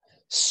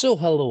So,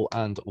 hello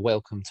and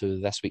welcome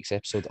to this week's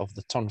episode of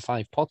the Turn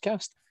 5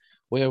 podcast,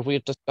 where we're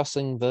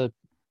discussing the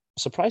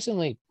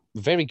surprisingly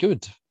very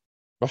good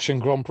Russian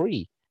Grand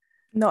Prix.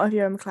 Not if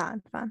you're a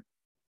McLaren fan.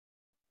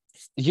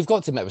 You've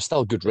got to admit, it was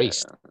still a good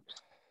race.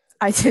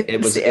 I didn't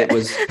It was see it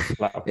was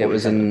Like, it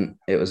was an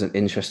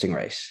interesting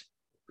race.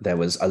 There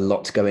was a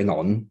lot going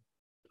on,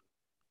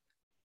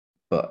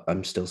 but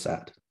I'm still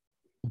sad.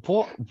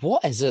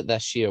 What is it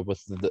this year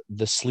with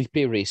the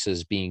sleepy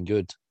races being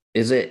good?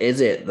 Is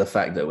it the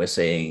fact that we're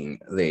seeing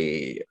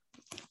the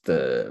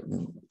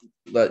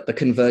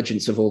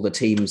convergence of all the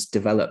teams'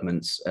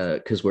 developments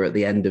because we're at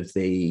the end of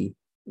the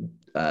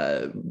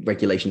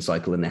regulation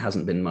cycle and there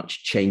hasn't been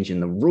much change in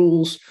the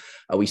rules?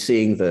 Are we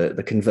seeing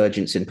the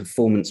convergence in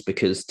performance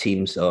because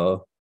teams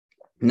are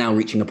now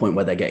reaching a point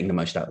where they're getting the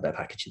most out of their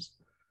packages?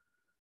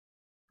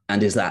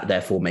 And is that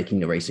therefore making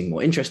the racing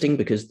more interesting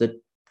because the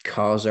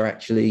cars are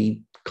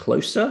actually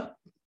closer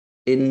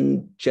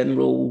in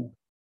general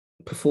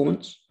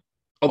performance?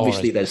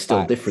 Obviously, there's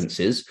still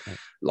differences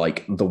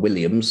like the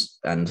Williams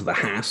and the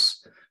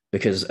Haas,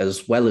 because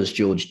as well as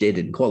George did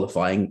in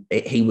qualifying,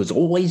 he was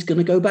always going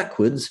to go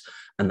backwards,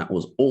 and that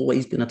was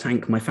always going to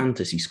tank my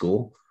fantasy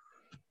score.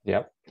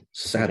 Yep.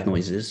 Sad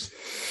noises.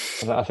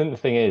 I think the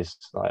thing is,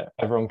 like,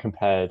 everyone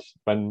compared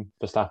when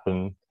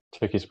Verstappen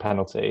took his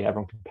penalty,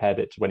 everyone compared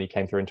it to when he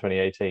came through in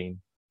 2018,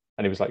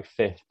 and he was like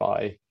fifth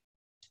by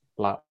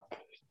lap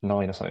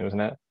 9 or something,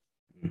 wasn't it?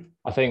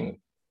 I think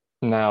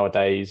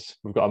nowadays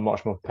we've got a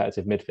much more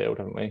competitive midfield,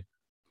 haven't we?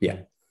 Yeah.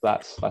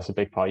 That's a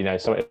big part.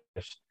 So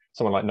if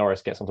someone like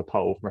Norris gets onto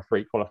pole from a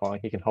free qualifying,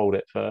 he can hold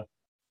it for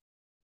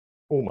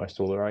almost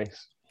all the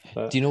race.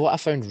 But Do you know what I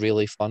found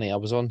really funny? I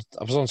was on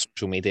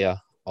social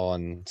media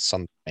on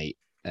Sunday night,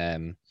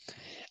 and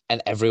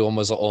everyone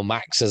was like, "Oh,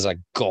 Max is a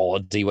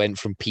god. He went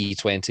from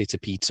P20 to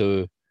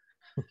P2."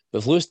 But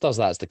if Lewis does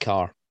that, it's the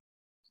car.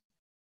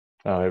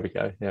 oh, here we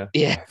go. Yeah.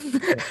 Yeah,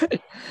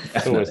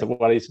 It's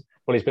always,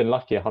 he's been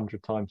lucky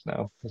 100 times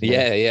now. hasn't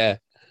he? yeah.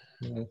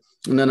 No.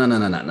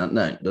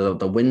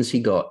 The wins he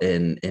got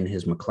in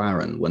his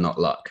McLaren were not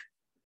luck.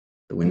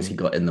 The wins he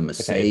got in the Okay,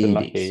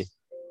 Mercedes.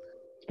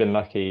 It's been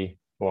lucky.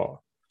 What?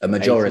 A 80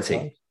 majority.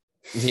 times?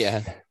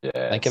 Yeah, Yeah.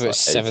 I think it's about like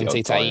 70 80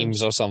 odd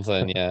times or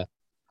something. Yeah,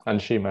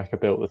 And Schumacher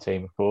built the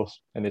team, of course,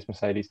 in his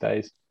Mercedes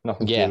days.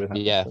 Nothing to do with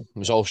yeah. Hamilton. It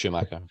was all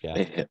Schumacher.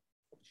 Yeah,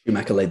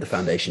 Schumacher laid the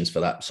foundations for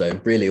that. So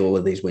really all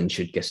of these wins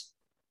should just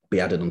be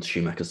added onto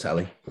Schumacher's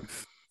tally.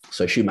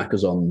 So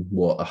Schumacher's on,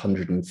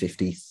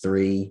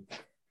 153?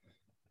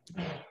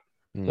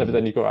 No, but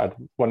then you've got to add,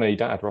 no, you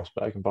don't add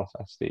Rosberg and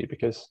Bottas, do you?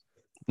 Because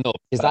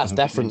that's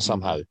different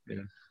somehow.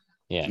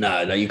 Yeah.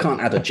 No, you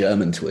can't add a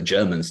German to a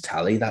German's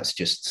tally. That's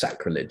just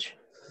sacrilege.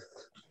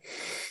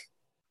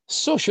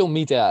 Social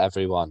media,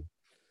 everyone.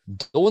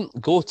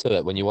 Don't go to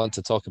it when you want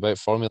to talk about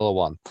Formula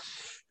One.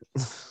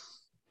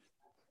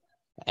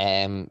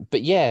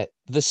 But yeah,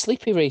 the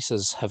sleepy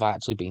races have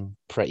actually been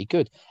pretty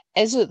good.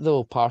 Is it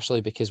though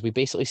partially because we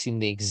basically seen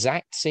the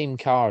exact same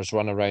cars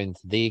run around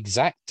the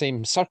exact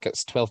same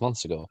circuits 12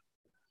 months ago?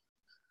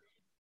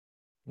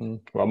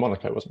 Well,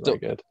 Monaco wasn't very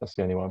good. That's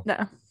the only one.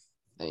 No.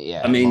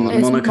 Yeah, I mean,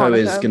 It's Monaco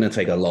is Monaco. going to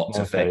take a lot to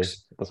Monaco,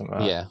 fix. it doesn't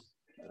matter. yeah.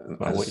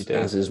 Well, what you do.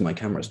 As is my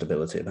camera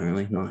stability,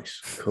 apparently. Nice.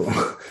 Cool.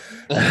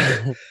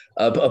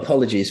 But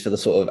apologies for the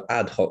sort of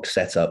ad hoc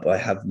setup. I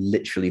have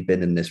literally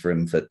been in this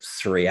room for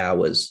 3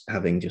 hours,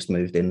 having just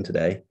moved in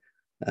today.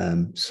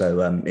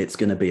 So it's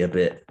going to be a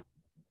bit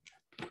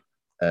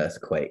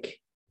earthquake.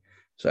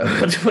 So I'm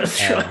going to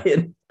try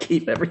and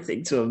keep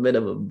everything to a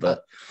minimum.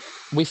 But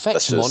We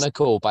fixed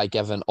Monaco by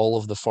giving all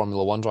of the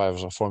Formula One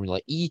drivers a Formula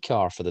E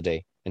car for the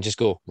day and just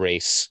go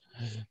race.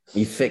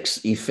 you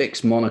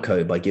fix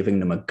Monaco by giving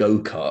them a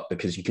go-kart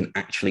because you can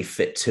actually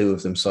fit 2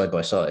 of them side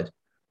by side.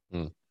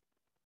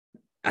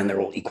 And they're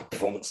all equal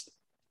performance.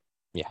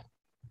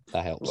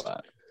 That helps.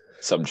 Well,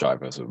 some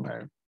drivers will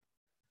know.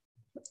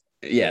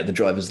 Yeah, the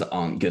drivers that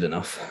aren't good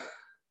enough.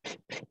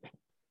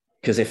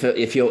 Because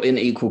if you're in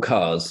equal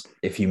cars,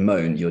 if you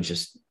moan, you're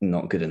just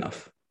not good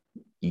enough.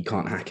 You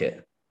can't hack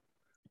it.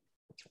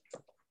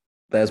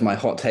 There's my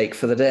hot take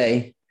for the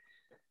day.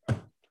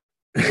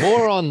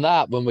 More on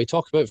that when we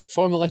talk about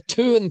Formula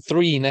 2 and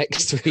 3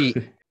 next week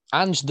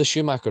and the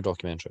Schumacher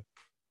documentary.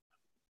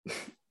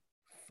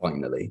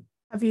 Finally.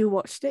 Have you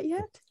watched it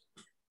yet?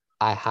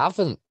 I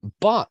haven't,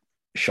 but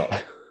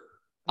Shock.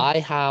 I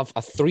have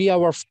a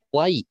 3-hour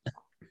flight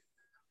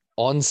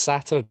on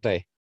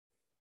Saturday.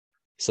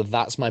 So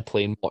that's my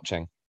plane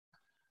watching.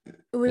 It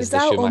Is was the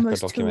out Schumacher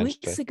almost 2 documentary.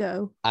 weeks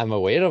ago. I'm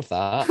aware of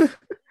that.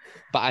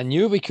 But I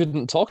knew we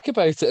couldn't talk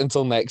about it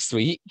until next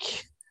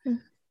week.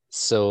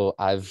 So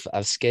I've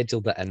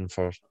scheduled it in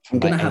for I'm my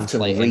going to have to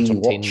in-flight re-watch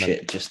entertainment.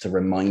 it just to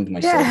remind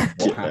myself Yeah.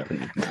 what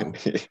happened now.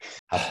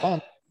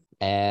 Have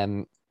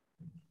fun.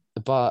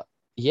 But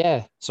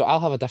yeah, so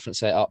I'll have a different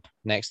setup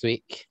next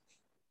week.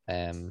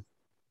 It'll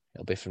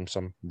be from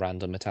some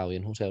random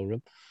Italian hotel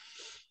room.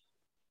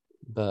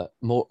 But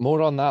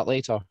more on that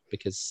later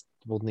because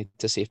we'll need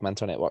to see if my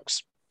internet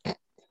works.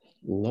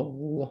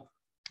 Lol.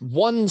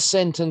 One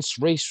sentence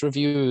race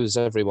reviews,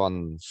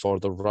 everyone, for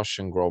the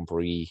Russian Grand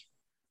Prix.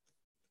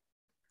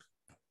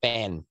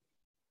 Ben,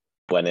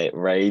 When it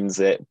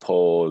rains, it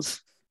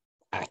pours.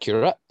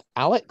 accurate.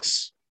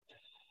 Alex,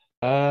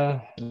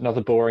 Another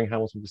boring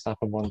Hamilton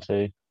Verstappen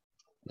 1-2.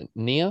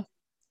 Nia,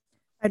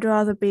 I'd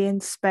rather be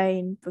in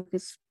Spain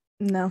because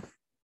no,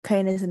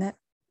 pain, isn't it?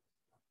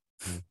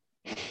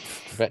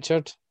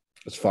 Richard.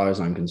 As far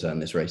as I'm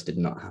concerned, this race did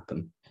not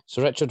happen.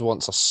 So Richard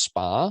wants a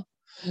spa.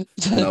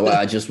 No,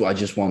 I just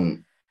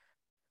want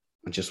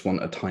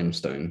a time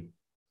stone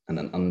and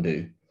an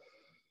undo.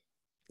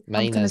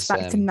 Mine Hamilton is is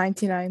back to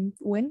 99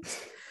 wins.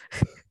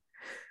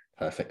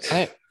 Perfect.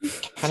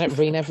 can it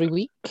rain every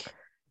week?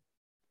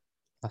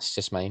 That's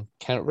just mine.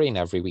 Can it rain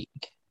every week?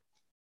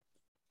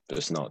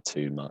 Just not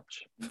too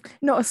much.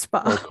 Not a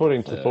spa. Well,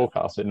 according to the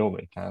forecast, it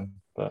normally can,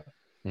 but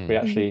we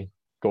actually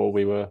got what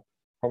we were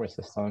promised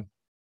this time.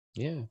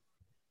 Yeah.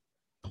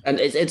 And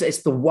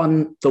it's the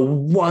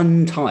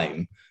one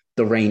time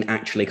the rain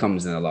actually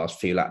comes in the last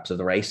few laps of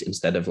the race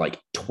instead of like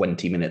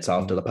 20 minutes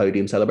after the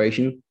podium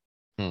celebration.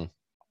 Well,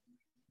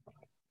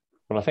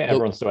 I think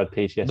everyone still had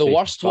PTSD. The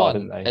worst one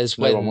didn't they? is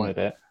no when one wanted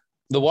it.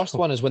 the worst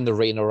one is when the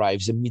rain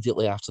arrives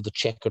immediately after the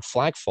checkered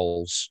flag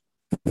falls.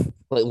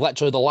 Like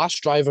literally, the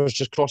last drivers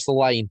just cross the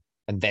line,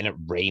 and then it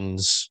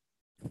rains.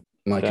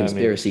 My Germany,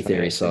 conspiracy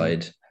theory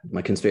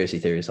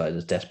 2018. side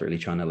is desperately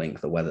trying to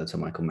link the weather to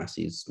Michael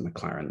Massey's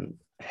McLaren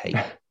hate.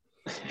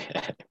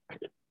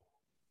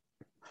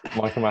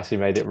 Michael Massey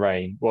made it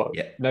rain. What?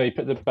 Yeah. No, he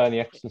put the Bernie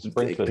Eccleston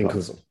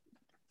sprinklers on.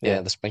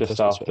 Yeah, the sprinklers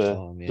just were after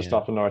on, yeah. just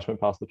after Norris went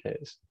past the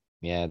pits.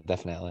 Yeah,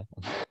 definitely.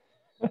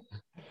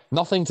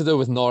 Nothing to do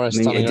with Norris I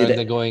mean, turning he did around it-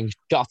 and going,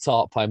 "Shut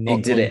up! I'm not."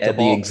 He did going it to at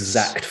the box."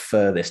 exact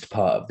furthest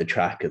part of the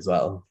track as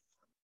well.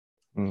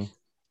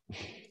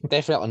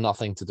 Definitely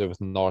nothing to do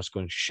with Norris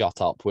going, "Shut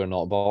up! We're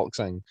not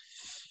boxing."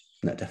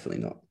 No,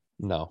 definitely not.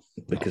 No.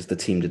 Because the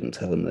team didn't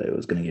tell him that it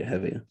was going to get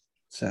heavier.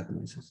 Sad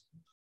noises.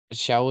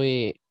 Shall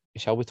we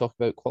talk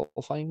about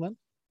qualifying then?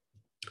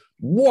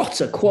 What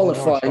a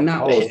qualifying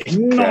that was.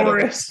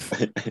 Norris.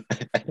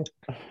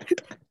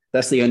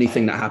 That's the only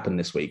thing that happened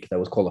this week. There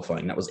was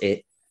qualifying. That was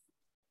it.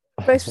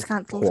 Race was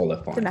cancelled.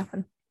 Qualifying. Didn't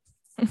happen.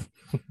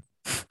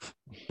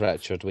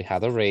 Richard, we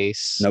had a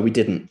race. No, we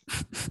didn't.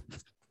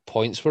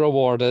 Points were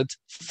awarded.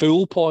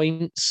 Full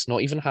points,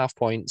 not even half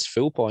points,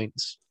 full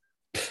points.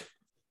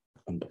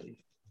 Unbelievable.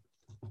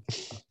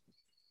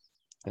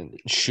 And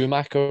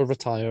Schumacher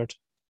retired.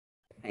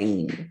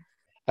 Pain.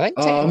 I think.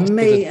 Oh, technically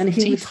mate, the and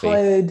he Latifi-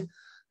 retired.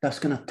 That's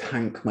going to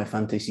tank my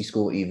fantasy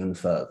score even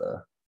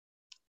further.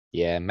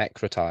 Yeah,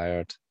 Mick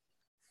retired.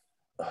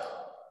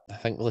 I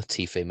think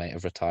Latifi might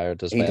have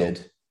retired as He well.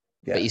 did.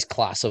 Yeah. But he's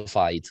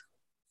classified.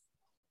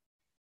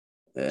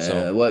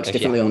 So, It works if you-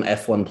 differently on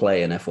F1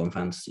 Play and F1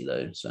 Fantasy,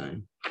 though.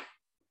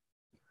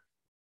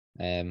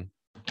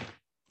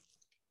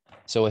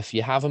 So if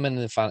you have him in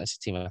the fantasy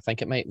team, I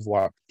think it might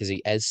work because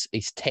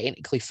he's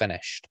technically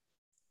finished.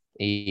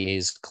 He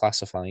is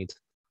classified.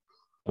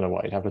 I don't know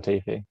what you'd have a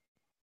TV.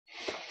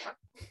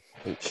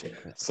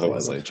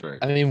 So true.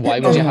 I mean, why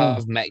would you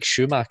have Mick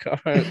Schumacher?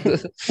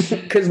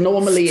 Because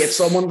normally, if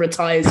someone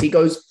retires, he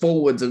goes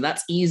forwards, and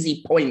that's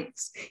easy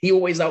points. He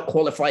always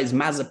outqualifies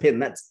Mazepin.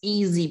 That's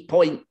easy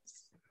points.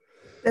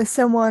 There's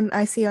someone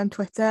I see on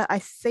Twitter. I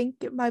think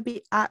it might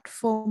be at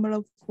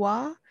Formula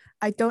One.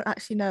 I don't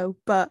actually know,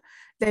 but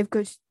they've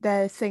got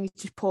their thing is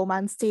just poor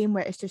man's team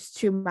where it's just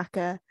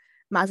Schumacher,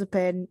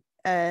 Mazepin,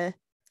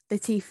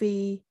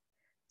 Latifi,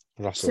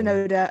 Russell.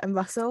 Tsunoda, and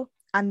Russell,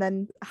 and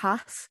then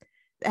Haas.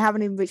 They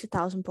haven't even reached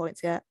 1,000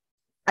 points yet.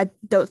 I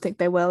don't think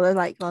they will. They're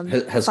like on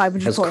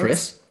 500 Has points.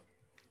 Chris?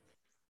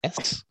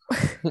 Yes.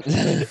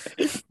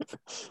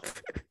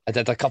 I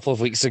did a couple of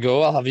weeks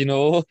ago, I'll have you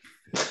know.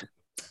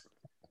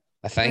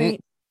 I think. Right.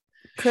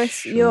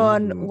 Chris, you're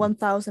on Sure.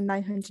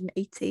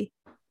 1,980.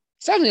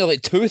 It's only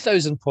like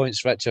 2,000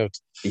 points, Richard.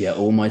 Yeah,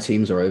 all my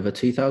teams are over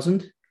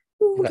 2,000.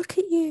 Ooh, look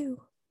at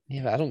you.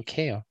 Yeah, but I don't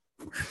care.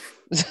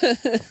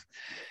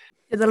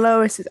 The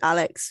lowest is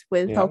Alex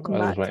with Yeah, Welcome I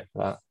was Back. waiting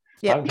for that. I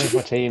Yeah. haven't changed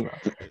my team.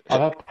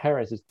 I've had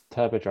Perez as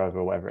turbo driver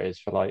or whatever it is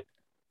for like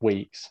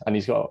weeks, and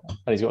he's got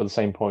the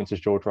same points as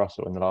George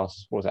Russell in the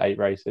last 8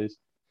 races.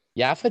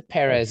 Yeah, I've had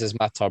Perez as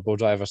my turbo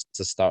driver since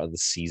the start of the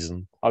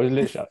season. I was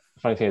literally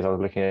funny thing is I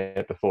was looking at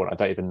it before and I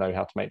don't even know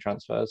how to make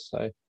transfers.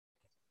 So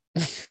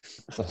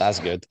That's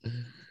good.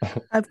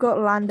 I've got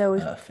Lando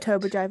as Perfect.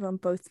 turbo driver on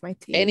both my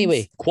teams.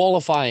 Anyway,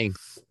 qualifying.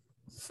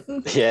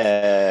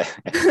 Yeah.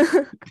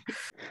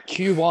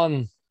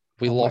 Q1,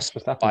 we Oh, lost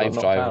Max Verstappen got 5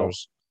 knocked out.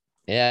 drivers.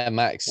 Yeah,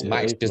 Max just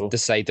Unbelievable.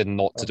 decided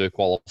not to do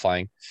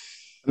qualifying.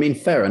 I mean,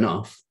 fair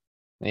enough.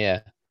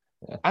 Yeah.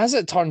 Yeah. As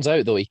it turns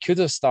out, though, he could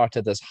have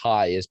started as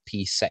high as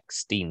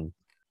P16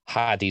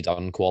 had he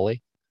done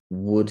quali.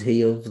 Would he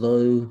have,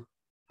 though?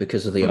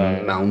 Because of the No,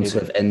 amount he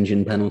of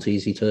engine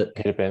penalties he took?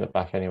 he'd have been at the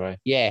back anyway.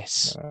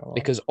 Yes, Well,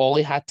 because all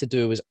he had to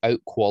do was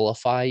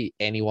out-qualify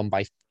anyone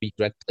by 3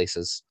 grid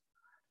places.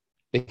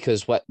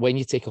 Because when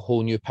you take a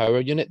whole new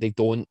power unit, they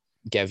don't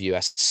give you a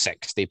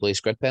 60-place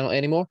grid penalty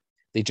anymore.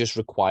 They just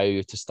require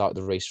you to start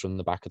the race from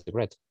the back of the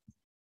grid.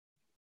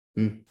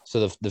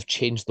 So they've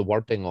changed the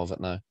wording of it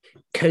now.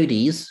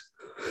 Cody's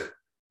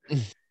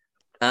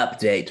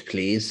update,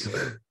 please.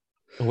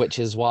 Which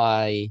is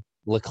why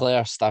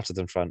Leclerc started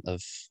in front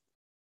of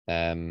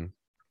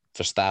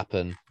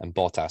Verstappen and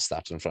Bottas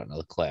started in front of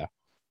Leclerc.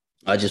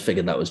 I just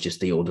figured that was just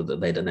the order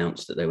that they'd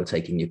announced that they were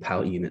taking new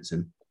power units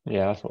in.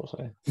 Yeah, I thought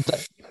so.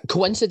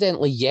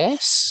 Coincidentally,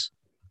 yes,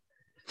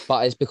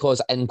 but it's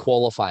because in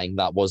qualifying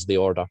that was the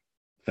order.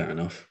 Fair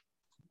enough.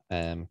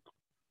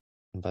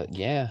 But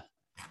yeah,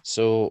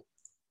 so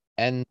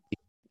in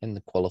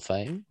the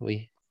qualifying,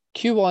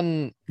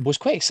 Q1 was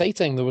quite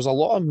exciting. There was a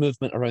lot of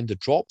movement around the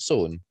drop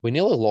zone. We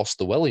nearly lost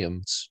the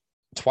Williams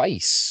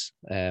twice,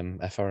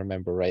 if I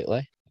remember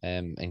rightly.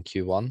 In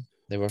Q1,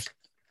 they were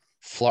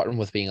flirting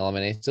with being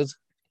eliminated.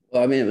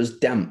 Well, I mean, it was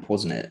damp,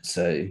 wasn't it?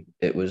 So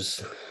it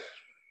was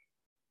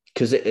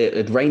because it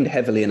had rained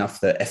heavily enough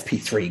that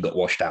FP3 got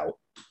washed out,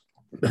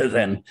 but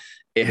then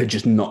it had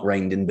just not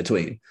rained in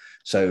between.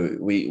 So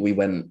we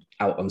went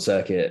out on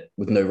circuit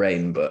with no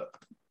rain, but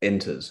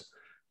inters,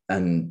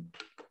 and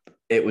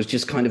it was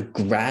just kind of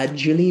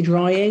gradually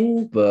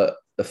drying. But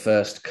the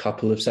first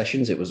couple of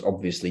sessions, it was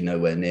obviously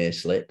nowhere near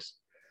slicks.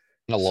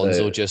 And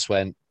Alonso just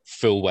went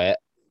full wet.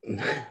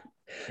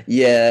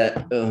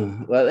 Yeah,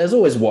 well, there's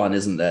always one,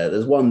 isn't there?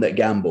 There's one that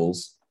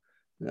gambles.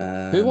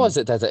 Who was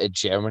it that did it in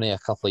Germany a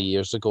couple of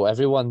years ago?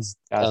 Everyone's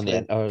on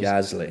the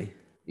Gasly.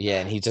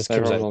 Yeah, and he just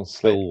comes out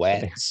full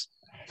wet.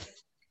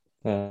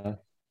 So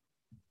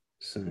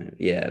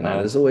yeah, no,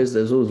 there's always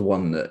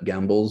one that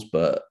gambles,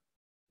 but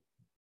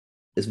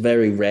it's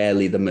very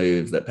rarely the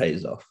move that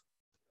pays off.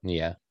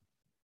 Yeah,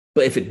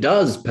 but if it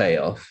does pay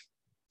off,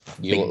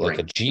 you look like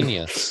a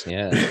genius.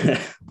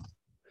 Yeah.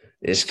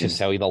 It's can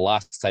tell you the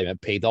last time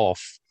it paid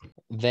off.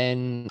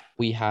 Then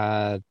we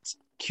had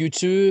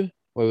Q2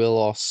 where we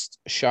lost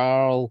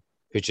Charles,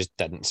 who just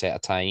didn't set a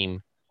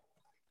time.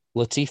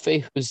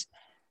 Latifi, who's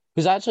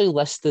actually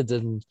listed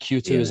in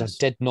Q2 as a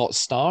did not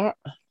start.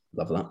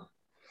 Love that.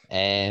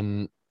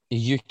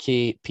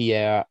 UK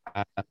Pierre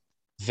and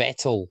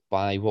Vettel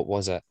by what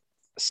was it?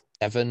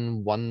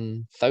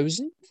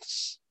 1,000?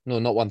 No,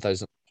 not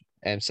 1,000.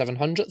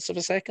 700ths of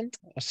a second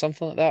or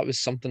something like that. It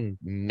was something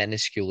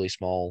minusculely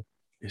small.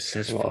 It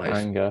says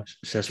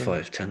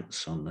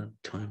 5/10 on the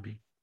timing.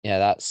 Yeah,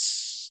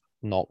 that's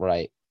not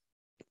right.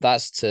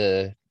 That's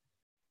to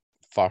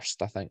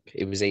first, I think.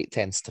 It was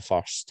 8/10 to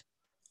first.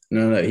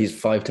 No, he's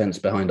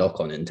 5/10 behind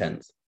Ocon in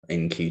 10th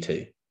in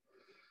Q2.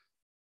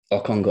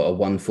 Ocon got a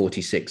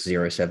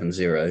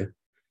 146.070.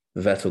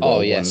 Vettel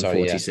got a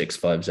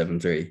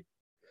 146.573.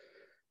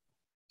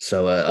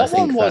 So I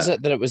think was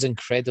it that it was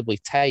incredibly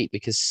tight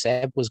because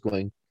Seb was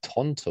going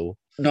Tonto?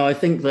 No, I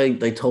think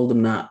they told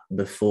him that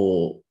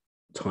before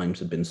times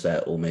had been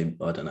set, or maybe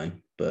I don't know.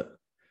 But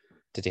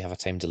did he have a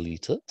time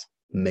deleted?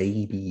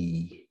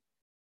 Maybe.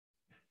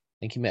 I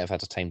think he might have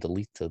had a time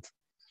deleted.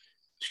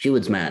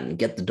 Stewards man,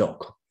 get the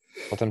doc.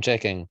 But I'm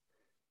checking.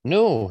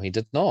 No, he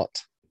did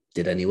not.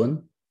 Did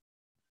anyone?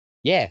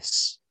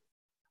 Yes.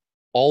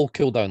 All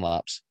cooldown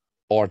laps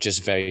or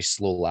just very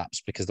slow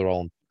laps because they're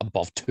all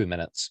above 2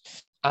 minutes.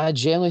 I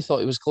genuinely thought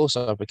he was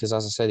closer because,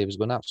 as I said, he was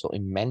going absolutely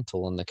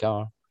mental in the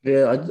car.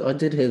 Yeah, I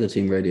did hear the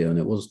team radio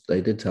and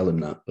they did tell him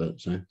that, but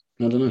so I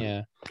don't know.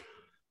 Yeah.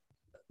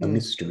 A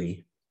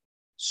mystery.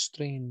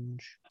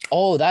 Strange.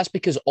 Oh, that's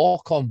because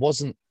Ocon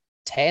wasn't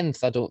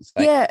 10th, I don't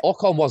think. Yeah.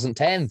 Ocon wasn't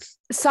 10th.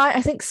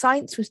 I think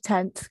Sainz was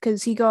 10th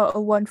because he got a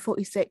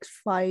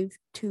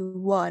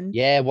 146.521.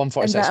 Yeah,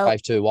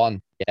 146.521.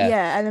 Yeah.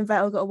 Yeah, and then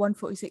Vettel got a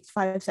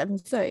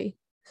 146.573.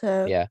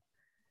 So yeah.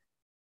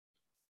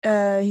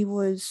 He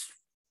was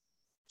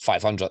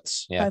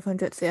 500ths. Yeah.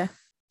 500ths, yeah.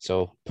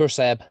 So poor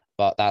Seb,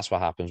 but that's what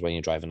happens when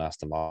you drive an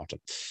Aston Martin.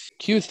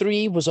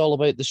 Q3 was all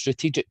about the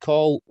strategic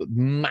call.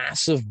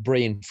 Massive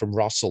brain from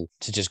Russell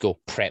to just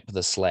go prep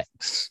the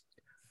slicks.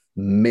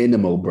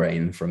 Minimal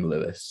brain from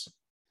Lewis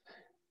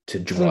to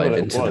drive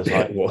into the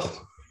pit wall.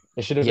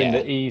 It should have been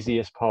the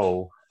easiest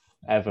pole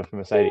ever for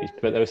Mercedes,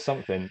 but there was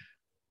something.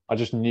 I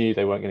just knew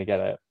they weren't going to get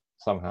it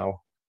somehow.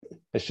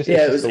 It's just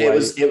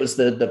it was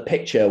the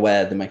picture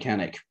where the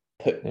mechanic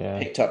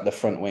picked up the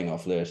front wing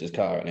off Lewis's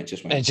car and it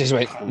just went.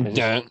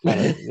 Yeah.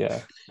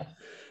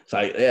 So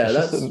yeah,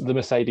 that's the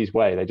Mercedes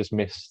way. They just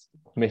miss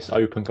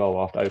open goal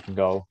after open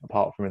goal,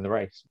 apart from in the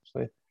race.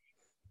 So.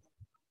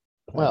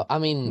 Well, I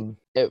mean,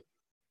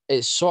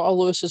 it's sort of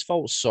Lewis's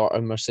fault, sort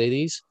of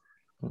Mercedes,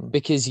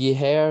 because you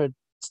heard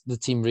the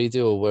team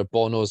radio where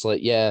Bono's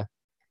like, "Yeah,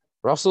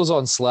 Russell's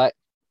on slick.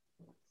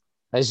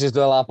 Let's just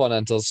do a lap on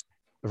inters."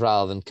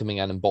 Rather than coming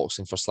in and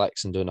boxing for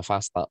slicks and doing a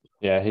fast lap.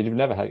 Yeah, he'd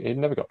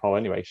never got pole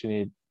anyway. So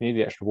you need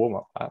the extra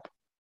warm-up lap.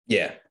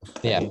 Yeah.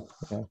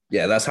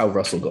 That's how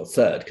Russell got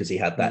third because he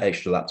had that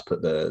extra lap to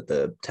put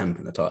the temp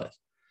in the tyres.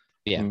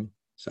 Yeah.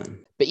 So,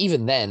 but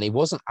even then, he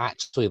wasn't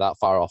actually that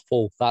far off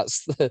pole.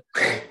 That's the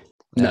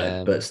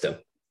no, but still.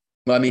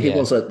 Well, I mean, he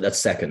was a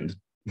second.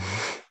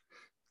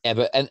 Yeah,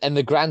 but in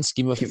the grand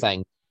scheme of the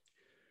thing,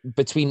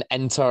 between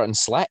Inter and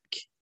Slick,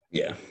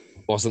 yeah,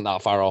 wasn't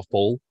that far off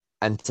pole.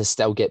 And to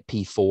still get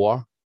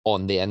P4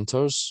 on the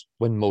inters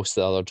when most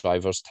of the other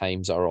drivers'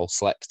 times are all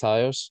slick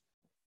tyres.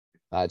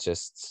 That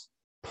just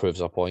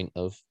proves a point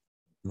of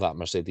that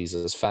Mercedes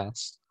is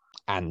fast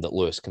and that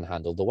Lewis can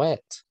handle the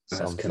wet.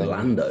 As can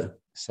Lando.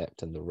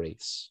 Except in the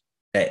race.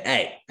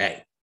 Hey.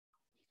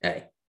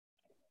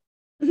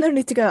 No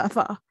need to go that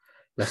far.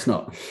 Let's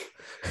not.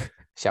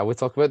 Shall we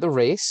talk about the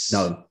race?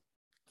 No.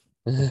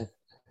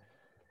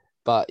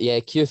 But yeah,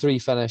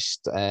 Q3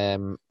 finished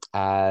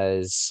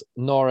as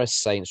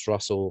Norris, Sainz,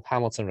 Russell,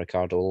 Hamilton,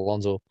 Ricciardo,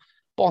 Alonso,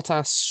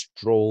 Bottas,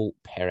 Stroll,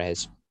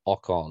 Perez,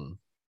 Ocon.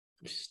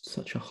 Just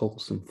such a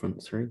wholesome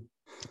front three.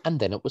 And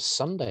then it was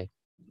Sunday.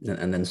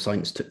 And then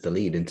Sainz took the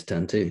lead into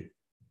turn 2.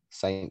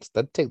 Sainz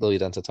did take the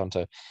lead into turn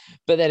 2.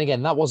 But then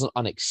again, that wasn't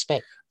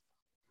unexpected.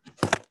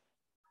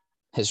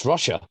 It's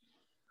Russia.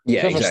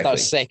 Yeah, Whoever exactly.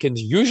 starts second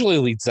usually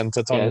leads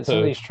into turn some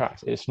of 2. these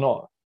tracks,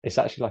 it's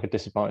actually like a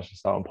disadvantage to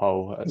start on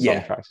pole at Yeah.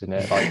 some tracks, isn't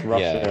it? Like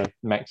Russia,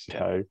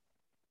 Mexico,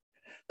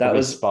 That maybe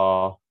was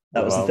Spa.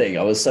 That was the well. thing.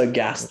 I was so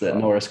gassed that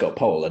Right. Norris got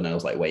pole, and I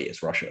was like, "Wait,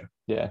 it's Russia.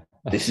 Yeah.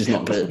 This is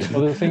not good."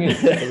 Well, the thing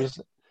is, it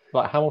was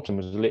like Hamilton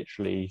was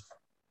literally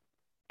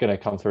going to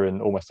come through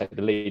and almost take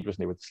the lead,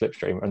 wasn't he, with the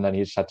slipstream? And then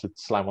he just had to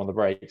slam on the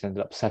brakes,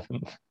 ended up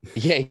 7th.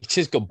 Yeah, he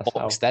just got That's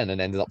boxed in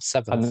and ended up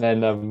 7th. And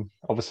then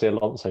obviously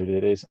Alonso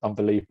did his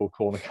unbelievable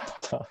corner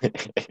cutter.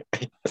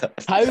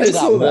 How I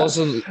saw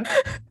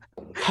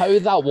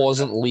that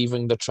wasn't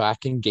leaving the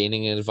track and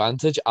gaining an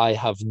advantage, I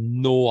have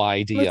no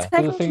idea. Well, the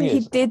thing technically, he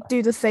is- did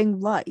do the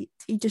thing right.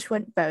 He just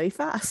went very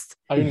fast.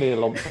 Only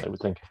Alonso would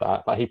think of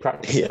that. Like he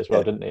practiced it as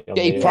well, didn't he? on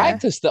Yeah, he the,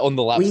 practiced it on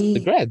the laps of the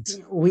grid.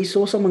 We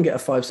saw someone get a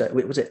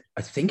 5-second. Was it?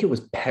 I think it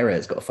was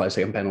Perez got a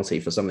 5-second penalty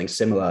for something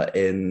similar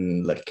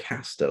in Le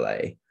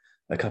Castellet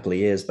a couple of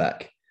years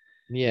back.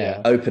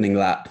 Yeah. Opening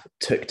lap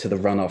took to the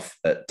runoff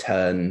at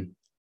turn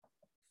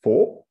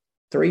 4,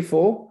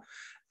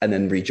 and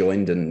then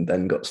rejoined and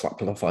then got slapped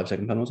with a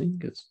 5-second penalty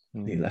because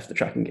he left the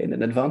track and gained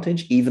an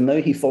advantage, even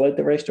though he followed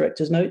the race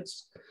director's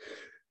notes.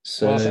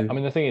 So Well, I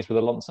mean, the thing is with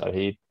Alonso,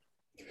 he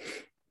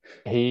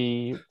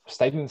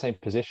stayed in the same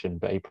position,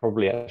 but he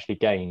probably actually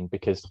gained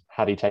because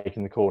had he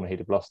taken the corner, he'd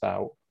have lost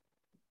out.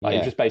 Like, He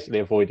Yeah. was just basically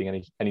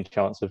avoiding any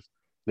chance of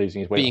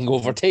losing his weight. Being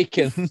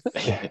overtaken.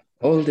 Yeah.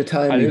 all the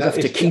time And you it's-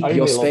 have to it's- keep only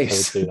your Alonso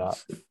space. would do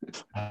that.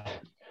 At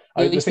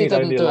The least thing he is,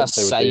 didn't only do a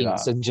Alonso would do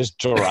science that. and just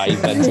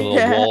drive into the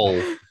Yeah.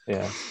 wall.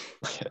 Yeah.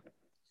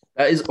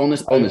 That is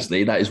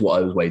honestly, that is what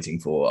I was waiting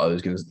for. I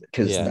was going to,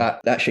 because Yeah.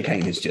 that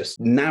chicane is just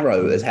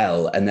narrow as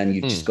hell, and then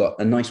you've just got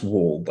a nice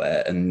wall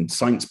there. And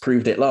Sainz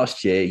proved it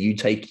last year. You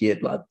take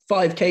it like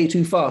 5K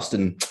too fast,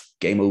 and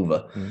game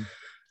over.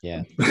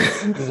 Yeah.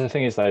 The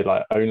thing is, though,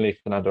 like only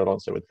Fernando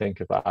Alonso would think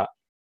of that,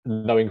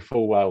 knowing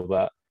full well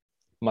that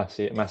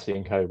Massey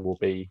and co will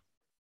be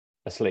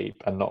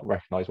asleep and not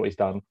recognise what he's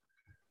done.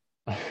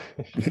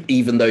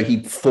 Even though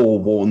he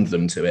forewarned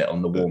them to it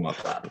on the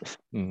warm-up lap.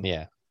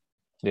 Yeah.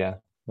 Yeah.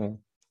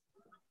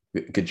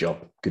 Good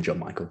job,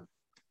 Michael.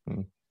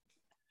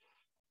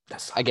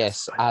 I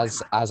guess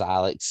as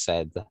Alex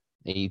said,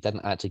 he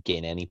didn't actually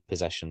gain any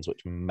positions,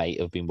 which might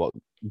have been what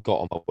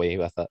got him away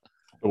with it.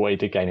 But what he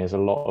did gain is a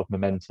lot of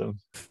momentum.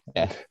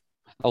 Yeah.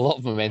 A lot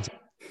of momentum,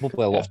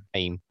 probably a lot of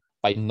time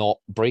by not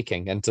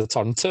braking into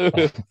turn 2.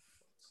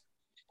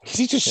 Because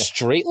he just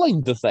straight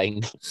lined the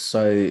thing.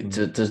 So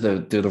do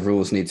the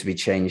rules need to be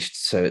changed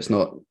so it's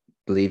not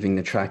leaving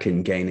the track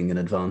and gaining an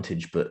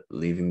advantage, but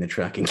leaving the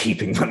track and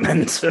keeping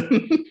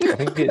momentum? I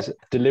think it's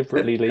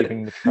deliberately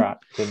leaving the track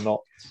to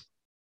not.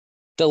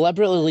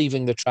 Deliberately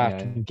leaving the track Yeah.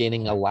 and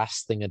gaining a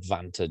lasting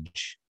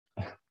advantage.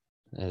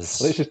 Well, it's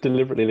just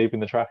deliberately leaving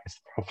the track is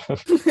the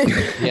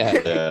problem.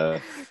 Yeah. Yeah.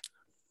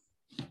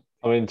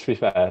 I mean, to be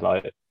fair,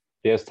 like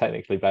he has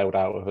technically bailed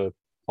out of a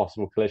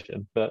possible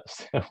collision, but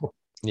still,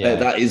 Yeah.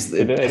 That is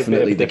in a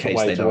definitely the different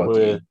case way they'd to what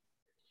argue.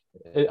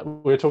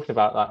 we were talking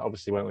about that,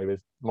 obviously, weren't we,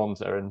 with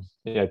Monza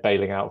and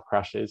bailing out of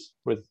crashes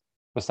with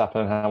Verstappen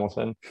and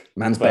Hamilton.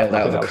 Man's But bailed I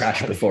out think of that a was crash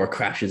slightly- before a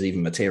crash has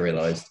even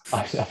materialized.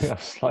 I think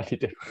that's slightly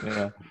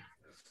different.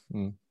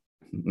 Yeah.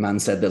 Man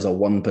said there's a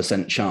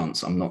 1%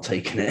 chance I'm not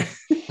taking it.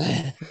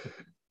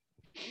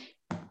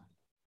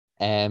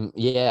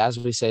 Yeah, as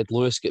we said,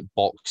 Lewis got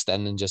boxed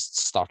in and just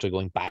started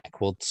going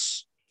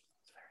backwards,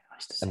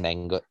 and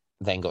then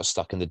got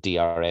stuck in the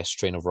DRS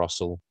train of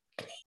Russell.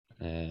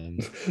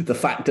 The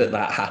fact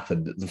that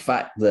happened, the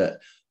fact that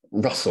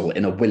Russell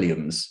in a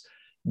Williams,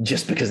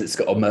 just because it's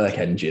got a Merc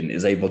engine,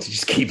 is able to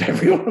just keep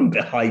everyone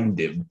behind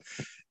him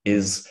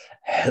is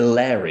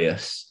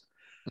hilarious.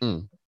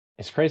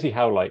 It's crazy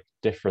how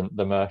different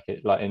the Merc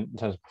is, in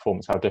terms of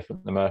performance, how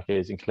different the Merc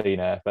is in clean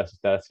air versus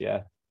dirty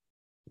air.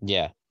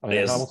 Yeah, I mean,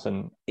 Yes.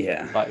 Hamilton,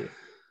 Yeah.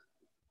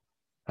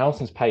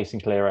 Hamilton's pace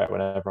in clear air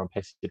when everyone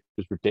pitted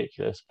was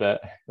ridiculous,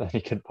 but then he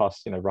couldn't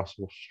pass,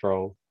 Russell,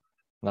 Stroll,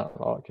 that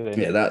lot, could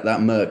he? Yeah,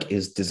 that Merc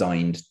is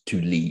designed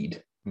to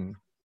lead.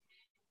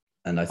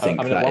 And I think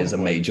I mean, at that one is a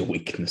point- major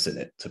weakness in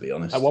it, to be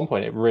honest. At one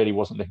point, it really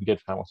wasn't looking good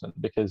for Hamilton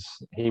because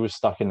he was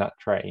stuck in that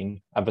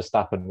train and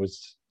Verstappen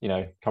was,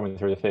 coming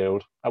through the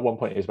field. At one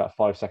point, he was about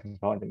 5 seconds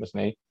behind him,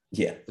 wasn't he?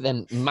 Yeah.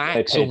 Then They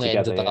Max pitted only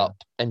together, ended yeah. up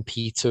in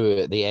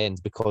P2 at the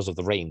end because of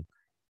the rain.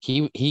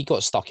 He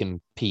got stuck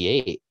in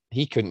P8.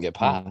 He couldn't get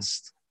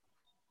past.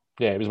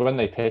 Yeah, it was when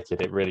they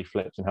pitted, it really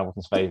flipped in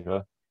Hamilton's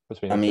favour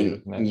between I the two.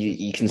 mean, Wasn't it?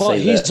 you can But say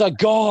he's that, a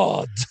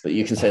god. but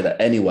you can say that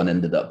anyone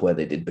ended up where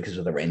they did because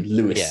of the rain.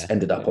 Lewis Yeah.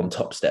 ended up Yeah. on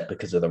top step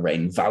because of the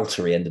rain.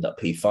 Valtteri ended up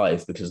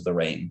P5 because of the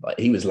rain. Like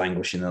he was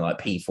languishing in like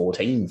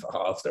P14 for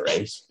half the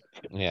race.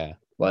 Yeah.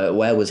 Like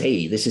where was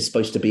he? This is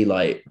supposed to be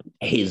like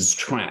his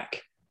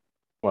track.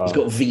 Well, He's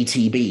got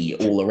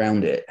VTB all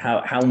around it.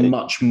 How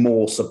much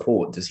more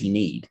support does he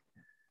need?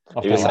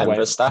 I He was felt letting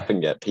like-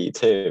 Verstappen get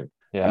P2.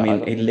 Yeah, I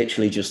mean, he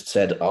literally just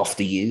said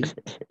after you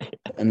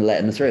and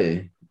let him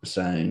through.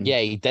 So Yeah,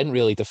 he didn't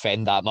really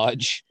defend that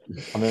much.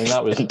 I mean,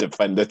 that was Didn't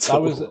defend at that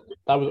all. was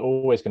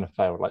always going to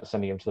fail. Like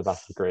sending him to the back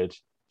of the grid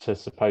to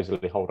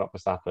supposedly hold up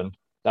Verstappen.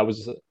 That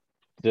was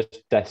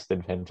just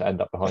destined for him to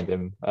end up behind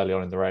him early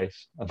on in the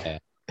race. Yeah.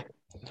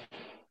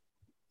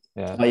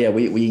 Yeah. oh yeah,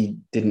 we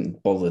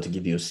didn't bother to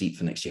give you a seat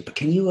for next year. But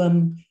can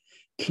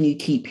you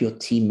keep your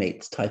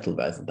teammate's title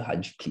rival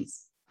behind you,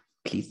 please?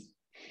 Please.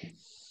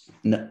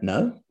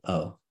 No?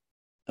 Oh,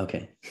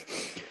 okay.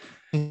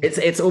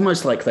 It's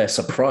almost like they're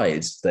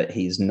surprised that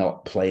he's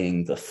not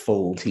playing the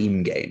full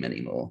team game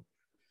anymore.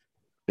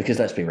 Because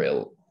let's be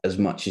real, as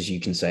much as you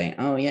can say,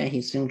 oh yeah,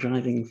 he's still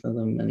driving for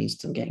them and he's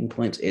still getting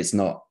points, it's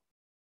not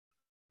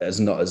as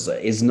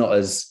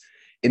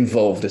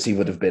involved as he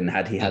would have been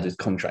had he had his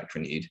contract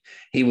renewed.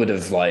 He would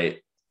have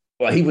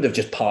he would have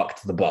just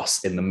parked the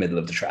bus in the middle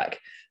of the track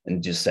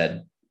and just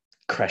said,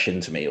 crash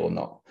into me or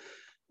not.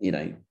 You're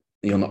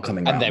not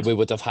coming And around. then we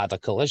would have had a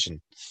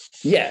collision.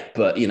 Yeah,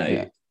 but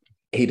Yeah.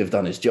 he'd have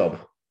done his job.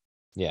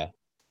 Yeah.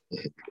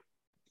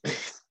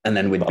 And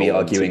then we'd be Well,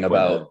 arguing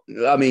about,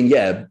 I mean,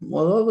 yeah,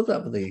 well, what was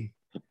that? The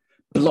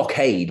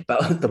blockade,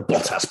 the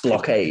Bottas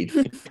blockade.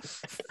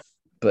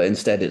 But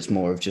instead, it's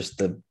more of just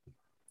the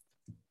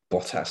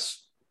Bottas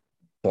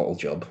bottle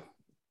job.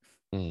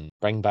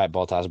 Bring back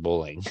Bottas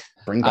bowling.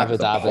 Bring back Abu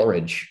the Dhabi.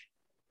 porridge.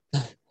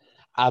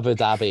 Abu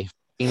Dhabi.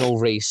 Final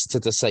race to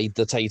decide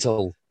the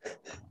title.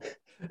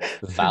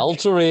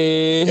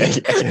 Valtteri.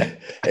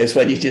 It's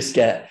when you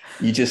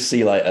just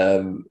see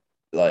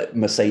like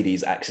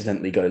Mercedes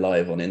accidentally go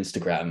live on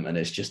Instagram and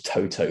it's just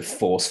Toto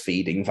force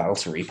feeding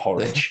Valtteri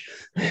porridge.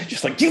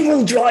 Just like, you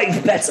will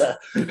drive better.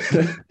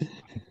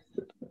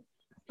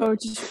 Or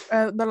just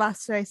the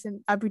last race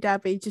in Abu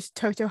Dhabi, just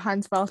Toto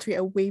hands Valtteri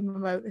a Wii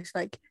remote. It's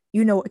like,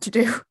 you know what to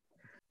do.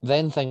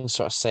 Then things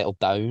sort of settled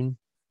down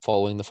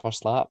following the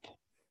first lap.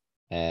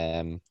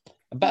 A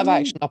bit of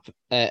action up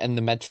in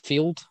the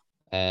midfield.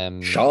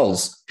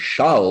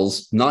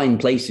 Charles, 9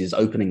 places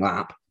opening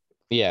lap.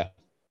 Yeah.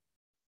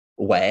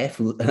 Where?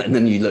 And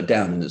then you look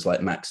down and it's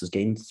like Max has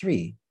gained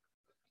 3.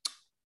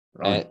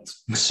 Right.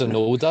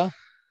 Sonoda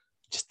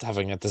just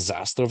having a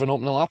disaster of an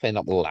opening lap, end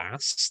up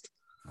last.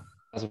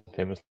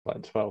 Him was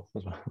like 12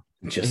 as well.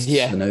 Just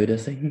Yeah. Sonoda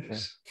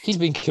things. He's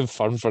been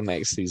confirmed for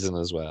next season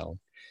as well.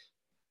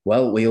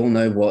 Well, we all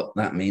know what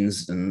that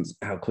means and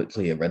how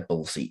quickly a Red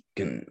Bull seat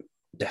can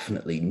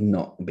definitely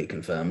not be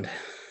confirmed.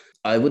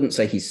 I wouldn't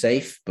say he's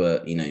safe,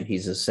 but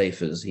he's as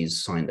safe as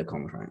he's signed a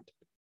contract.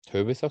 Who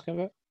are we talking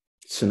about?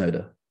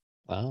 Sonoda.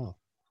 Oh.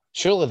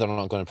 Surely they're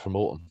not going to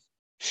promote him. Oh,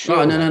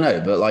 Surely.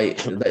 no. But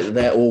like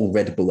they're all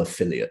Red Bull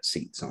affiliate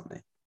seats, aren't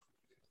they?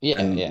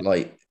 Yeah, And yeah.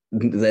 like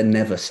they're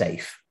never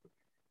safe.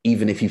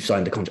 Even if you've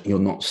signed a contract, you're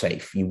not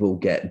safe. You will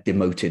get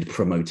demoted,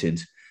 promoted,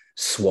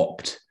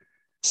 swapped.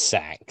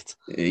 Sacked.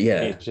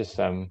 Yeah. It's just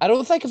I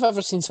don't think I've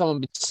ever seen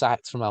someone be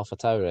sacked from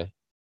AlphaTauri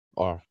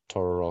or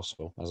Toro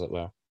Rosso, as it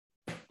were.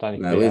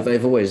 No,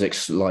 they've always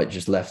just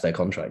left their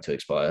contract to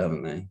expire,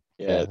 haven't they?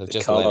 Yeah, Yeah, they've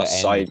just let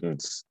Carlos it end.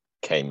 Sainz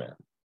came in.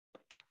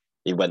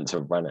 He went to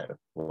Renault,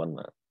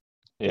 wasn't it?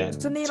 yeah.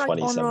 Isn't he like on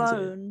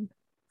 2017. loan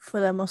for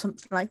them or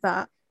something like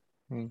that?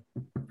 Hmm.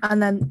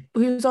 And then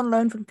he was on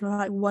loan for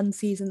like one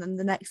season, and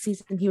the next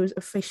season he was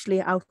officially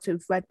out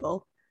of Red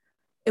Bull.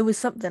 It was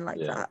something like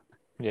Yeah. that.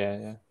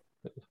 Yeah.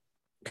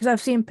 Because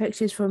I've seen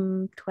pictures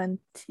from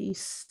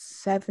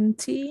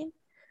 2017,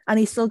 and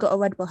he's still got a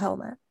Red Bull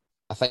helmet.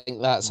 I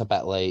think that's a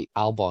bit like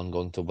Albon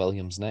going to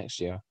Williams next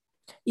year.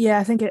 Yeah,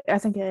 I think it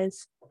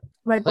is.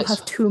 Red Bull Let's-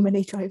 have too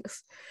many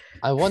drivers.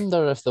 I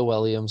wonder if the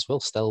Williams will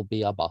still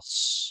be a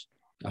bus,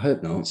 I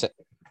hope not.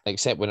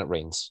 except when it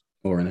rains.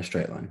 Or in a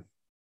straight line.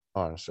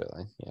 Or in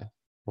Australia, yeah.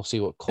 We'll see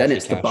what Coffee Then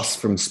it's the Cash- bus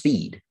from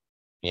Speed.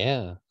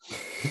 Yeah.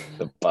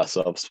 The bus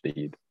of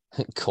speed.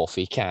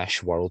 Coffee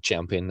Cash world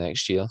champion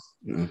next year.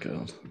 Oh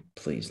God,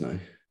 please no.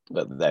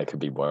 But there could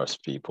be worse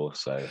people.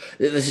 So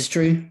This is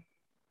true.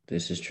 We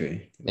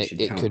It,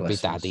 should it count could be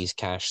blessings. Daddy's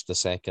Cash the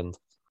second.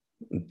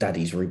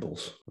 Daddy's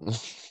rubles.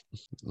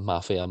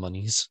 Mafia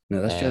monies.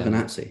 No, that's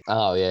Giovinazzi.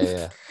 Oh,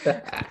 yeah.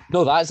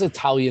 No, that's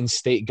Italian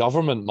state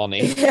government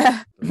money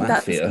Yeah,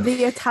 that's Mafia.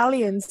 the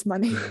Italians'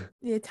 money,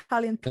 the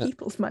Italian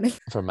people's money.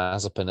 for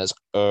Mazepin. It's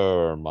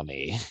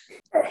money.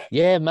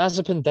 Yeah,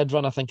 Mazepin did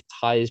run, I think, as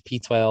high as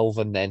P12,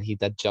 and then he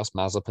did just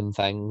Mazepin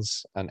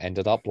things and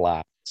ended up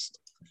last.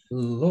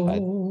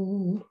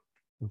 Lol.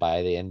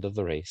 by the end of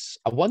the race.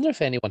 I wonder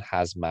if anyone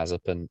has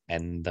Mazepin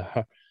in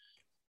their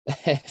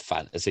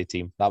fantasy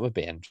team. That would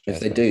be interesting. If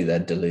they do, they're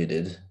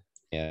deluded.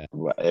 Yeah.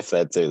 Well, if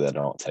they do, they're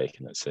not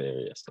taking it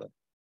seriously.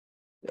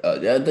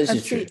 Yeah, this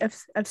is true.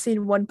 I've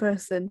seen one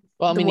person.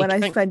 Well, I mean, the one I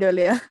explained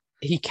earlier.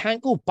 he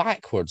can't go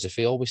backwards if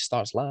he always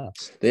starts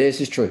last. This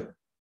is true.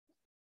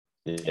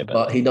 Yeah,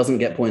 But he doesn't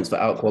get points for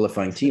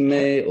out-qualifying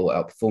teammate or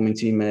outperforming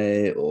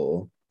teammate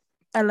or...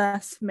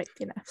 LS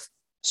McGuinness.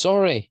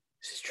 Sorry,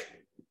 This is true.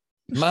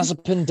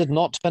 Mazepin did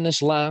not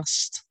finish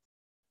last.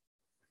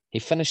 He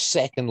finished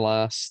second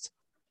last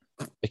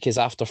because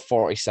after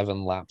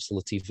 47 laps,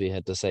 Latifi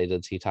had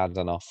decided he'd had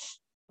enough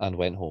and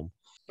went home.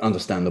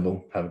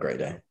 Understandable. Have a great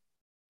day.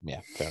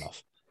 Yeah, fair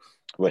enough.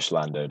 wish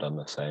Lando done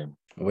the same.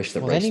 I wish the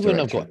Well, race then he wouldn't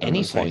have director got had done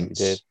any the same. points.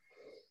 did.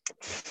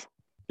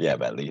 Yeah,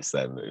 but at least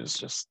then it was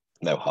just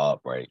no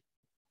heartbreak.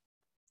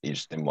 He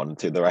just didn't want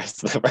to do the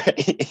rest of the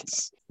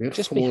race. We had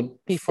Just four,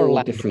 be for four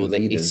Lando different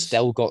that he leaders.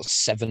 still got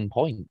 7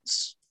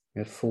 points. We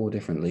had 4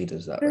 different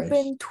leaders that Could have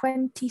race. been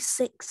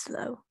 26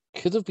 though.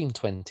 Could have been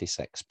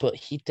 26, but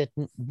he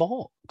didn't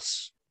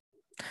box.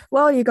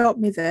 Well, you got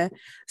me there.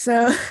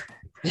 So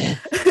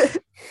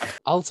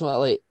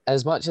Ultimately,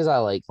 as much as I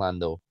like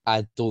Lando,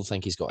 I don't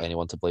think he's got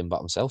anyone to blame but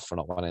himself for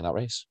not winning that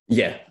race.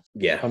 Yeah.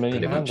 I mean, he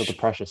pretty handled the much.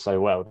 pressure so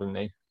well, didn't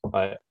he?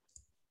 Like,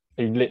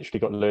 he literally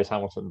got Lewis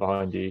Hamilton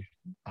behind you,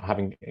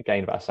 having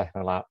gained about a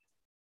second a lap.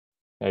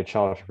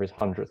 Charging for his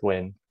 100th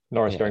win.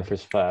 Norris Yeah. going for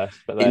his first,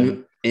 but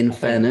then In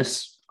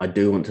fairness, I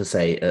do want to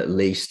say at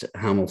least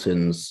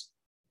Hamilton's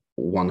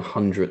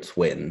 100th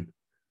win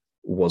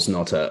was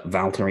not a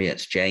Valtteri,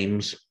 it's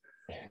James.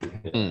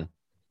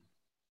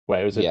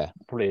 well, it was Yeah.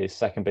 probably his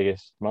second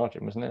biggest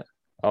margin, wasn't it?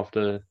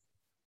 After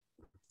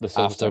the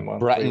Silverstone After one,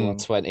 Britain 3-1.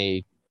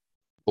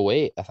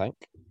 2008, I think.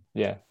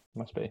 Yeah,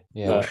 must be.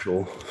 Yeah. Not But,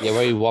 sure. Yeah,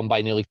 where he won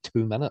by nearly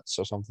 2 minutes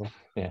or something.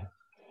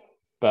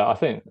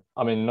 but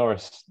I mean,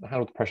 Norris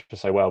handled the pressure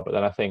so well, but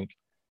then I think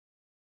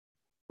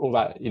all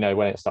that,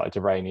 when it started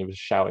to rain, he was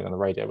shouting on the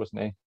radio,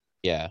 wasn't he?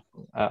 Yeah.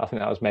 I think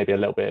that was maybe a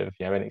little bit of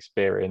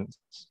inexperience,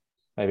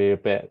 maybe a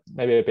bit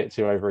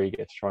too overeager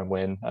to try and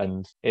win.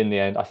 And in the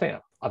end, I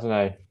don't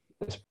know.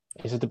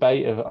 It's a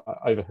debate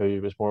over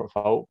who was more at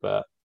fault,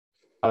 but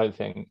I don't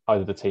think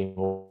either the team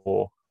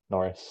or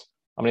Norris.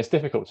 I mean, it's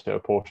difficult to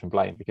apportion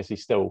blame because he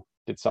still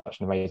did such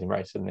an amazing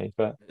race, didn't he?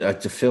 But I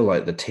just feel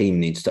like the team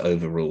needs to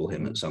overrule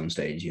him at some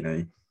stage,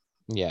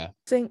 Yeah. I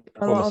think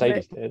a well, lot of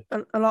Mercedes it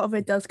did. a lot of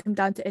it does come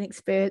down to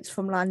inexperience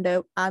from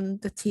Lando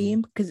and the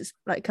team because it's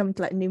like coming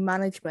to like new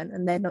management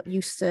and they're not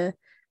used to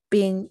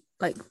being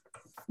like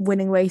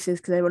winning races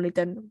because they've only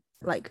done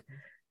like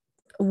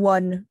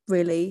one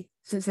really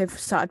since they've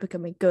started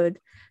becoming good.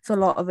 So a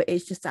lot of it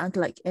is just down to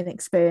like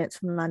inexperience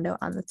from Lando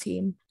and the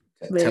team.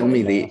 Tell me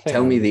Yeah, I think-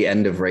 tell me the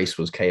end of race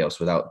was chaos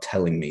without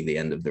telling me the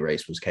end of the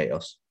race was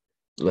chaos.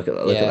 Look at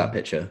Yeah. that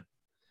picture.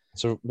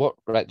 So what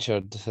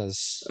Richard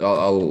has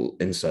I'll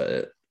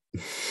insert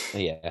it.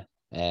 Yeah.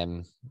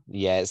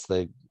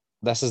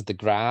 This is the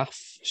graph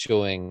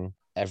showing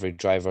every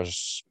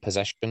driver's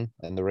position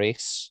in the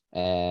race,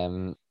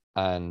 and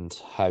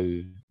how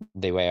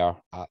they were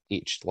at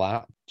each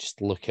lap.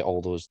 Just look at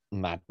all those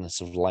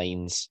madness of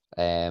lines.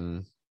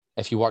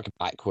 If you work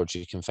backwards,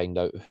 you can find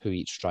out who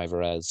each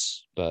driver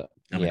is. But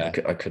I mean, yeah,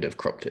 I could have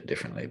cropped it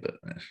differently, but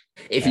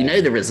if you know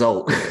the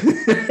result.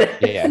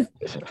 yeah.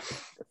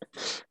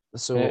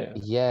 So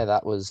Yeah.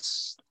 it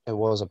was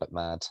a bit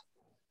mad.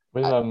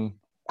 With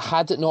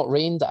Had it not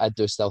rained, I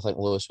do still think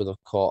Lewis would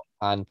have caught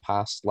and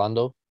passed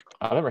Lando.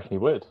 I don't reckon he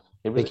would.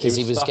 Because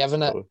he was stuck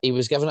given it sort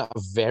of-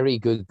 a very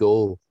good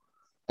go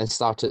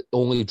and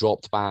only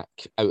dropped back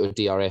out of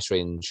DRS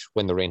range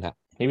when the rain hit.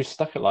 He was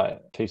stuck at like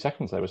 2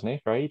 seconds though, wasn't he,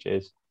 for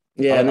ages?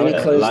 Yeah, and then he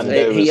Yeah, closed. Lando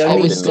He was only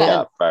holding was the set-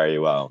 gap very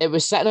well. It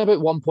was sitting about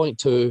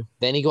 1.2,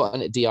 then he got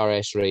into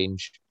DRS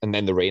range, and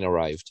then the rain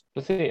arrived.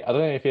 But see, I don't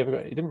know if he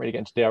didn't really get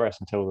into DRS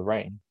until the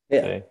rain.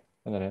 Yeah. did he?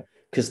 And then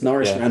because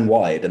Norris Yeah. ran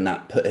wide, and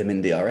that put him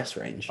in DRS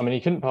range. I mean, he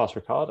couldn't pass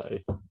Ricardo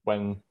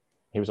when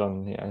he was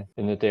on,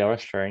 in the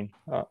DRS train.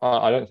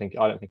 I don't think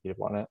he'd have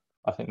won it.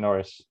 I think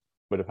Norris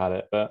would have had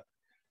it, but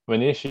I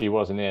mean, the issue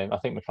was in the end. I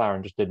think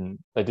McLaren just didn't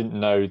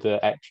know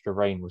the extra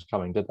rain was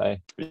coming, did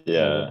they?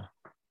 Yeah,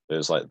 it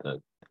was like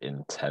the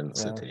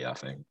intensity, I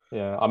think.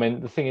 Yeah. I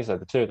mean, the thing is that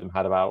the two of them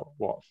had about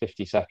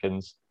 50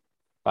 seconds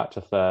back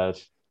to third.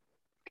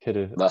 Could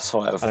have. That's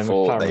what I I mean,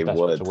 thought McLaren they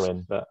were desperate would. to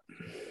win, but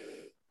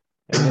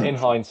in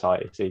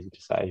hindsight, it's easy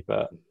to say.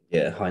 But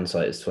Yeah,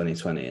 hindsight is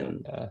 2020,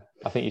 and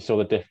I think you saw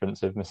the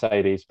difference of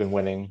Mercedes and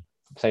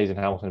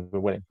Hamilton have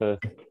been winning for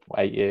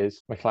 8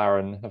 years.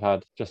 McLaren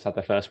have just had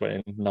their first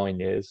win in 9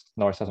 years.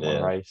 Norris hasn't won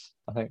a race.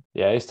 I think,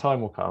 his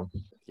time will come.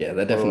 yeah,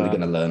 they're definitely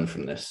going to learn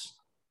from this.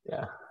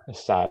 Yeah,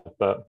 it's sad,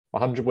 but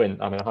 100 wins.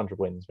 We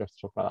have to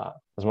talk about that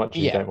as much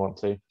as you don't want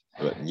to.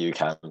 But you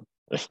can.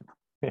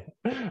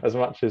 As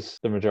much as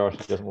the majority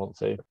doesn't want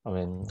to. I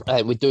mean,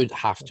 We do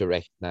have to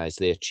recognise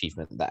the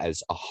achievement that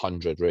is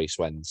 100 race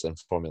wins in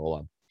Formula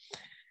One.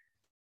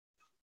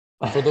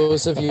 For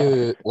those of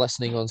you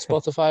listening on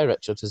Spotify,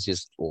 Richard has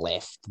just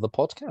left the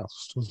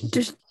podcast.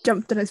 Just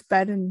jumped in his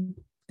bed and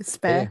It's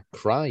fair.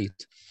 Cried.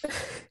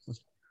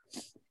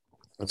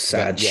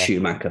 Sad But, yeah.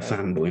 Schumacher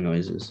fanboy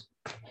noises.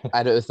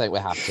 I don't think we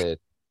have to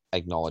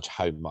acknowledge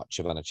how much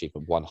of an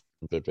achievement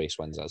 100 race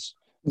wins is.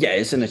 Yeah,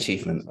 it's an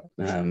achievement.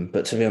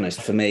 But to be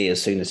honest, for me,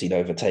 as soon as he'd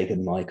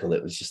overtaken Michael,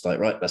 it was just like,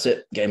 right, that's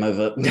it, game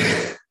over.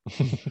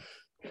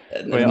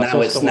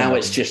 Now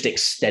it's just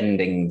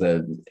extending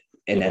the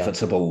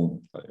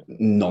inevitable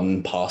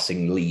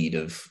non-passing lead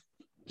of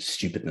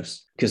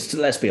stupidness. Because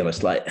let's be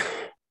honest, like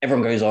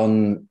everyone goes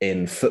on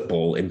in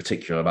football in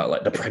particular about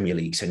like the Premier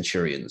League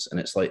centurions, and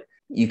it's like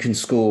you can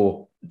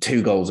score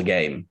 2 goals a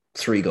game,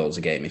 3 goals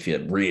a game if you're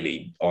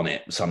really on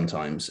it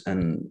sometimes,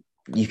 and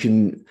you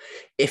can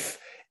if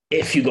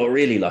you got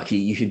really lucky,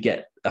 you could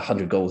get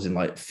 100 goals in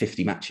like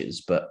 50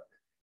 matches, but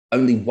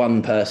only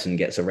one person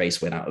gets a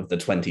race win out of the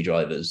 20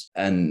 drivers.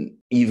 And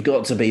you've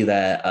got to be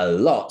there a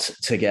lot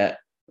to get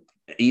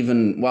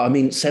even, well, I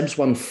mean, Seb's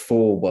won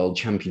 4 world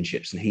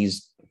championships and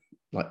he's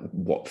like,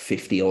 what,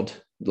 50 odd?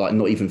 Like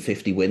not even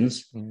 50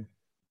 wins.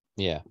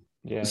 Yeah.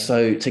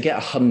 So to get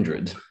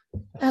 100.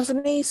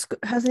 Hasn't he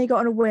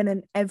gotten a win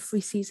in every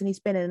season he's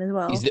been in as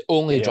well? He's the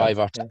only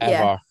driver to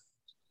Yeah.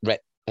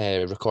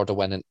 ever record a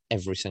win in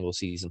every single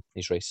season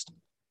he's raced.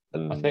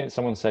 I think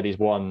someone said he's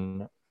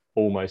won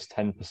almost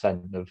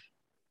 10% of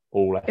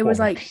all F1 It was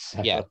like races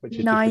ever, yeah, which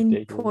is just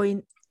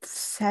ridiculous.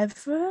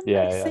 9.7,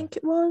 I think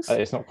it was.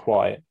 It's not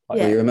quite. Like,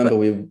 Yeah. You remember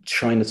we were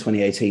China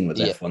 2018 with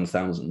Yeah.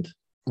 F1000.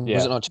 Yeah,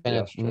 Was it not China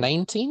yeah, that's true.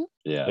 19?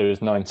 Yeah, it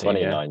was 19.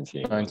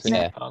 2019. 19.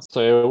 Yeah.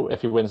 So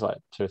if he wins like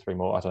 2 or 3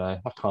 more, I don't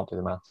know. I can't do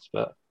the maths,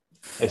 but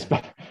it's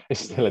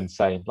still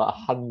insane. Like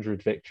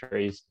 100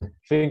 victories.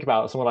 Think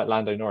about someone like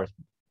Lando Norris.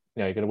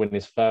 You're going to win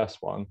his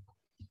first one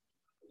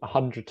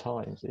 100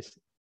 times. It's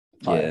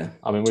like, Yeah.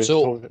 I mean,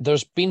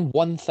 There's been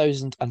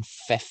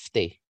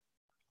 1,050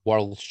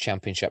 World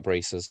Championship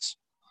races.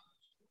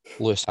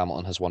 Lewis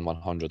Hamilton has won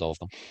 100 of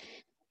them.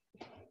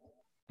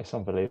 it's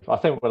unbelievable. I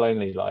think we'll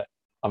only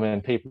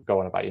people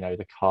go on about,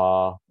 the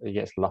car, he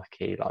gets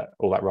lucky, like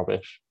all that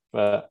rubbish.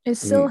 But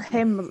It's still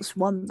him that's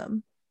won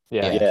them.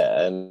 Yeah,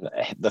 and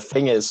the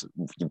thing is,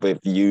 with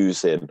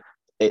using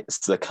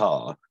it's the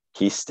car,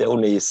 he still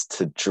needs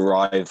to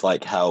drive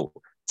like hell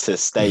to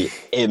stay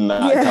in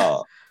that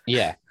car.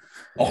 Yeah.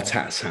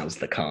 Bottas has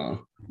the car.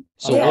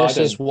 So Yeah, Lewis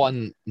has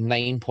won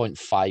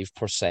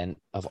 9.5%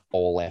 of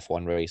all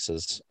F1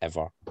 races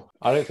ever.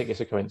 I don't think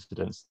it's a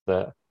coincidence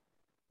that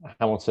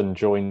Hamilton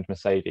joined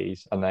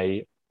Mercedes and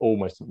they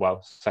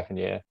second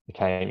year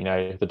became,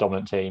 the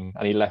dominant team,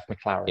 and he left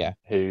McLaren,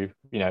 who,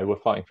 were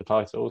fighting for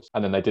titles,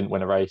 and then they didn't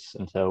win a race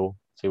until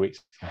 2 weeks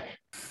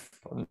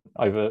ago.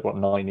 Over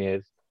 9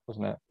 years,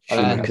 wasn't it?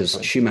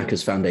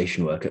 Schumacher's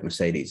foundation work at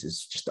Mercedes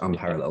is just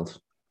unparalleled.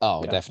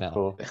 Oh, Yeah,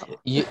 definitely.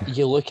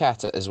 You look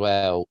at it as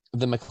well.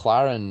 The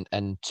McLaren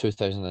in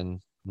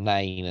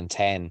 2009 and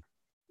 10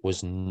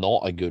 was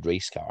not a good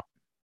race car.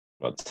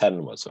 Well,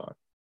 10 was all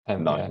right.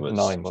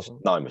 9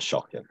 wasn't. 9 was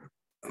shocking.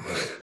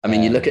 I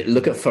mean, you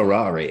look at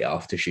Ferrari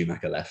after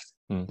Schumacher left.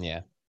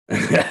 Yeah.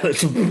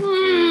 It's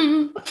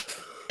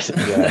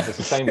the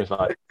same as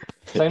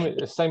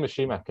same as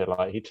Schumacher.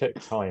 Like, he took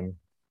time,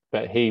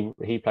 but he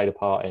played a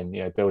part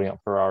in building up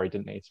Ferrari,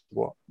 didn't he?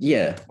 What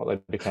they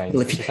became.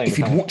 Well, if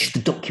you'd watched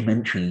the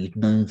documentary, you'd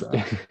know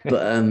that.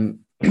 But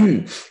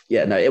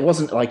it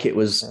wasn't like it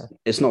was. Yeah.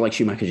 It's not like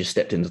Schumacher just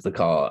stepped into the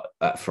car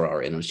at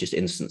Ferrari and it was just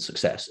instant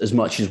success. As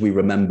much as we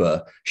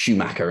remember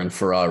Schumacher and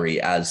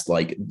Ferrari as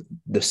like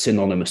the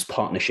synonymous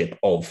partnership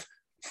of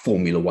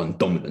Formula One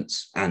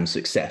dominance and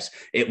success,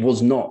 it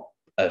was not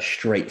a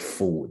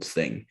straightforward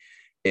thing.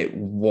 It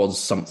was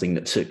something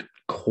that took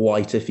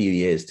quite a few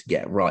years to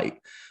get right.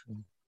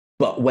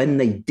 But when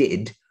they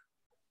did,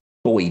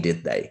 boy,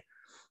 did they.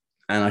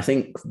 And I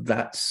think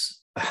that's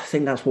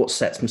what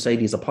sets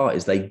Mercedes apart,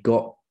 is they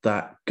got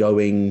that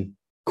going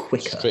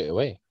quicker. Straight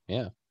away,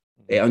 yeah.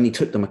 It only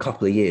took them a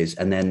couple of years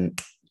and then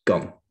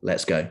gone,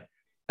 let's go.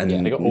 And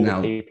they got all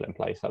the people in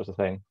place. That was the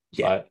thing.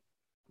 Yeah. Like,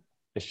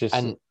 it's just...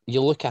 And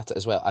you look at it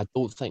as well, I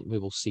don't think we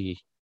will see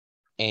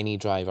any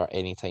driver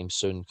anytime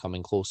soon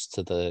coming close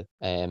to the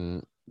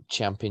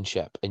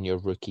championship in your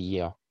rookie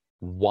year.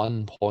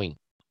 1 point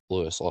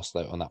Lewis lost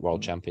out on that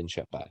world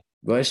championship by.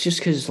 Well, it's just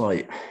because,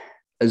 like,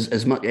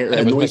 as much it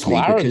annoys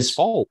me because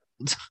fault.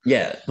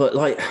 Yeah, but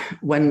like,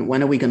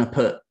 when are we going to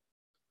put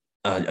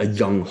a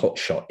young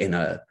hotshot in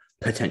a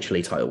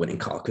potentially title-winning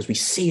car? Because we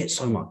see it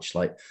so much.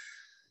 Like,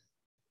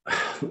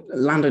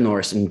 Lando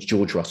Norris and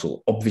George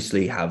Russell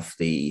obviously have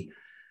the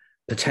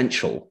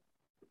potential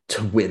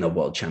to win a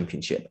world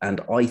championship,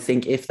 and I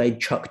think if they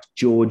chucked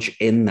George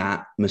in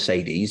that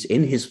Mercedes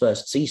in his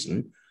first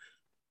season,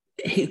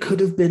 he could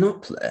have been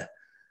up there.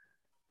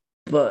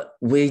 But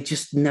we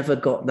just never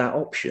got that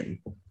option.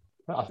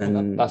 I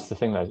think that's the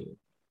thing, though.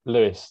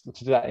 Lewis,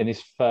 to do that in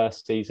his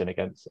first season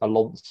against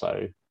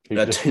Alonso,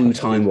 a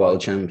two-time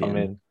world champion. I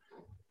mean,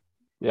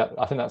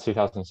 I think that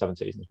 2007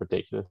 season is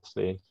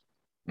ridiculously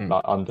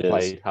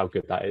underplayed how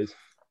good that is.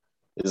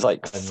 It's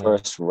like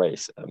first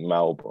race at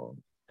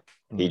Melbourne.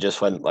 He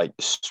just went like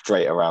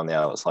straight around the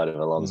outside of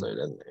Alonso,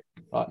 didn't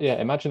he?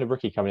 Imagine a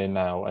rookie coming in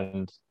now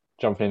and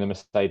jumping in the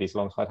Mercedes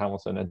alongside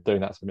Hamilton and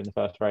doing that to him in the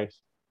first race.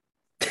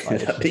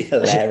 Like, That'd be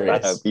it's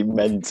hilarious. That'd be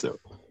mental.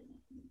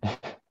 I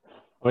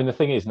mean, the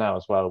thing is now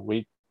as well,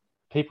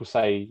 people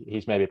say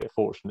he's maybe a bit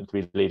fortunate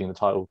to be leading the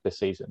title this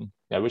season,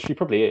 which he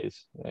probably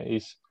is.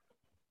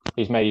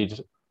 He's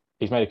made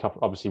a couple,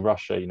 obviously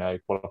Russia,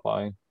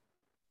 qualifying,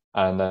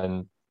 and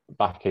then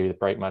Baku, the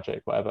brake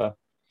magic, whatever.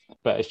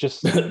 But it's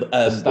just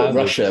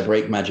Russia,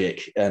 brake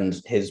magic, and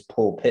his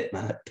poor pit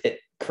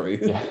crew.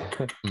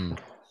 Yeah.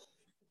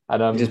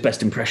 And his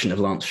best impression of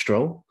Lance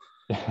Stroll.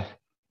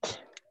 But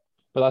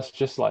that's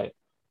just like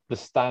the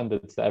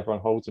standards that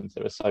everyone holds him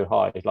to are so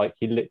high. Like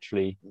he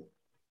literally,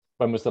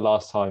 when was the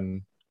last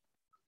time,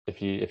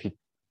 if you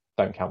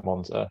don't count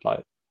Monza,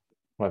 like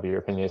whatever your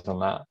opinion is on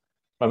that,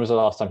 when was the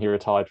last time he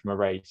retired from a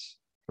race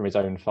from his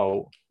own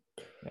fault?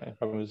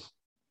 When was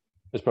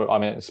it's probably, I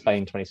mean,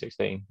 Spain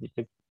 2016.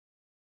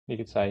 You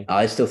could say.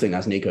 I still think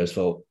that's Nico's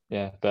fault.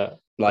 Yeah, but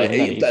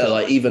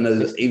even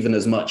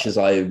as much as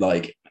I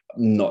like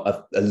not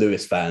a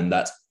Lewis fan,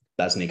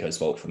 that's Nico's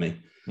fault for me.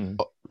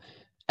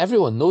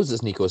 Everyone knows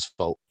it's Nico's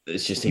fault.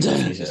 It's just he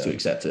refuses to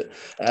accept it.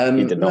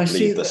 He did not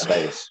leave the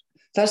space.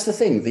 That's the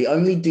thing. The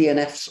only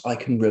DNFs I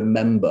can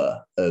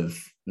remember of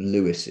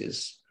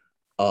Lewis's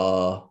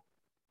are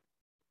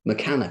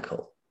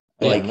mechanical.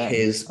 Like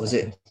was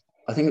it?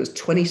 I think it was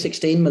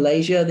 2016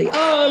 Malaysia. Engine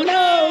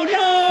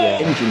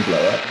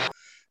blow up.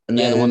 And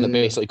then, the one that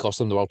basically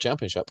cost him the world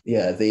championship.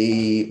 Yeah, I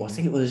think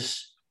it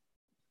was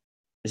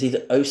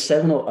either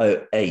 07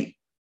 or 08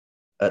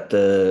 at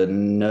the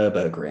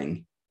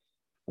Nürburgring,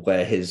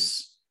 where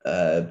his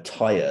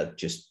tyre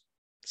just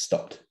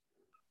stopped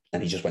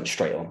and he just went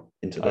straight on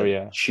into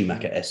the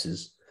Schumacher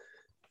S's.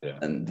 Yeah.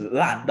 And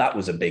that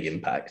was a big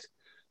impact.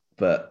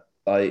 But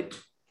I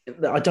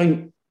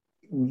don't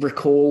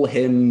recall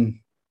him.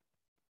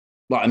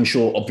 Like, I'm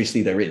sure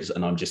obviously there is,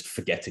 and I'm just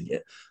forgetting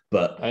it.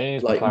 But I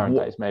mean, like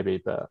days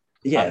maybe, but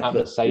he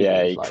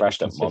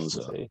crashed at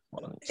Monza.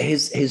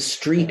 His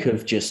streak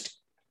of just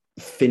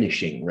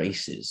finishing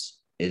races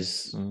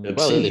is obscene.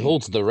 Well, he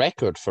holds the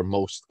record for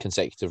most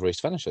consecutive race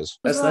finishes.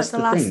 That's the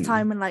last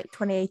time in like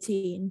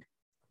 2018,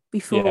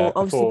 before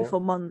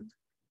Monza.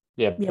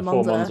 Yeah,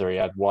 before Monza, he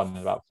had won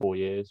in about 4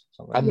 years.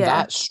 And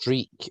that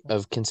streak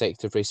of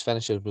consecutive race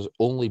finishes was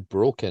only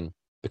broken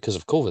because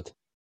of COVID.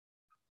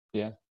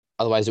 Yeah.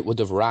 Otherwise, it would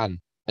have ran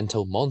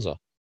until Monza.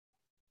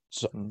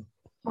 So,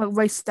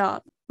 race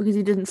start, because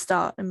he didn't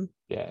start in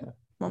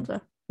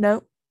Monza.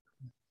 No.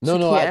 No,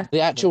 the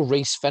actual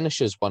race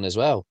finishes one as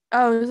well.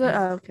 Oh, is it?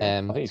 Oh, okay.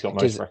 I think he's got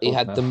most records he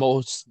had now. the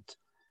most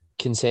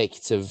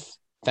consecutive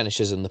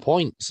finishes in the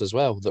points as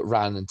well that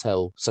ran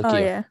until Sakhir. Oh,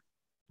 yeah.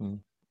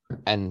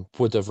 And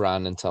would have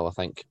ran until, I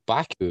think,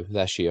 Baku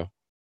this year.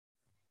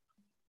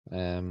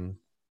 That's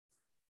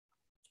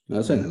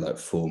only like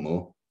 4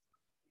 more.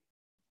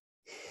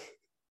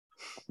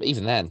 But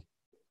even then,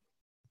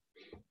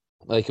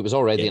 like, it was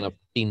already an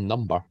obscene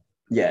number.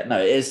 Yeah, no,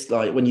 it's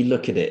like when you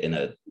look at it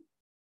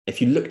if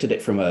you looked at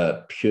it from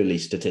a purely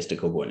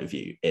statistical point of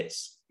view,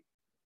 it's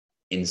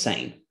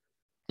insane.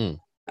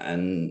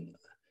 And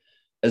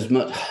as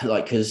much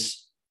like,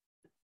 because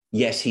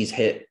yes, he's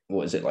hit,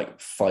 what is it, like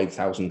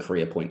 5,000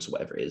 career points or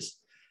whatever it is.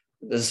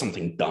 There's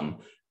something dumb,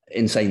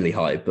 insanely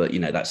high, but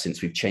that's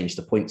since we've changed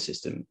the point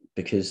system,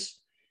 because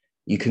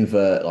you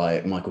convert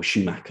like Michael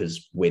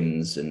Schumacher's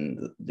wins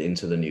and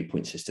into the new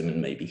point system,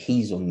 and maybe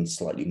he's on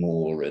slightly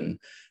more, and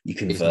you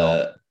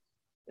convert.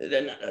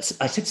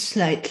 I said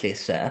slightly,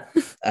 sir.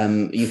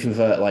 You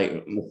convert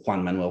like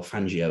Juan Manuel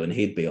Fangio, and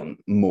he'd be on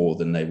more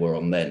than they were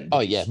on then. Oh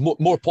yeah,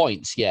 more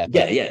points. Yeah,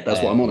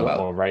 that's what I'm on about.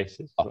 More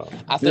races. I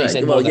thought you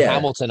said more than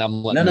Hamilton.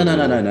 I'm like,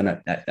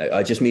 no.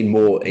 I just mean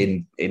more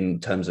in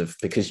terms of,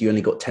 because you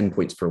only got 10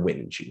 points for a win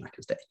in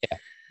Schumacher's day. Yeah.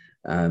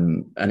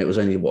 And it was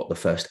only the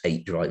first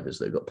 8 drivers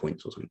that got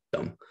points or something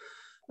dumb.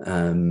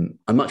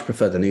 I much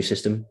prefer the new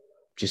system.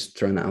 Just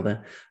throwing that out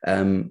there.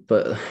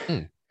 But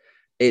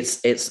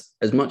it's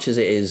as much as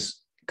it is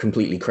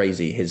completely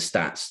crazy, his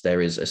stats,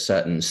 there is a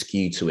certain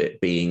skew to it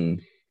being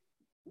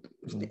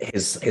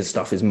his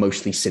stuff is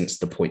mostly since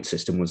the point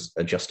system was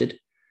adjusted.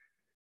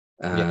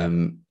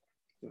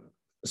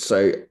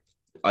 So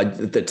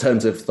the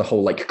terms of the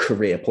whole like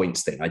career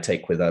points thing, I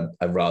take with a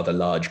rather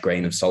large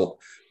grain of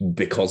salt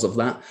because of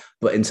that.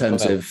 But in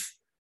terms of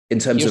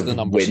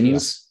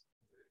wins,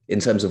 in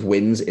terms of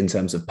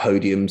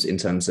podiums, in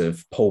terms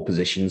of pole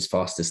positions,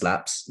 fastest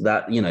laps,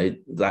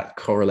 that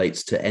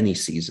correlates to any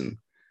season.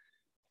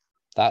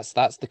 That's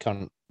the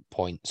current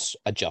points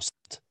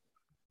adjusted.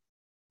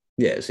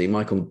 Yeah, see,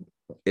 Michael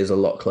is a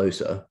lot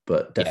closer,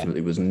 but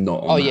definitely was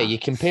not on you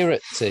compare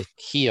it to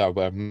here,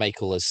 where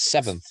Michael is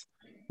 7th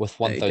with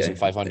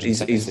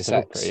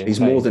 1,566. He's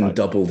more than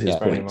doubled his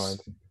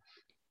points.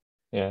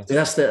 Yeah,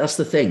 that's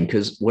the thing,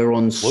 because we're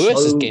on.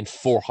 Lewis has gained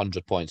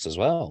 400 points as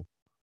well.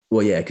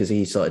 Well, yeah, because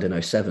he started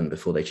in 07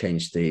 before they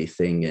changed the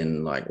thing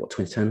in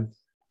 2010.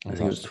 I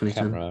think it was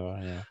 2010.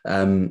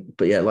 Remember,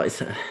 but yeah, like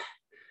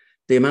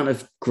the amount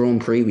of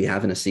Grand Prix we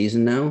have in a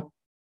season now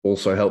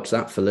also helps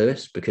that for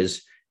Lewis,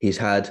 because he's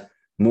had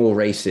more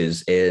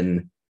races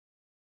in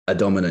a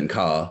dominant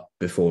car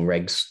before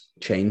regs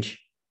change.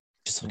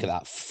 Just look at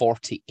that,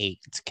 48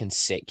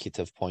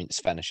 consecutive points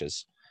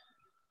finishes.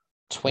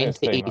 Here's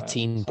the thing,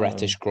 2018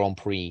 British Grand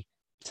Prix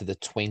to the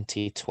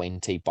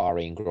 2020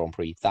 Bahrain Grand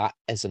Prix. That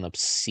is an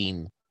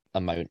obscene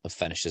amount of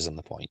finishes in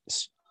the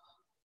points.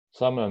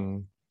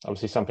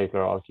 Obviously some people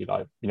are arguing,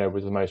 like,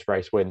 with the most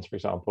race wins, for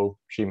example,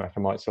 Schumacher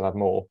might still have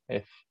more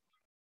if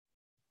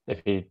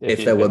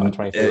there were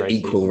like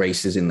equal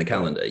races in the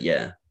calendar.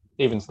 Yeah,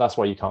 even so, that's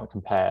why you can't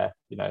compare.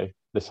 The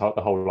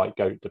whole like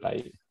GOAT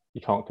debate.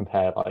 You can't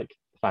compare like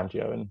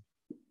Fangio and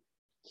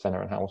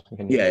Senna and Hamilton.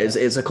 Can you? Yeah,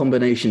 it's a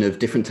combination of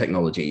different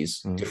technologies,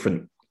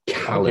 different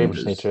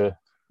calendars.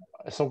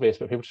 It's obvious,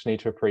 but people just need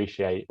to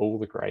appreciate all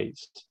the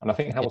greats, and I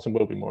think Hamilton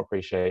will be more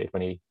appreciated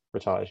when he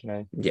retires.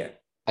 Yeah,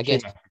 I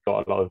guess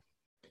got a lot of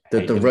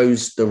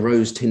the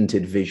rose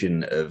tinted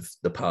vision of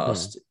the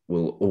past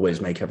will always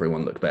make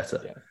everyone look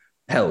better. Yeah.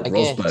 Hell,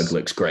 Rosberg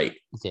looks great.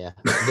 Yeah,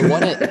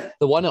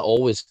 the one it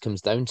always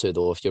comes down to,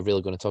 though, if you're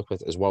really going to talk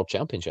about it, is World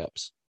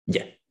Championships.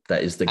 Yeah,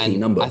 that is the key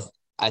number.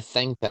 I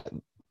think that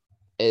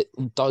it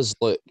does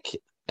look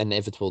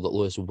inevitable that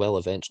Lewis will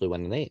eventually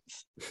win an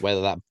eighth,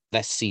 whether that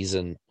this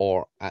season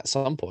or at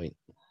some point.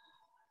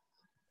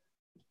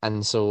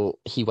 And so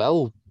he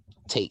will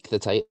take the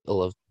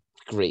title of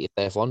greatest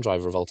F1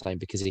 driver of all time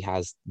because he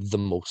has the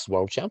most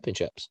world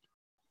championships.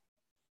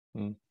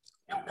 You'll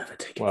never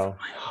take it from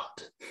my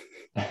heart.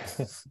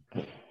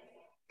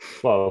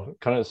 Well,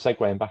 kind of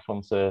segueing back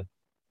onto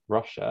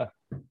Russia,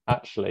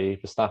 actually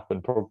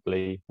Verstappen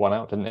probably won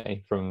out, didn't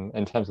he?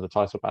 In terms of the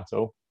title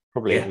battle,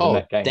 probably a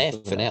net gain.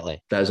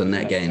 Definitely. That was a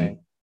net gain.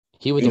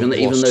 He would have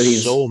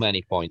lost so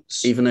many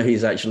points. Even though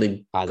he's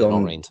actually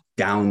gone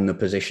down the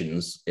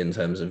positions in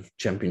terms of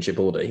championship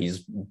order,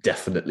 he's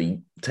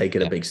definitely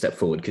taken a big step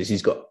forward because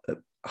he's got a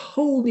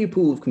whole new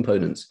pool of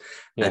components,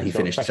 and he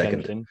finished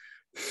second. Engine.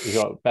 He's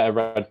got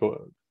better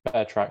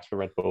tracks for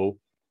Red Bull.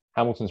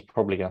 Hamilton's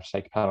probably going to have to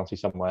take a penalty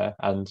somewhere.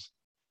 And,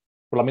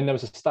 well, I mean, there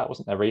was a stat,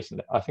 wasn't there,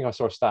 recently? I think I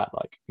saw a stat,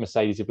 like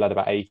Mercedes have led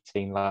about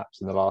 18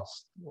 laps in the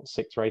last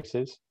 6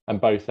 races,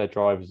 and both their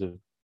drivers are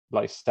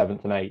like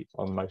 7th and 8th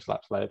on most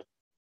laps led.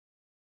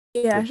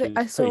 Yeah,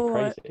 I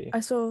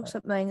saw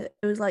something.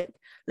 It was like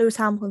Lewis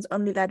Hamilton's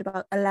only led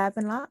about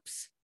 11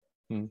 laps.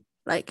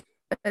 Like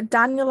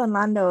Daniel and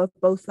Lando have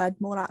both led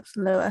more laps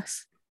than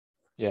Lewis.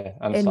 Yeah,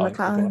 and in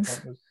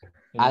McLaren.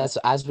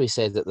 As we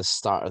said at the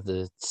start of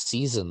the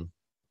season,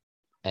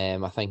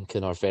 I think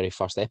in our very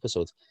first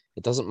episode,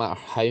 it doesn't matter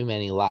how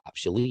many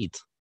laps you lead.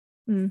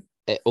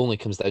 It only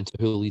comes down to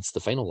who leads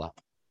the final lap.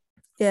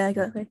 Yeah,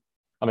 exactly.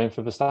 I mean,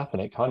 for Verstappen,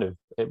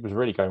 it was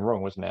really going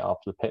wrong, wasn't it?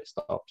 After the pit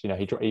stops, he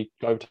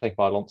got overtaken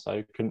by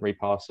Alonso, couldn't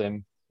repass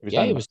him.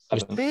 He was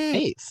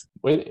 8th.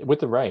 With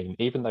the rain,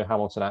 even though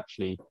Hamilton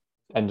actually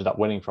ended up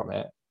winning from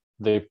it,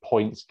 the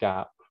points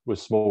gap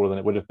was smaller than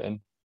it would have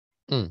been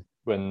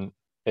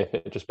if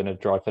it had just been a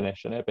dry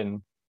finish and it had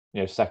been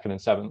 2nd and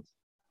 7th.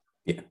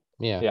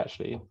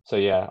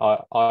 Yeah.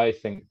 I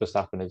think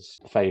Verstappen is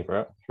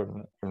favourite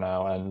from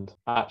now, and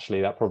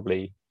actually that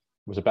probably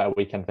was a better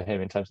weekend for him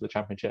in terms of the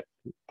championship,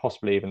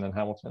 possibly even than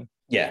Hamilton.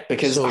 Yeah,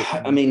 because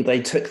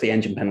they took the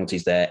engine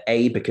penalties there,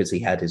 A, because he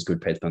had his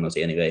grid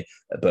penalty anyway,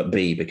 but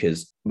B,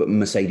 because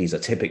Mercedes are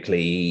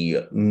typically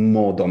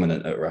more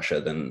dominant at Russia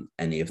than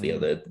any of the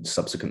other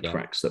subsequent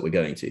tracks that we're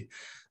going to.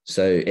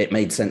 So it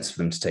made sense for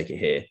them to take it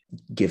here,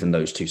 given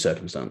those two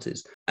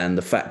circumstances. And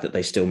the fact that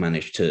they still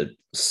managed to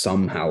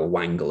somehow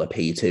wangle a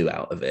P2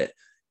 out of it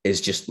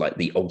is just like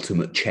the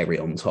ultimate cherry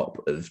on top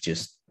of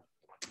just,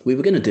 we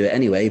were going to do it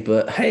anyway,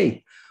 but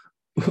hey,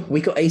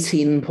 we got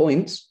 18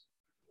 points.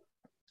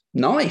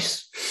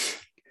 Nice.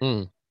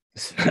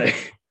 So,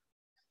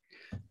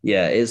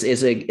 yeah, it's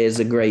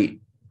a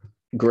great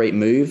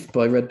move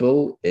by Red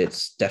Bull.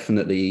 It's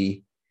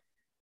definitely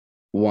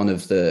one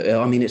of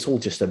it's all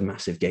just a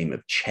massive game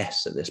of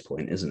chess at this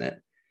point, isn't it?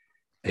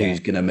 Yeah. Who's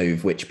going to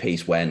move which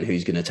piece when,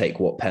 who's going to take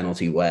what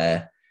penalty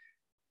where,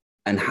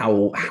 and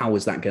how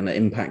is that going to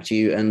impact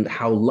you, and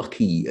how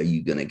lucky are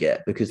you going to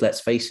get? Because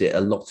let's face it,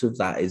 a lot of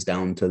that is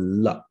down to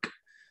luck.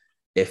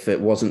 If it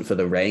wasn't for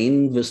the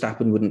rain,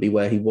 Verstappen wouldn't be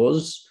where he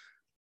was.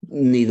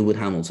 Neither would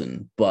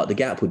Hamilton, but the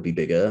gap would be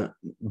bigger.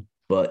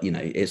 But,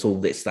 it's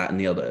all this, that, and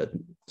the other.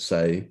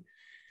 So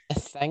I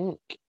think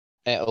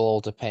it'll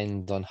all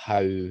depend on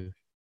how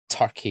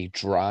Turkey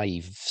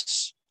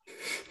drives.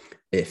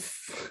 I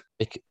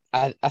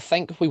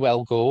think we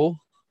will go.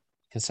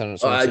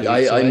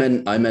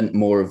 I meant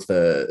more of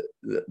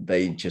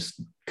they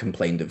just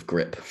complained of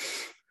grip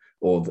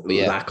or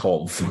lack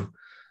of.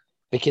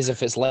 Because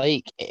if it's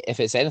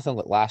anything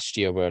like last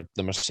year where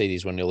the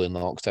Mercedes were nearly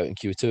knocked out in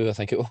Q2, I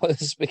think it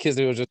was, because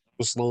they were just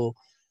so slow.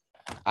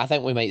 I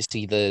think we might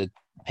see the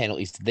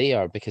penalties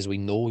there because we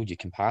know you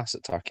can pass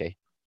at Turkey.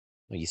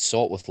 You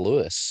saw it with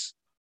Lewis.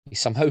 He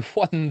somehow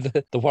won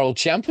the world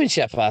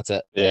championship at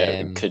it.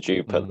 Yeah, could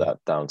you put that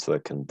down to the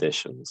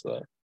conditions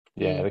though?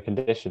 Yeah, the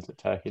conditions at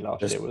Turkey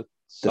last year was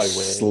so weird.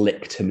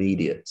 Slick to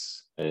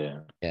mediates.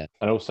 Yeah.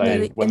 And also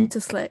into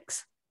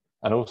slicks.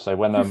 And also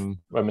when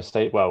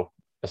Mercedes,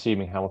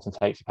 assuming Hamilton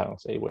takes a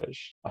penalty,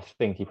 which I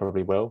think he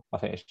probably will. I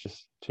think it's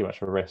just too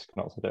much of a risk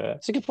not to do it.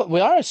 It's a good point. We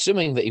are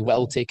assuming that he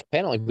will take a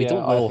penalty. We Yeah,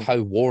 don't I know think-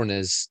 how worn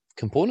his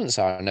components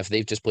are, and if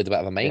they've just played a bit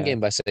of a mind Yeah. game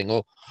by saying,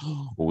 "Oh,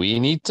 we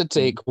need to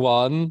take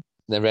one,"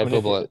 then Red I mean, Bull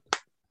if will be it-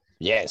 like,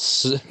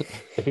 "Yes."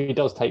 If he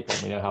does take them,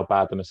 we know how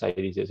bad the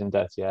Mercedes is in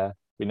dirty air.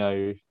 We know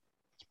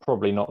it's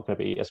probably not going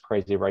to be as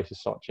crazy a race as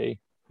Sochi.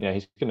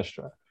 He's going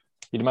to.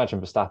 You'd imagine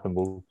Verstappen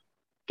will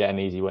get an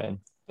easy win.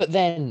 But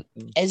then,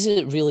 is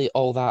it really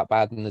all that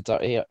bad in the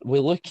dirty air? We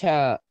look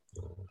at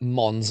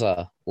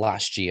Monza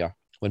last year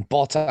when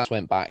Bottas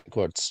went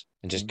backwards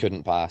and just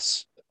couldn't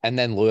pass. And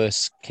then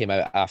Lewis came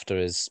out after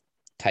his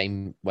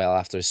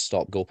after his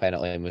stop go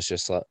penalty and was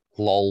just like,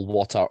 lol,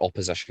 what are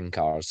opposition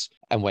cars?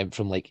 And went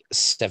from like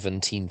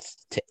 17th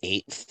to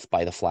 8th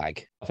by the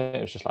flag. I think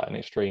it was just like an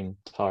extreme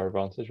tyre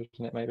advantage,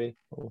 wasn't it, maybe?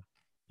 Or...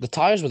 The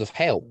tyres would have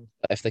helped.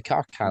 But if the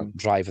car can't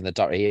drive in the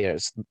dirty air,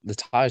 the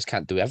tyres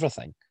can't do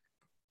everything.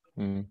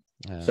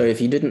 So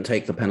if you didn't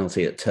take the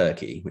penalty at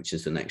Turkey, which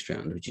is the next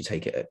round, would you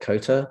take it at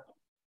Kota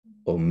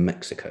or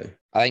Mexico?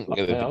 I think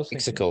it would I be was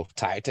Mexico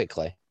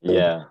tactically.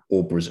 Yeah.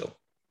 Or Brazil?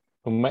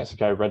 Well,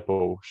 Mexico, Red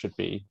Bull should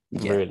be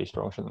Yeah. really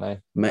strong, shouldn't they?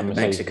 And Mercedes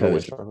Mexico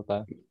always is, struggled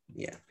there.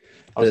 yeah.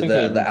 I was The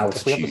thinking if we have a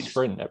altitude.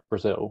 sprint at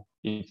Brazil,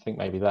 you'd think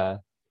maybe there.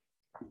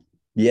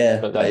 Yeah,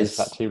 But that then is. is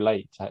that too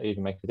late to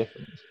even make a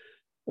difference?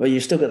 Well,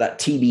 you've still got that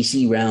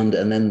TBC round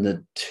and then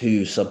the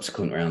 2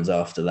 subsequent rounds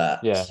after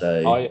that. Yeah,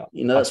 So, I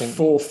that's think-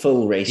 4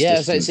 full race Yeah,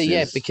 distances.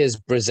 so because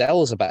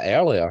Brazil is a bit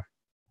earlier.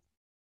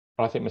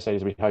 I think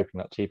Mercedes will be hoping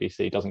that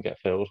TBC doesn't get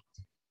filled.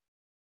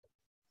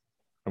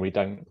 And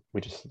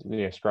we just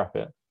scrap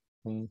it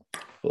and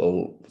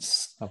We'll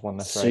have one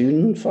less race.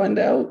 soon find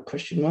out,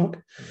 question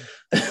mark.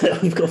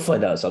 We've got to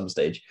find out at some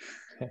stage.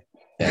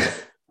 Yeah.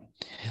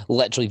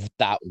 Literally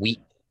that week.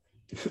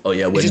 Oh,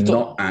 yeah, we're just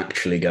not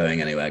actually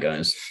going anywhere,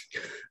 guys.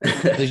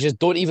 They just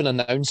don't even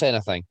announce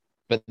anything,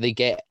 but they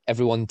get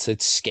everyone to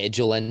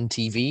schedule in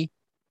TV.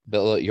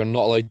 But like, you're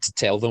not allowed to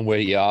tell them where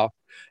you are.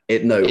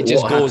 It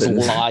just what goes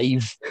happens-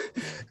 live.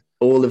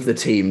 All of the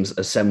teams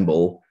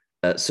assemble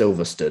at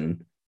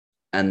Silverstone,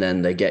 and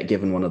then they get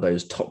given one of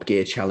those Top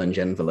Gear challenge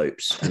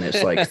envelopes, and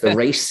it's like the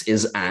race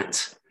is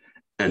at,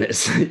 and it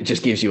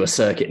just gives you a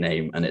circuit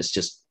name, and it's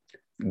just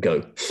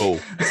go. Oh,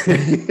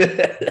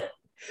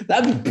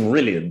 That'd be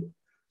brilliant.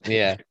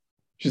 yeah.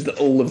 Just that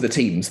all of the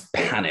teams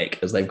panic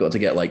as they've got to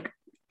get like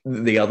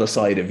the other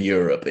side of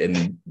Europe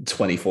in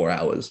 24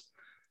 hours.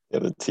 Yeah,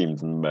 the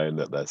teams moan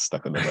that they're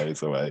stuck on the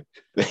motorway.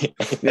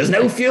 There's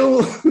no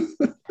fuel.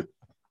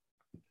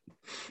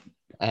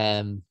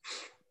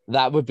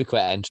 That would be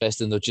quite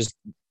interesting though. Just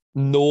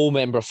no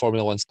member of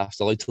Formula One staff is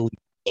allowed to leak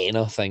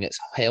anything. It's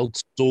held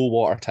so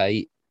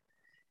watertight.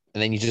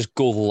 And then you just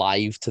go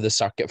live to the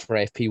circuit for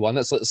FP1.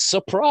 It's like,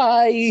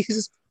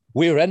 surprise!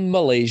 We're in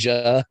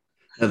Malaysia.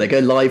 No, they go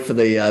live for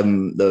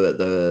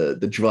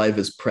the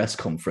drivers' press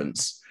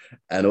conference,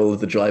 and all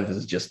of the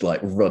drivers are just like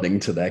running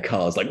to their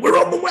cars, like, we're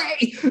on the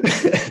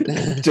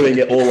way, doing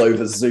it all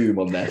over Zoom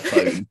on their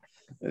phone.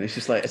 And it's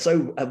just like, so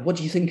what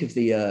do you think of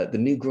the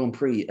new Grand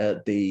Prix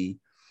at the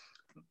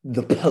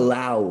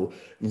Palau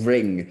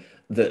ring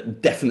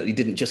that definitely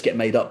didn't just get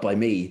made up by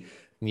me?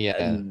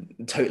 Yeah. And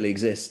totally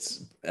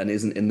exists and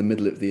isn't in the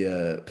middle of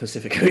the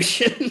Pacific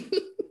Ocean.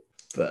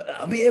 But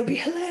I mean, it would be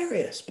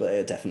hilarious, but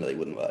it definitely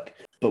wouldn't work.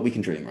 But we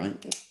can dream,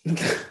 right?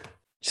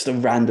 Just a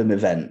random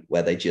event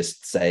where they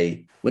just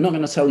say, we're not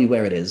going to tell you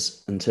where it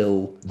is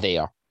until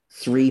There.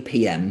 3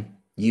 p.m.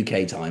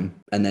 UK time,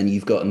 and then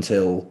you've got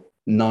until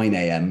 9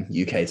 a.m.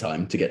 UK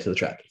time to get to the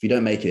track. If you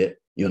don't make it,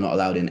 you're not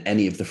allowed in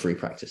any of the free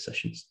practice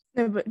sessions.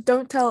 No, but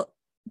don't tell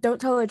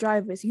the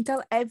drivers. You can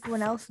tell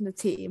everyone else in the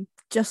team,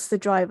 just the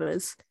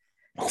drivers.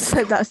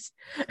 So that's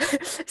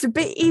it's a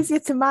bit easier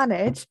to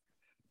manage,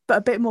 but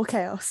a bit more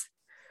chaos.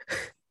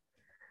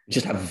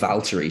 Just have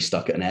Valtteri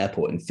stuck at an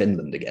airport in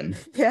Finland again.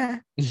 Yeah.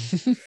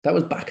 That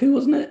was Baku,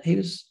 wasn't it? He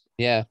was.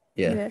 Yeah.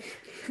 Yeah.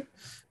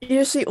 You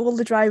just see all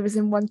the drivers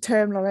in one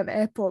terminal at an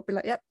airport be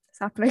like, yep, it's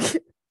happening.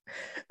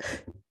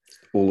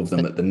 All of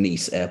them at the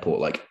Nice airport,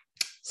 like,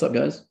 what's up,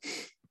 guys?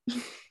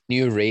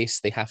 New race,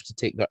 they have to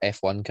take their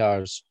F1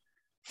 cars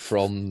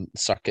from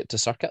circuit to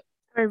circuit.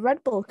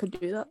 Red Bull could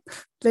do that.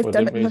 They've Well,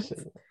 done didn't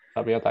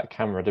it. we had that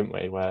camera, didn't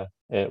we, where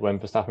when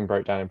Verstappen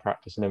broke down in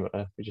practice in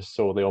Imola, we just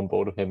saw the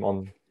onboard of him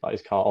on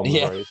his car on the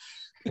Yeah. road.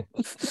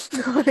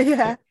 Oh,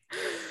 yeah.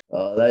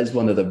 That is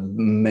one of the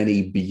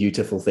many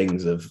beautiful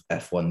things of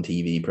F1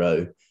 TV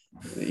Pro.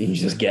 You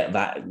just get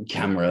that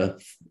camera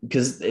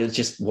because it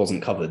just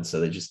wasn't covered,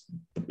 so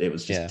it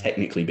was just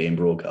technically being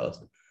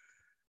broadcast.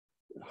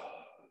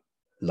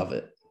 Love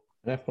it.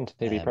 In F1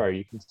 TV Pro,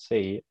 you can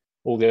see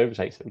all the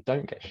overtakes that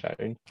don't get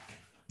shown.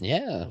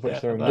 Yeah. of which Yeah,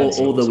 there are that's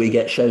many. Or that we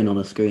get shown on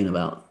a screen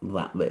about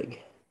that big.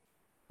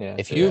 Yeah,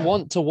 If so you yeah.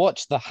 want to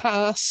watch the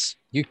Haas,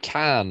 you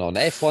can on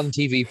F1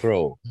 TV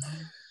Pro.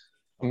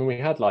 I mean, we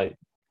had like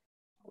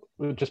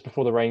just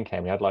before the rain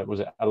came, we had like,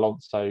 was it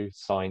Alonso,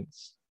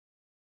 Sainz,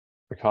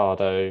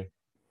 Ricardo,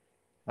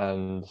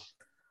 and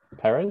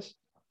Perez?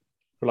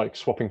 were like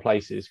swapping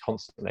places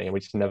constantly, and we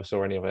just never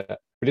saw any of it.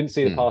 We didn't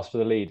see the pass for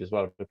the lead as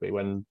well, did we?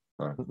 When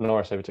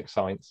Norris overtook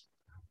Sainz.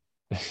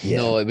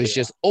 No, it was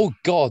just, oh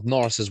God,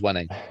 Norris is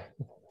winning.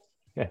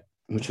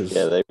 Which was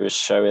they were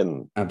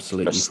showing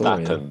absolutely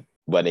Verstappen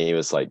when he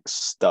was like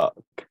stuck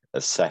a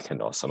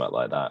second or something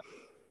like that,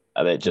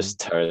 and it just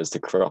turns to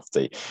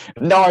Crofty.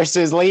 Norris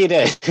is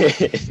leading.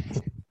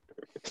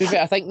 To be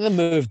fair, I think the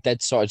move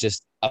did sort of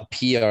just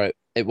appear.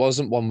 It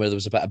wasn't one where there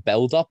was a bit of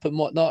build up and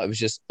whatnot. It was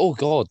just, oh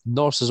God,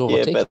 Norris is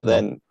overtaking. Yeah, but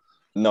then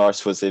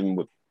Norris was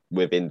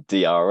within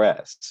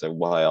DRS. So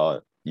why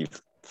are you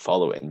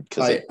following?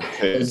 Because it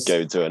could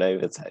go to an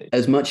overtake.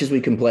 As much as we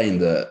complain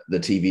that the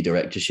TV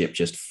directorship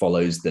just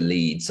follows the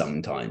lead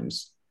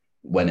sometimes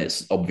when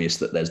it's obvious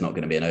that there's not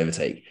going to be an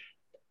overtake,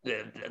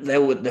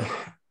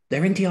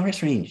 they're in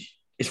DRS range.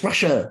 It's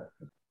Russia.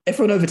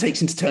 Everyone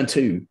overtakes into turn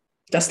 2.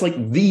 That's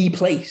like the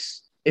place.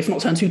 If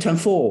not turn 2, turn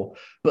 4.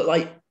 But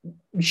like,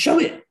 show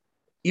it.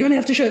 You only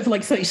have to show it for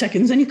like 30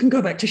 seconds, then you can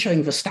go back to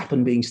showing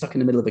Verstappen being stuck in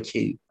the middle of a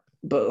queue.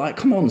 But like,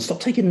 come on, stop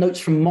taking notes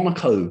from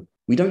Monaco.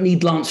 We don't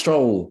need Lance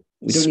Stroll.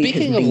 We don't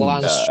Speaking need of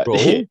Lance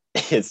Stroll,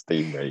 his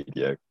team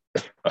radio.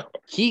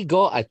 he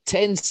got a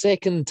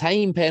 10-second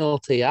time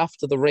penalty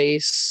after the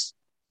race.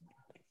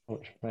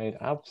 Which made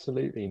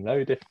absolutely no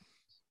difference.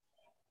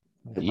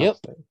 Yep.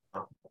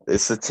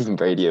 It's the team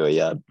radio he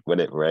had when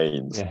it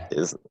rains. Yeah.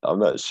 I'm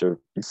not sure if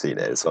you've seen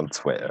it. It's on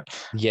Twitter.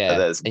 Yeah.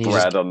 And there's and you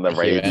Brad just on the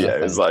can't hear radio.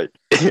 anything. It's like,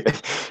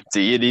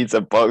 do you need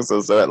some box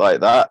or something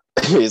like that?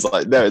 He's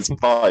like, no, it's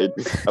fine.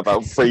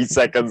 About 3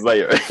 seconds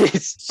later,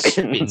 it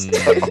spins.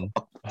 Spin.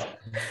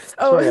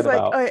 Oh, Sorry it's like,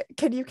 about- oh,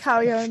 can you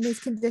carry on in these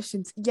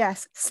conditions?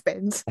 Yes,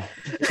 spins.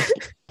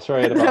 So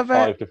we had about Love it.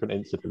 5 different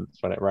incidents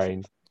when it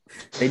rained.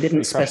 They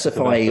didn't He crashed into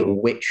specify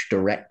Vettel. which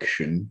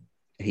direction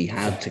he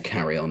had to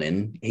carry on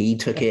in. He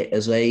took it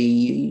as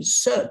a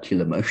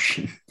circular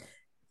motion.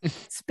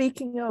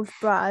 Speaking of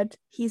Brad,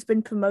 he's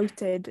been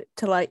promoted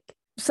to like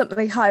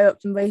something higher up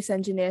than race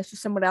engineer. So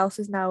someone else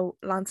is now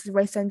Lance's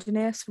race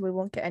engineer. So we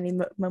won't get any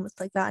moments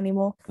like that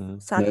anymore.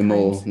 Sad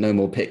No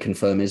more pit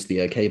confirm is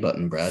the okay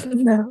button, Brad.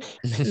 no,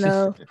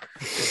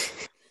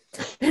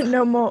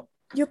 no more.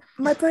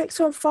 My brakes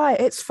are on fire.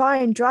 It's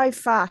fine. Drive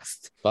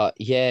fast. But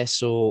yeah,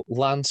 so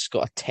Lance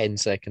got a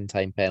 10-second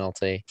time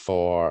penalty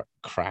for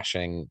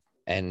crashing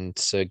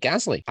into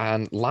Gasly.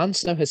 And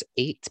Lance now has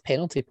 8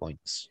 penalty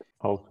points.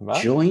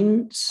 Hulkenberg.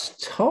 Joint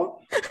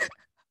top?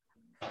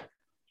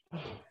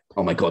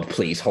 Oh my God,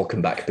 please,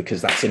 Hulkenberg,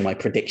 because that's in my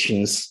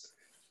predictions.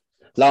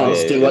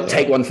 Lance,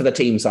 take one for the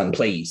team, son,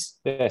 please.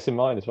 Yeah, it's in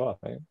mine as well,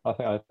 I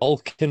think.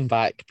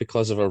 Hulkenberg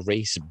because of a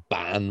race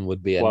ban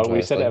would be Well, interesting.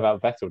 we said it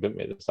about Vettel, didn't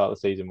we, at the start of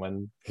the season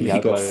when He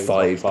had got loads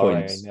 5 of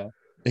points. Bahrain,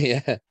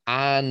 Yeah.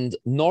 And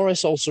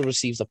Norris also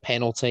receives a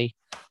penalty,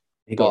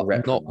 He but got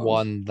reprimand. not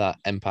one that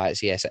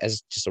impacts. Yes, it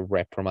is just a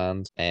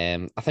reprimand.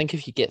 I think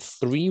if you get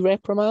 3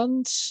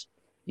 reprimands,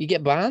 you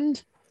get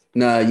banned.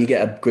 No, you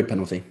get a grid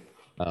penalty.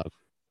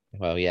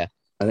 Well, yeah.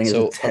 I think it's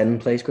So- a 10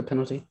 place grid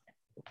penalty.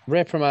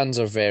 Reprimands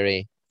are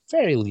very,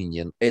 very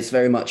lenient. It's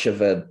very much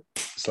of a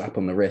slap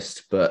on the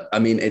wrist, but I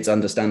mean, it's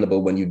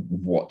understandable when you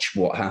watch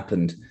what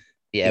happened.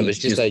 Yeah, it He was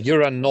just just-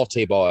 you're a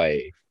naughty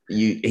boy.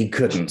 He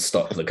couldn't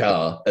stop the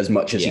car as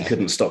much as he Yeah.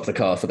 couldn't stop the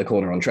car for the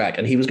corner on track,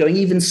 and he was going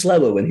even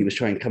slower when he was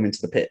trying to come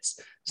into the pits.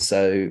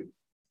 So,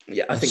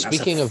 yeah, I think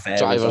Speaking that's a of fair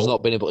drivers result.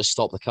 not being able to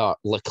stop the car,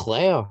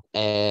 Leclerc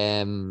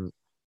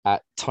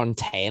at turn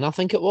 10, I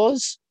think it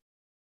was,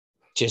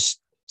 just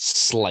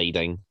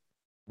sliding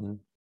Mm.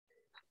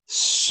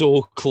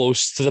 so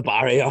close to the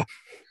barrier.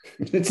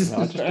 It's just, No,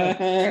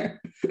 I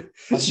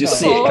just just-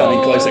 see it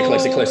coming closer, Oh.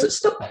 closer, closer.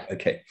 Stop.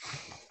 Okay.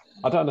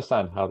 I don't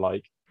understand how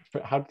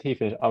did he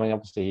finish? I mean,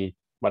 obviously he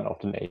went off,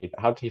 didn't he?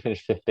 How did he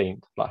finish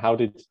 15th? Like, how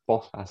did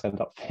Bottas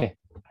end up 5th?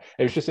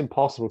 It was just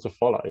impossible to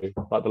follow,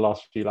 like the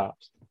last few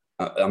laps.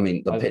 I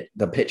mean,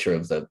 the picture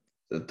of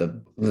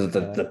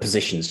the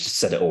positions just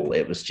said it all.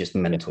 It was just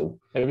mental.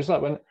 It was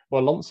like when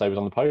Alonso was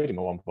on the podium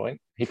at one point.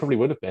 He probably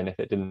would have been if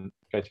it didn't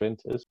go to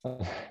Inters.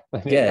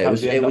 Yeah, it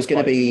was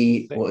going to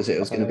be what what was it? It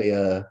was going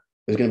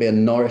to be a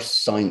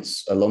Norris,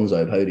 Sainz,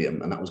 Alonso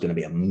podium, and that was going to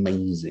be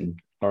amazing.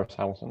 Norris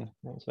Hamilton.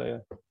 So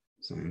yeah.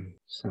 So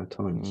sad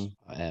times.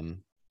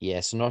 Yeah,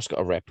 so Norris got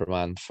a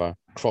reprimand for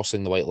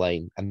crossing the white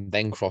line and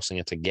then crossing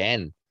it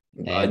again.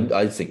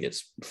 I think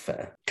it's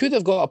fair. Could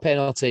have got a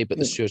penalty, but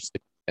the stewards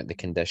at the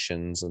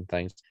conditions and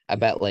things. I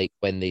bet like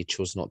when they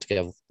chose not to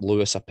give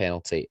Lewis a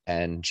penalty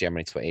in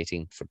January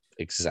 2018 for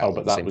exactly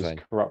But the that same was thing.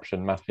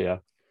 corruption,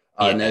 mafia.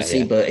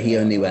 But he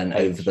only went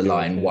Hate over the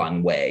line security.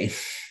 one way.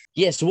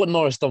 Yeah, so what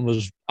Norris done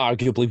was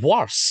arguably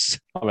worse.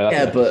 I mean, that's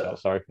Yeah, yeah, but-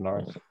 sorry for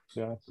Norris.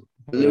 Yeah.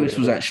 Lewis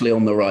was actually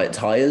on the right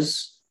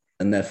tyres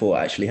and therefore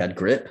actually had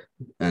grip,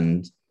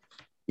 and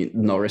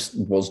Norris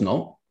was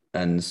not,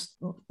 and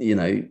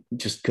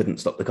just couldn't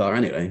stop the car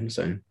anyway.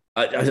 So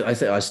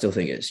I still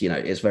think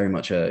it's very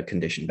much a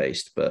condition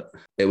based, but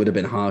it would have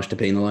been harsh to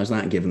penalise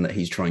that, given that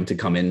he's trying to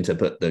come in to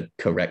put the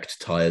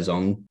correct tyres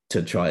on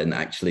to try and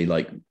actually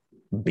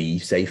be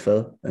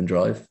safer and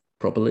drive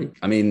properly.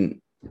 I mean,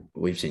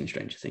 we've seen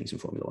stranger things in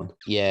Formula One.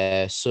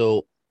 Yeah,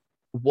 so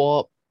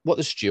what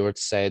the steward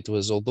said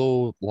was,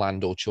 although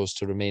Lando chose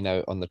to remain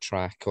out on the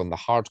track on the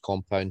hard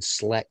compound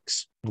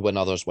slicks when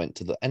others went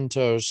to the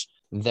inters,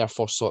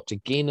 therefore sought to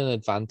gain an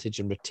advantage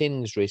in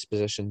retaining his race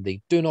position,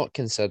 they do not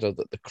consider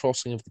that the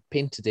crossing of the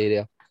painted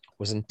area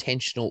was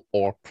intentional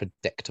or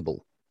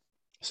predictable.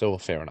 So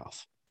fair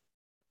enough.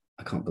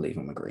 I can't believe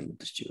I'm agreeing with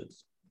the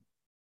stewards.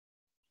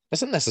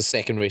 Isn't this the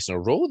second race in a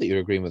row that you're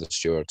agreeing with the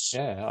stewards?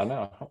 Yeah, I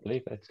know. I can't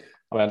believe it.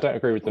 I mean, I don't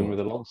agree with them with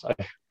Alonso.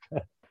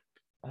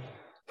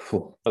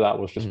 But that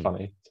was just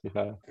funny, to be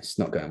fair. It's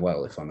not going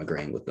well if I'm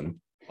agreeing with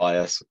them.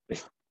 Bias.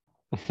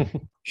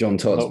 Jean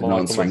Todd's been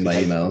answering my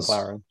emails.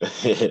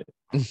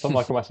 Thought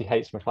Michael Massey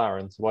hates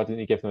McLaren, so why didn't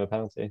he give them a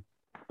penalty?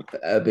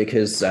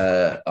 Because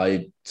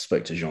I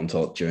spoke to Jean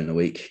Todt during the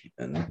week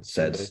and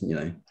said,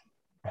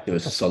 it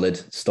was a solid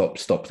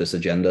stop this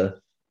agenda.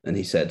 And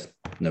he said,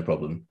 no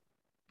problem.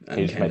 And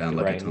he came down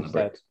like a ton of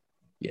bricks.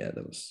 Yeah,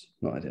 that was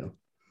not ideal.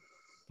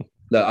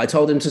 Look, I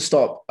told him to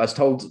stop. I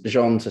told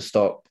Jean to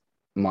stop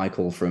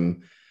Michael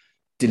from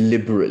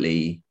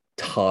deliberately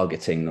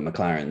targeting the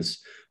McLarens,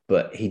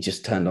 but he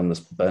just turned on this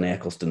Bernie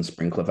Ecclestone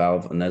sprinkler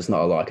valve, and there's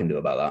not a lot I can do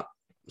about that.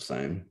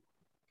 So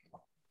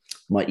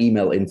my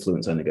email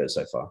influence only goes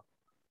so far.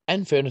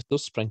 In fairness,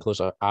 those sprinklers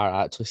are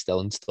actually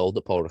still installed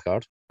at Paul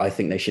Ricard. I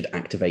think they should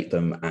activate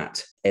them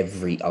at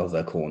every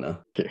other corner,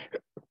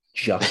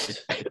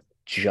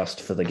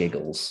 just for the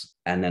giggles,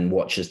 and then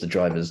watch as the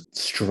drivers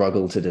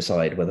struggle to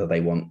decide whether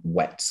they want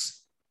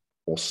wets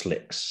or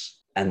slicks.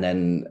 And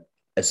then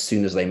as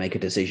soon as they make a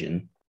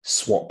decision,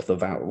 swap the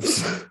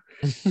valves,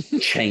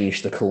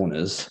 change the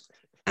corners,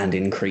 and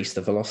increase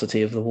the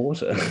velocity of the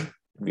water.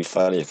 It'd be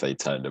funny if they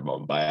turned them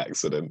on by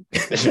accident.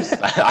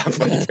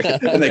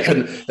 And they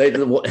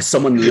couldn't.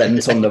 Someone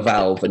leant on the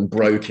valve and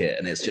broke it,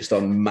 and it's just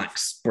on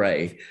max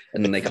spray,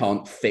 and then they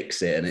can't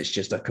fix it, and it's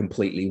just a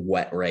completely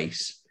wet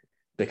race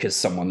because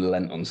someone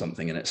leant on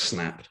something and it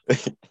snapped.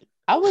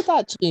 I would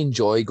actually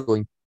enjoy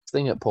going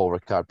testing at Paul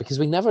Ricard because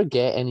we never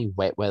get any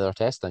wet weather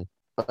testing.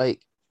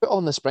 Like, put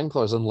on the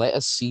sprinklers and let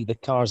us see the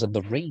cars in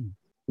the rain.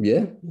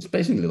 Yeah, it's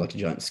basically like a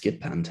giant skid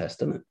pan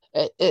test, isn't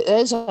it? It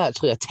is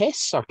actually a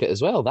test circuit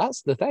as well.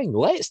 That's the thing.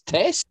 Let's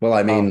test. Well,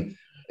 I mean,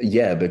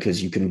 yeah,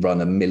 because you can run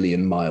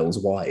 1,000,000 miles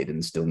wide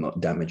and still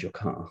not damage your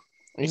car.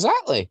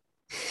 Exactly.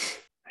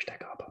 Hashtag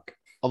car park.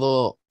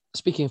 Although,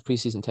 speaking of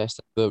preseason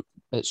testing,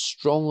 it's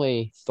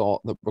strongly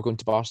thought that we're going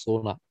to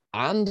Barcelona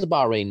and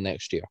Bahrain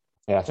next year.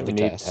 Yeah, I think we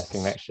need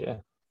testing next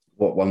year.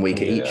 What, 1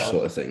 week at each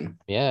sort of thing?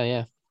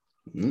 Yeah.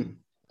 Mm.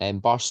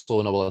 And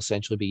Barcelona will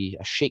essentially be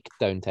a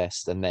shakedown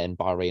test, and then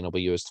Bahrain will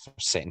be used for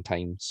setting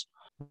times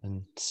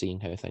and seeing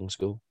how things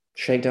go.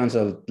 Shakedowns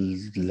are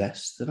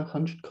less than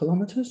 100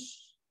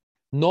 kilometers?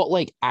 Not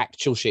like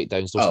actual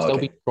shakedowns. There'll still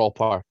be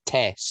proper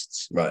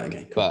tests. Right,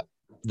 okay. Cool. But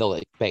they'll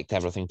expect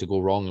everything to go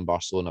wrong in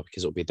Barcelona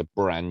because it'll be the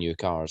brand new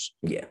cars.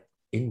 Yeah,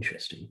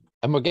 interesting.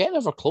 And we're getting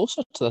ever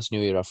closer to this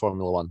new era of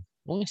Formula One.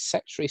 Only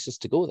 6 races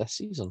to go this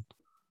season.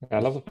 I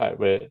love the fact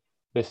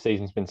this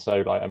season's been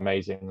so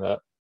amazing that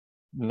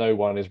no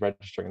one is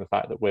registering the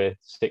fact that we're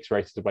 6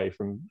 races away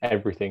from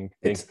everything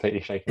being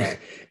completely shaken out.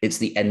 It's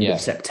the end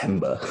of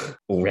September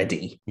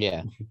already.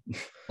 Yeah.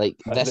 Like,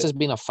 this has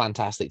been a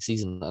fantastic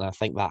season, and I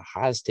think that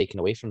has taken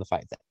away from the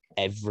fact that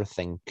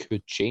everything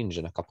could change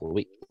in a couple of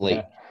weeks,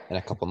 in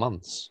a couple of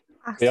months.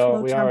 We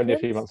are only a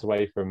few months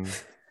away from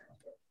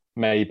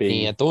maybe...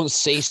 Yeah, don't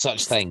say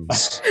such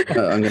things.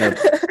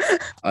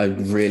 I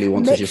really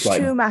want Mick to just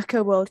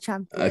Schumacher world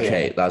champion.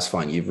 Okay, that's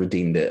fine. You've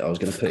redeemed it. I was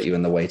going to put you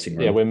in the waiting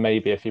room. Yeah, we're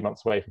maybe a few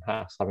months away from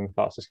Haas having the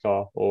fastest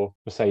car, or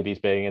Mercedes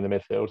being in the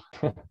midfield.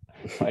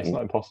 It's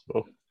not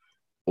impossible.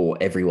 Or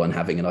everyone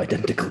having an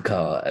identical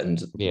car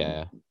and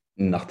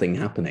nothing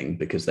happening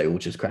because they all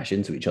just crash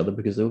into each other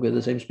because they all go at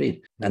the same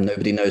speed. And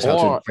nobody knows how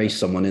to race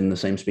someone in the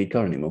same speed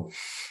car anymore.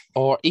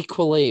 Or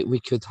equally, we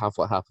could have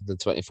what happened in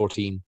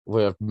 2014,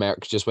 where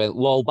Merck just went,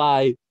 lol,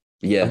 bye.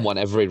 Yeah. And won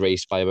every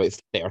race by about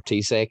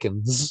 30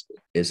 seconds.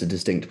 It's a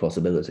distinct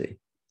possibility.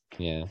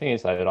 Yeah. The thing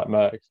is, though, like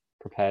Merck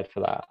prepared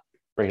for that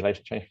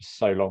regulation change for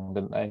so long,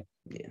 didn't they?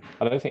 Yeah.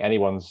 I don't think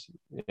anyone's,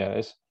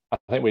 I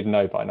think we'd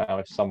know by now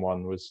if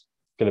someone was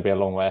going to be a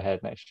long way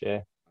ahead next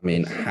year. I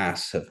mean,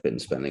 Haas have been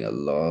spending a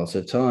lot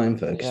of time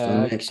focused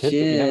on next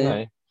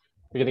year.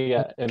 We're going to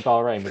get, in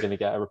Bahrain, we're going to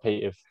get a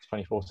repeat of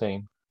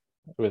 2014.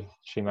 With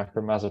Schumacher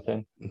and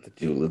Mazepin.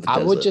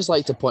 I would just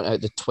like to point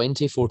out the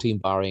 2014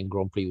 Bahrain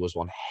Grand Prix was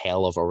one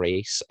hell of a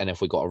race, and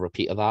if we got a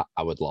repeat of that,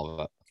 I would love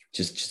it.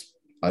 Just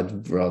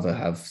I'd rather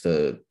have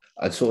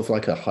I'd sort of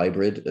like a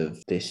hybrid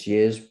of this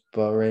year's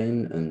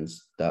Bahrain and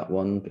that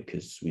one,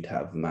 because we'd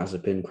have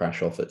Mazepin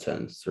crash off at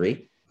turn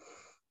 3,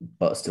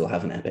 but still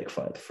have an epic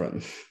fight at the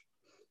front.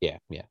 Yeah.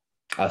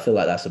 I feel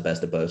like that's the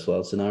best of both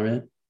worlds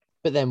scenario.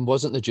 But then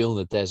wasn't the duel in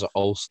the desert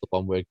also the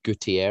one where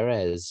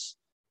Gutierrez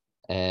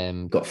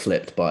got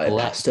flipped by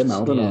Pastor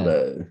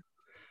Maldonado? Yeah.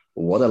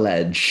 What a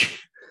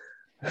ledge.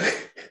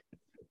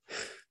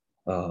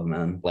 Oh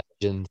man,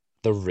 legend,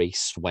 the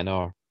race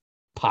winner,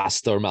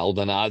 Pastor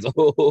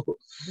Maldonado.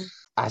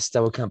 I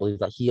still can't believe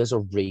that he is a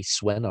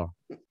race winner.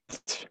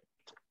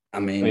 I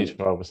mean,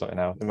 2012 or something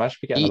now. Imagine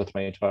if we get another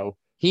 2012.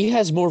 He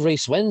has more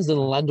race wins than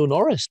Lando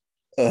Norris.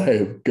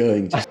 I'm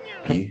going to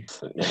you.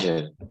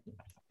 Yeah.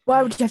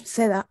 Why would you have to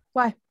say that?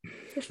 Why?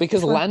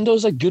 Because Why?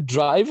 Lando's a good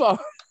driver.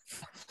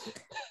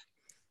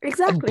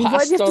 Exactly. And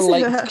Why do you have to Pastor say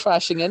likes that?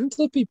 crashing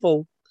into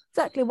people.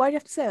 Exactly. Why do you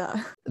have to say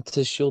that?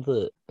 To show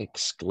the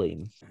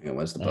exclaim. Hang on,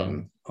 where's the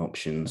button?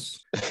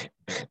 Options.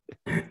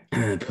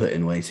 Put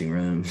in waiting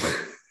room.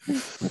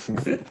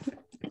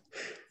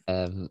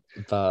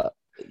 But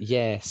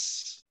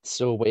yes,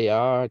 so we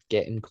are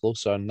getting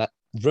closer, and that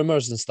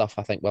rumors and stuff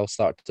I think will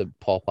start to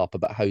pop up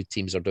about how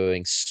teams are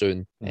doing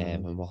soon,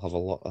 and we'll have a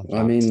lot of that I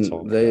to mean,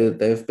 talk about.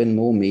 there have been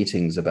more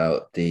meetings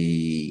about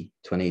the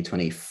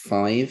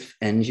 2025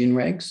 engine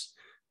regs,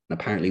 and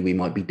apparently we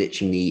might be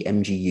ditching the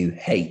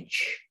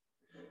MGU-H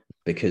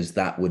because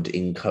that would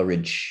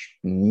encourage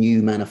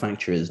new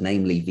manufacturers,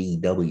 namely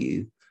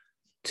VW,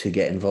 to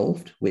get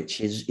involved, which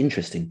is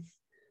interesting.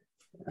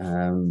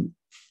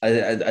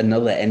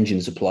 Another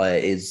engine supplier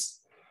is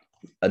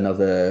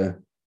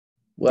another.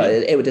 Well,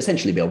 it would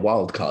essentially be a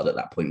wild card at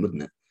that point,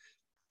 wouldn't it?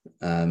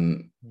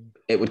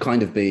 It would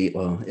kind of be,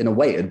 well, in a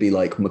way, it'd be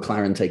like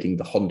McLaren taking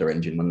the Honda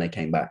engine when they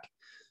came back.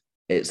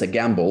 It's a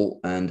gamble,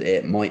 and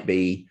it might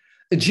be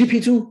a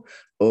GP2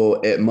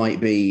 or it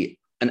might be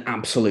an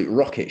absolute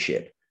rocket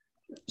ship.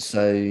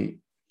 So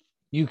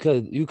You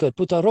could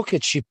put a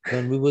rocket ship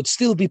and we would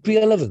still be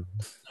P11.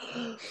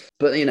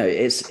 But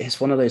it's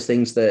one of those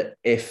things that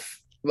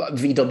if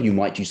VW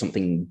might do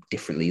something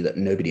differently that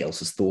nobody else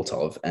has thought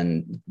of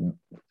and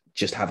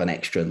just have an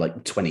extra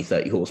like 20,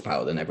 30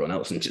 horsepower than everyone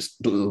else and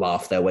just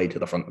laugh their way to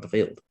the front of the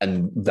field.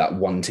 And that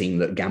one team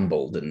that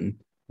gambled and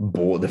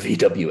bought the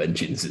VW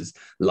engines is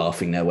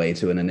laughing their way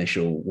to an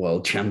initial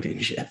world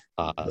championship.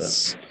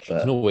 But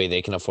But no way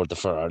they can afford the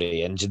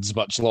Ferrari engines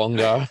much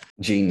longer.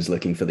 Gene's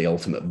looking for the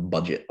ultimate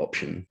budget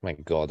option. My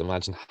God,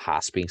 imagine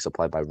Haas being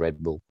supplied by Red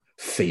Bull.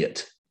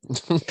 Fiat.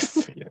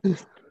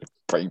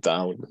 Break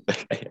down.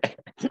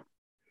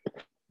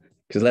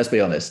 Because let's be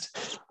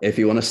honest, if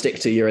you want to stick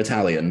to your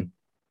Italian,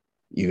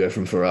 you go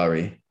from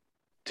Ferrari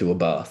to a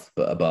Bath,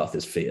 but a Bath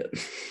is Fiat.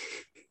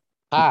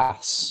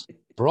 Haas,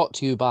 brought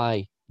to you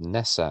by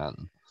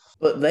Nissan.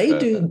 But they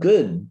do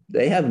good.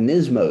 They have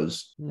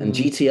Nismos and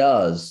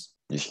GTRs.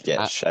 You should get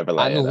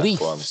Chevrolet And in F1.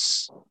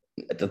 Leafs.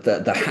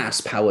 The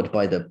Haas powered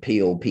by the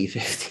Peel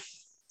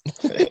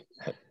P50.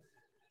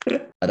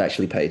 I'd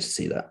actually pay to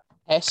see that.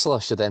 Tesla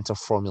should enter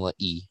Formula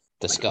E.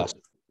 Discuss.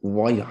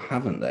 Why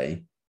haven't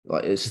they?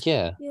 Like it's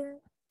Yeah. Yeah.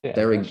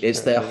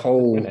 it's their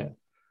whole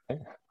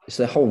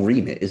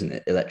remit, isn't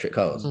it? Electric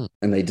cars,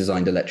 and they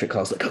designed electric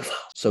cars that go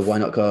fast. So why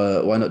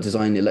not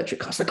design electric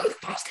cars that go the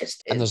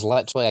fastest? And there's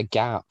literally a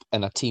gap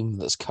in a team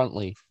that's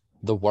currently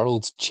the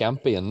world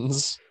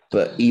champions.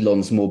 But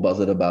Elon's more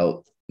bothered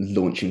about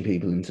launching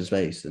people into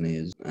space than he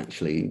is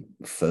actually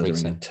furthering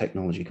Racing. a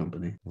technology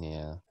company.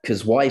 Yeah.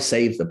 Because why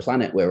save the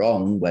planet we're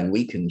on when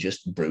we can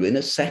just brew in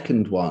a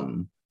second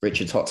one?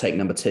 Richard's hot take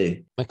number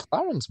 2.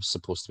 McLaren's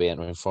supposed to be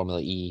entering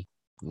Formula E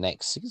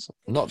next season.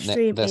 Not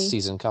Extremely. this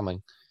season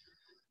coming.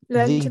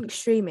 They're They-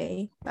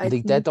 extremely.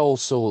 They did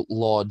also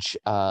lodge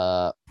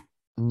a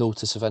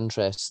notice of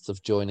interest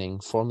of joining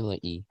Formula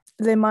E.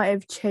 They might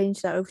have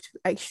changed that over to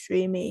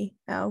Extreme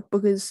now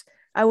because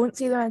I wouldn't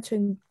see them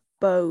entering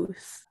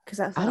both because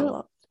that's I a don't-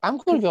 lot. I'm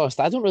going to be honest,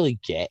 I don't really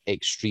get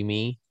Extreme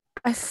E.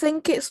 I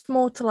think it's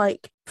more to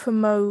like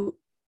promote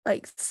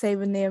like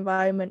saving the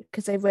environment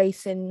because they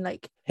race in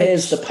like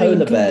Here's the extreme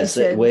polar bears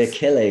that we're conditions.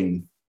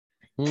 killing.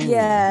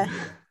 Yeah.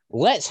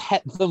 Let's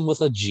hit them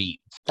with a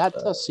Jeep. That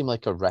does seem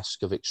like a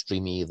risk of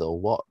Extreme E, though.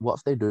 What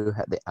if they do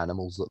hit the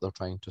animals that they're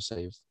trying to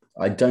save?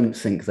 I don't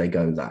think they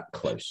go that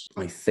close.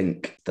 I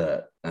think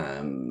that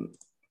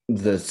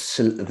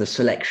the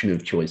selection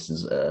of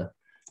choices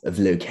of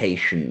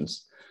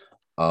locations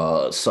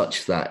are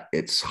such that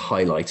it's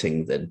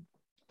highlighting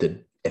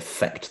the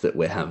effect that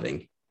we're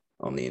having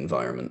on the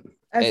environment.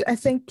 I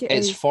think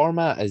Its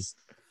format is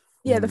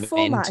the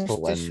format is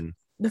mental just and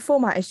the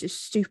format is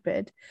just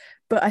stupid,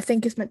 but I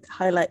think it's meant to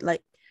highlight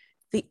like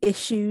the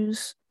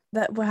issues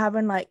that we're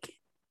having, like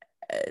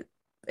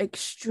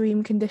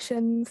extreme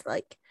conditions,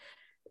 like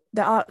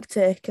the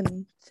Arctic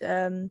and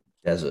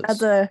Deserts.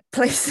 other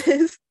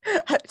places,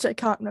 which I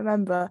can't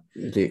remember.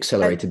 The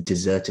accelerated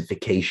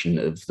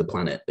desertification of the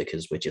planet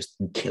because we're just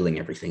killing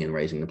everything and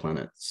raising the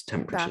planet's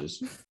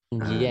temperatures.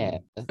 yeah.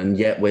 And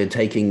yet we're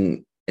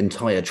taking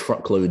entire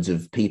truckloads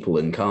of people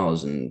and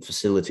cars and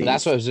facilities.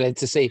 That's what I was going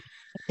to say.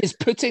 Is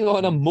putting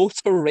on a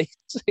motor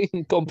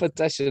racing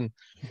competition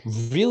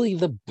really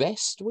the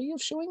best way of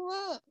showing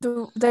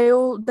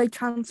that? They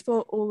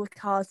transport all the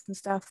cars and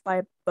stuff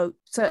by boat,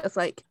 so it's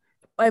like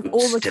I have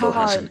all the Still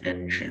has cars. an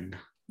engine.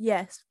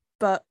 Yes,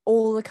 but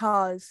all the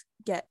cars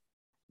get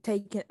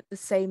taken at the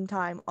same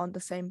time on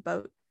the same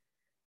boat.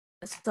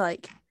 It's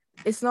like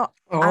it's not.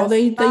 Oh, as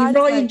they bad as,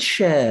 ride like-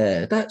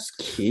 share. That's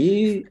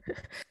cute.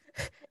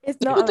 It's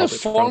Look not. at the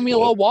Like,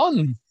 Formula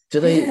One. Do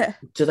they? Yeah.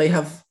 Do they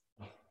have?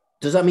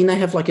 Does that mean they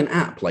have like an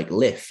app like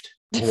Lyft?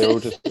 They all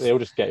just, they all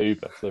just, they all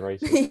just, they all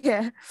just, they all just,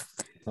 they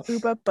all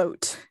just, they all just, they all just, they all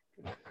just, they all just, they all just, they all just, they all just, they all just, they all just, they all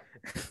just, they all just, they all just get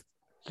Uber for the races.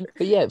 Yeah. Uber boat. But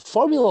But yeah,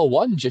 Formula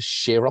One just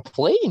share a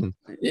plane.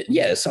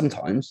 Yeah,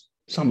 sometimes.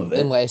 Some of it.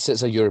 Unless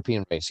it's a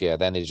European race, yeah,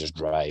 then they just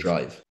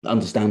drive.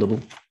 Understandable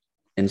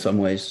in some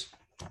ways.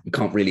 You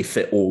can't really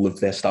fit all of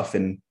their stuff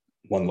in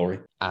one lorry.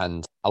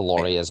 And a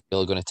lorry is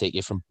really going to take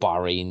you from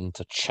Bahrain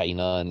to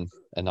China in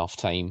enough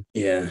time.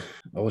 Yeah,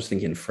 I was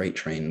thinking freight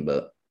train,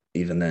 but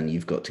even then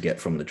you've got to get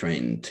from the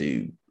train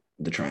to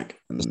the track.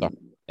 And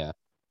yeah.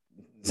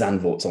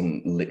 Zandvoort's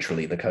on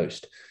literally the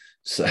coast.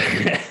 So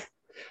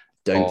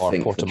don't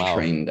think the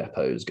train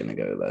depot is going to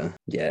go there.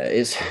 Yeah,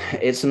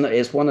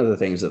 it's one of the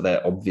things that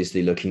they're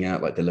obviously looking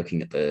at. Like they're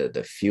looking at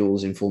the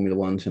fuels in Formula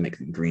One to make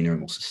them greener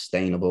and more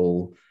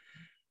sustainable.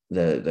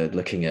 They're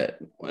looking at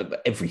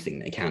everything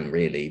they can,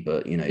 really.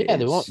 But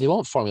they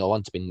want Formula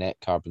One to be net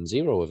carbon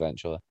zero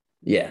eventually.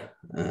 Yeah,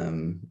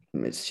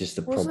 it's just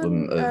the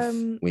problem of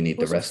we need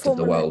the rest of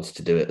the world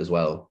to do it as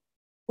well.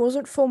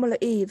 Wasn't Formula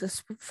E the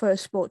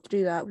first sport to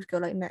do that? Was go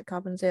like net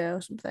carbon zero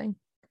or something?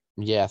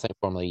 Yeah, I think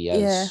Formula E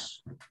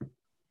is. Yeah.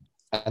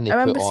 And they I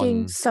remember put on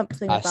seeing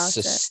something a about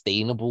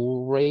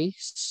sustainable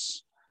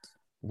race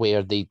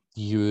where they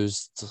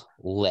used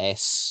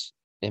less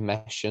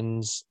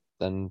emissions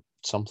than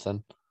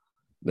something.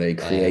 They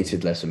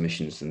created less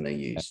emissions than they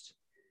used.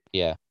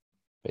 Yeah,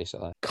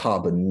 basically.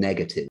 Carbon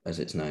negative, as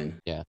it's known.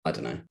 Yeah. I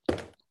don't know.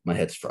 My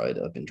head's fried.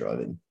 I've been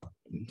driving.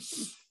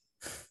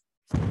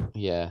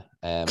 Yeah.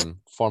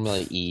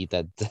 Formula E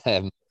did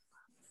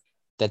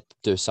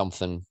do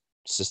something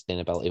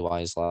sustainability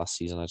wise last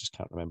season. I just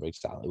can't remember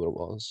exactly what it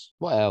was.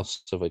 What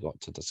else have we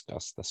got to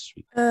discuss this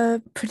week?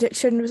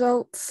 Prediction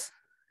results.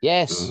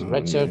 Yes,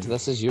 Richard,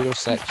 this is your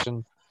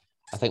section.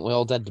 I think we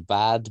all did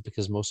bad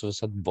because most of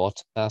us had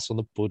Bottas on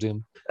the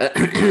podium.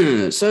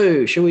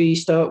 So, shall we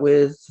start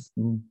with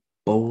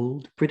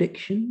bold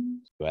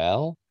predictions?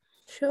 Well,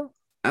 sure.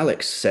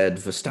 Alex said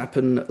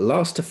Verstappen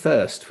last to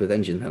first with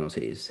engine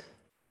penalties.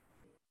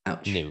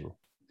 Ouch. No.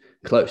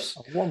 Close.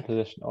 One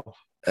position off.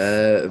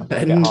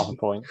 Ben, get half a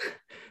point.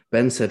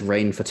 Ben said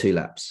rain for 2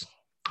 laps.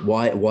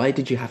 Why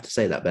did you have to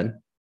say that, Ben?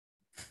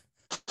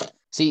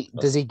 See,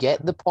 does he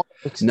get the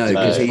point? No,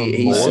 because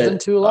he more said than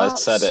 2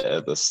 laps? I said it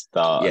at the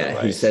start.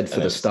 Yeah, he said for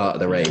the start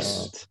of the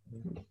race.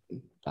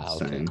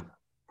 Okay.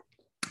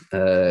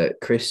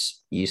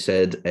 Chris, you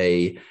said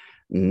a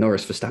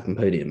Norris Verstappen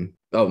podium.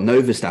 Oh,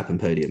 no Verstappen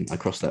podium. I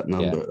crossed that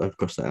number. Yeah. I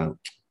crossed that out.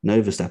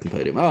 No Verstappen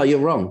podium. Oh, you're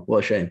wrong. What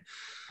a shame.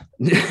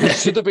 You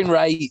should have been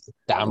right.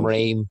 Damn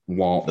rain.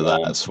 So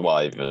that's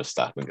why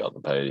Verstappen got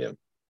the podium.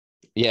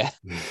 Yeah.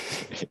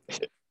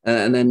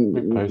 And then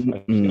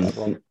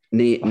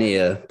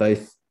Nia,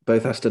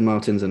 both Aston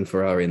Martins and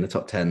Ferrari in the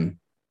top 10.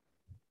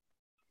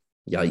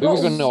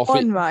 Yikes.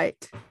 One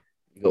right.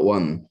 You got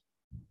one.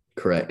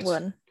 Correct.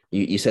 One.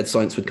 You said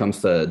Sainz would come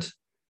third,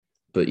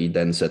 but you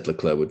then said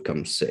Leclerc would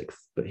come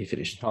sixth, but he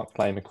finished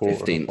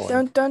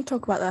 15th. Don't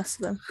talk about the rest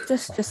of them.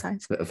 Just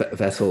Sainz.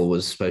 Vettel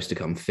was supposed to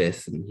come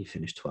 5th and he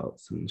finished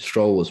 12th, and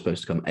Stroll was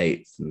supposed to come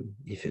 8th and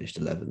he finished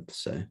 11th.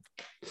 So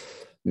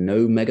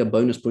no mega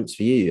bonus points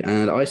for you.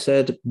 And I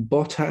said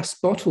Bottas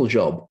bottle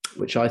job,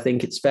 which I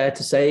think it's fair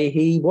to say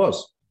he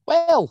was.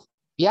 Well,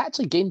 he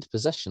actually gained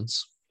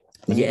positions.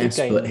 Yes,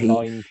 but he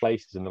 9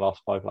 places in the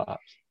last 5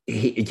 laps.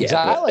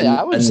 Exactly.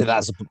 I would say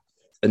that's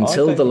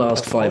until the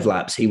last 5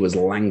 laps, he was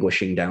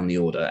languishing down the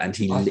order, and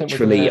he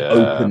literally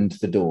opened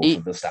the door for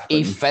Verstappen.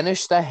 He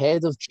finished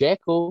ahead of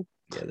Checo.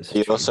 Yeah,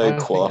 he also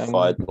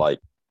qualified like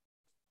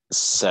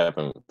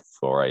 7th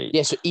or 8th.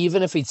 Yeah, so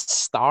even if he'd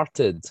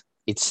started,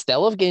 he'd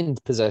still have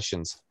gained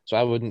positions. So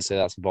I wouldn't say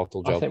that's a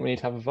bottle job. I think we need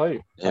to have a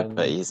vote. Yeah,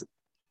 but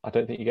I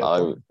don't think you get a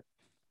vote.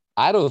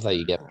 I don't think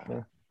you get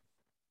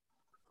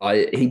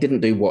He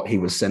didn't do what he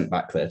was sent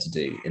back there to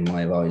do. In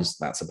my eyes,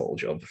 that's a bottle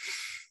job.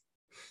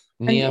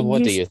 Nia,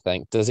 what do you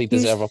think? Does he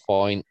deserve a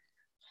point?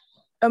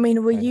 I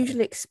mean, we're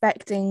usually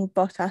expecting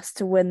Bottas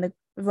to win the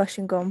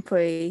Russian Grand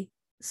Prix,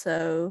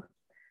 so...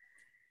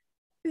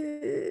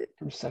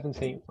 From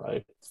 17th,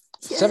 right?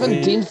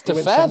 17th to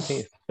 5th? 17th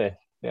to 5th,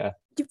 yeah.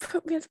 You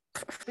put me... Just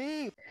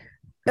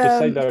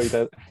say no.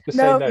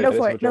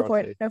 No point.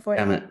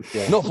 Damn it.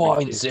 Yeah. No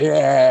points.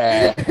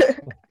 Yeah.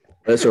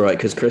 That's all right,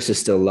 because Chris is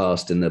still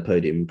last in the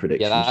podium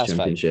predictions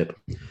championship.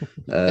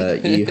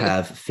 You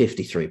have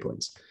 53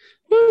 points.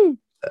 Woo!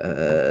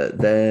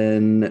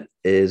 Then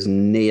is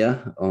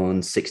Nia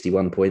on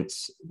 61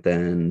 points.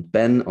 Then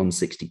Ben on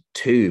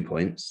 62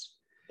 points.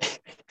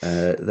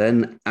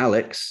 Then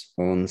Alex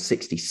on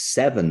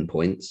 67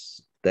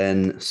 points.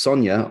 Then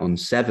Sonia on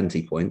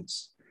 70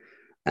 points.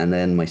 And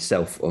then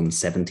myself on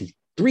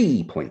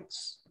 73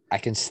 points. I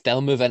can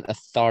still move into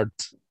third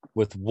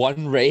with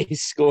one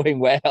race going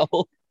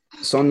well.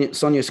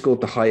 Sonia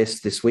scored the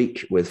highest this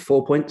week with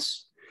 4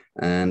 points,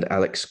 and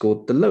Alex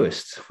scored the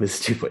lowest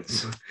with 2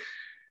 points,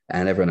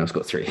 and everyone else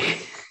got 3.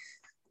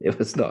 It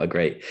was not a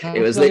great.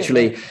 It was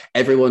literally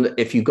everyone.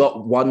 If you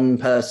got one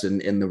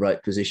person in the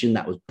right position,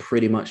 that was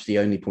pretty much the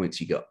only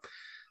points you got.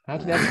 How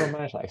did everyone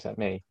manage that except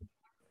me?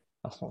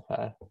 That's not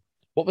fair.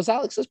 What was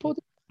Alex's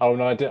podium? Oh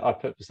no, I did. I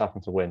put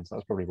Verstappen to win, so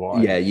that's probably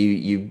why. Yeah,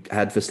 you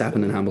had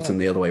Verstappen and Hamilton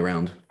the other way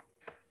around.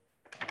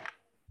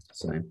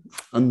 So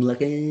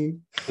unlucky.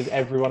 Did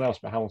everyone else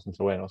put Hamilton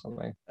to win or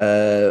something?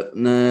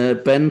 No,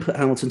 Ben put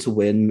Hamilton to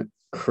win.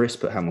 Chris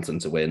put Hamilton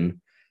to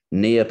win.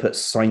 Nia put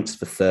Sainz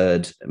for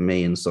third.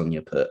 Me and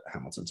Sonia put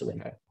Hamilton to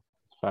win. Okay,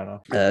 fair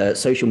enough.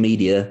 Social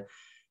media,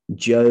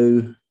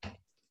 Joe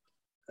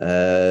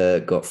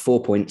got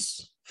 4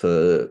 points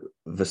for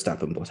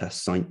Verstappen, Bottas,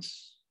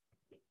 Sainz,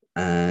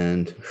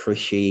 and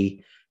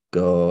Hrishi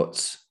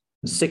got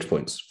 6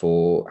 points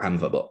for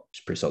Hamverbot,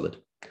 which is pretty solid.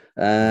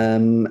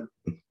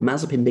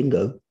 Mazepin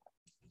bingo.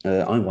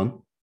 I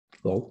won.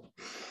 Lol.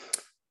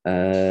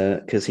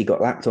 Because he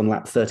got lapped on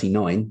lap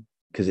 39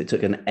 because it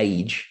took an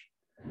age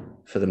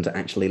for them to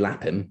actually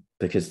lap him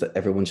because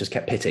everyone just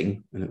kept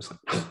pitting and it was like,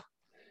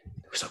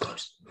 it was so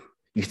close.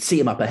 You could see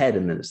him up ahead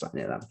and then it's like,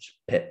 yeah, that was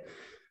pit.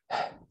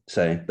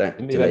 So that.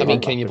 I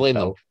mean, can you blame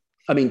them?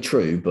 I mean,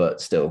 true,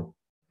 but still,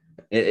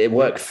 it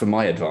worked for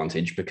my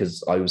advantage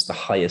because I was the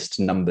highest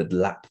numbered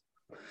lap.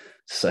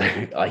 So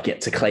I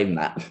get to claim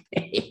that.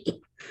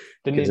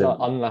 Didn't he like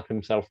unlap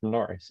himself from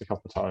Norris a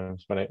couple of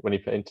times when he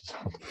put into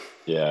something?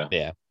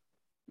 Yeah.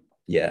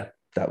 Yeah,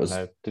 that was.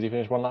 No. Did he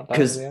finish one lap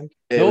down at the end?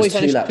 It was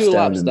two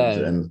laps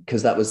down.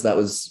 Because that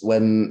was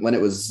when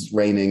it was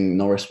raining.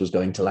 Norris was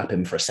going to lap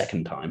him for a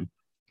second time.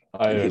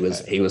 He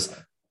was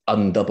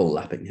undouble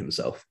lapping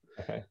himself.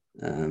 Okay.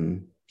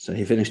 So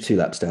he finished 2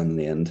 laps down in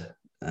the end.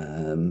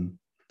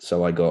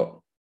 So I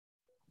got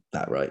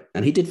that right,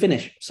 and he did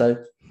finish.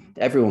 So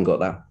everyone got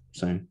that.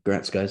 So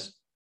congrats, guys.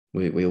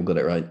 We all got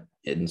it right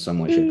in some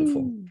way, shape, or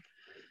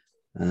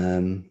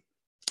form.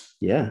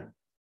 Yeah.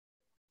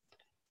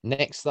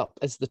 Next up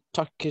is the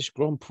Turkish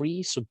Grand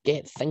Prix. So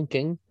get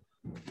thinking.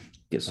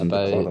 Get some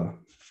about baklava.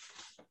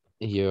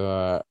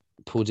 Your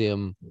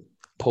podium,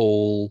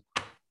 pole,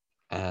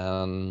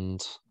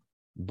 and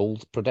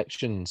bold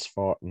predictions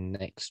for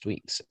next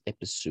week's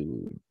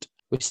episode.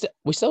 We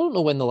still don't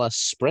know when the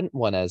last sprint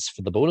one is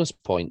for the bonus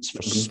points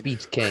for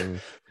Speed King.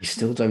 We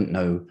still don't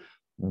know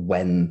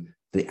when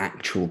the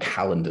actual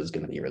calendar is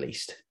going to be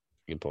released.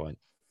 Good point.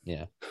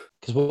 Yeah.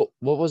 Because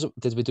what was it?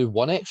 Did we do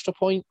 1 extra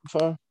point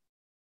for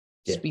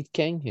Speed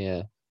King?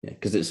 Yeah. Yeah,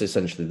 because it's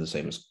essentially the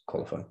same as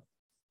qualifying.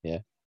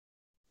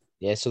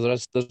 Yeah, so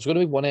there's going to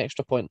be 1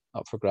 extra point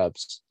up for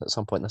grabs at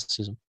some point this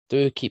season.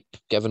 Do keep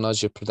giving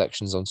us your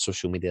predictions on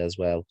social media as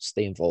well.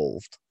 Stay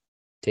involved,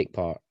 take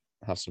part,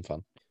 have some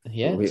fun.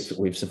 Yeah,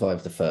 we've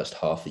survived the first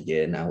half a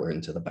year. Now we're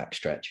into the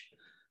backstretch.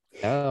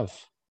 Have.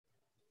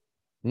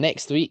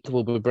 Next week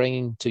we'll be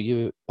bringing to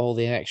you all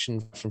the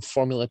action from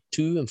Formula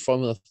 2 and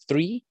Formula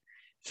 3,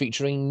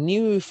 featuring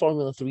new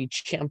Formula 3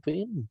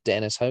 champion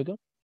Dennis Hauger.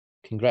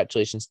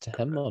 Congratulations to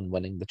him on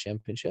winning the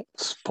championship.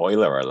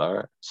 Spoiler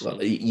alert.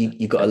 Well,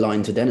 you got a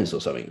line to Dennis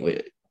or something?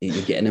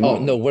 You're getting him on? Oh,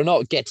 no, we're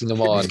not getting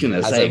him on.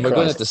 We're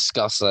going to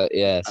discuss it,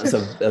 yes.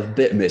 That's a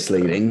bit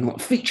misleading.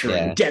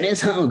 Featuring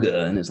Dennis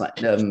Hauger. And it's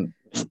like,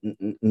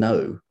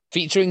 no.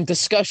 Featuring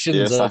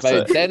discussions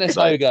about Dennis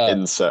Hauger.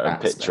 Insert a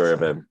picture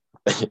of him.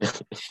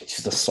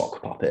 Just a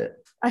sock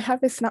puppet. I have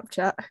his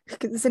Snapchat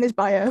because it's in his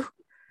bio.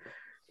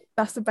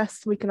 That's the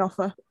best we can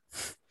offer.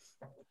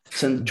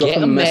 Drop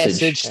him a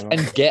message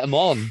and get him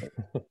on.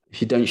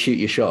 If you don't shoot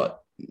your shot,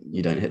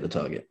 you don't hit the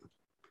target.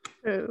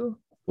 True.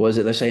 What is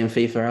it they say in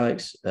FIFA,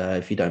 Alex?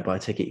 If you don't buy a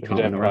ticket, you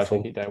can't win the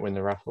raffle. You don't win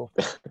the raffle.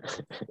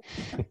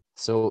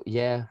 So,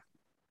 yeah,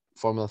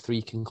 Formula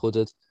 3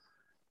 concluded.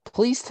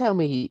 Please tell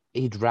me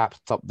he'd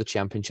wrapped up the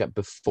championship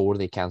before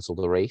they cancelled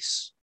the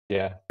race.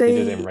 Yeah, he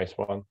did in race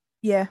 1.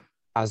 Yeah.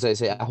 As I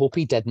say, I hope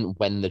he didn't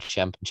win the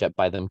championship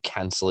by them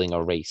cancelling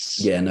a race.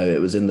 Yeah, no,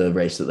 it was in the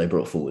race that they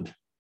brought forward.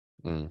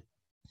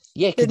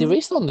 Yeah, because they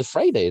raced on the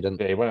Friday, didn't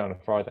they? Yeah, he went on a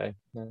Friday.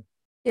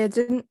 Yeah,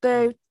 didn't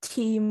the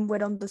team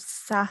win on the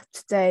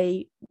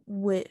Saturday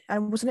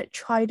and wasn't it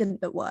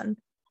Trident that won?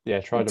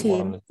 Yeah, Trident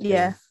won.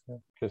 Yeah.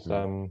 Because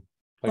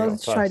they got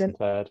first Trident. And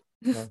third.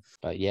 Yeah.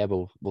 But yeah,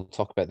 we'll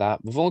talk about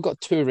that. We've only got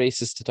 2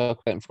 races to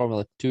talk about in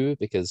Formula 2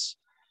 because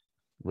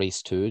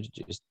race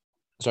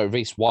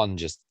 1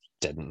 just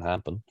didn't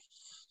happen.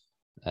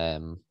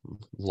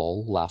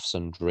 Lol, laughs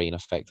and rain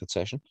affected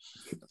session.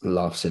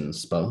 Laughs in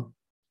Spa.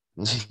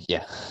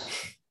 Yeah.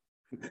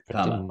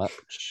 Pretty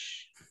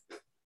much.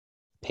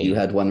 Pain. You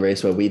had one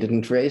race where we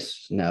didn't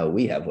race. Now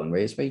we have one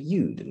race where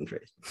you didn't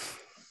race.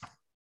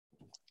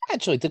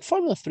 Actually, did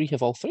Formula 3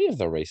 have all 3 of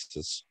their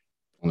races?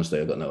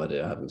 Honestly, I've got no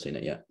idea. I haven't seen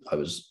it yet. I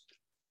was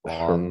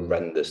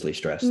horrendously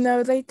stressed.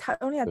 No, they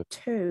only had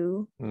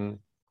 2.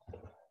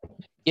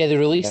 Yeah, they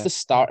released the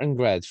starting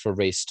grid for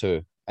race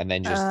 2 and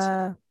then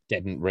just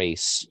didn't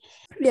race.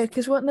 Yeah,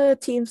 because what the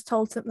teams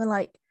told something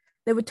like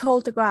they were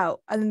told to go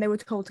out and then they were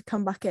told to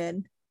come back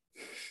in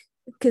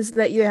because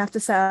you have to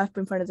set up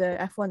in front of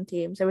the F1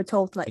 teams. They were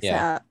told to set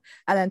up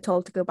and then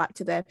told to go back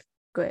to their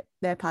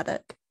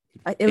paddock.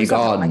 It was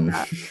something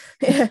like that.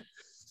 Yeah.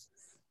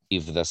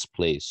 Leave this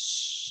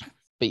place.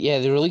 But yeah,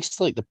 they released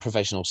the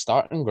provisional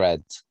starting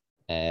grid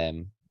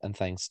and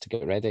things to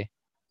get ready.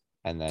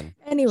 And then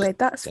anyway,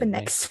 that's for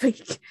next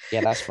week.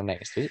 Yeah, that's for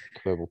next week,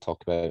 where we'll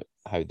talk about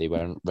how they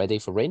weren't ready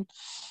for rain.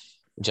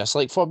 Just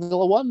like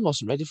Formula 1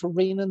 wasn't ready for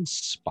rain in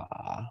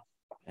Spa.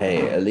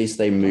 Hey, at least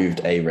they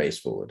moved a race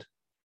forward.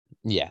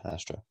 Yeah,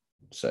 that's true.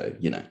 So,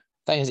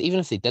 Thing is, even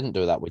if they didn't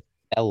do that, we'd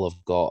still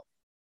have got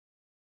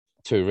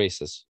 2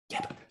 races.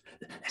 Yeah, but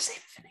let's save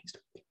it for next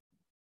week.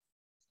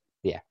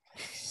 Yeah,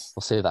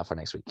 we'll save that for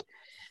next week.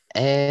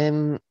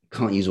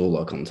 Can't use all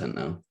our content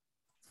now.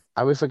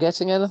 Are we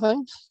forgetting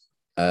anything?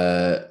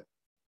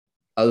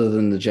 Other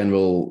than the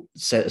general,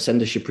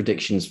 send us your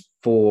predictions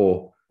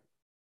for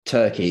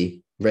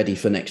Turkey ready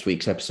for next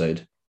week's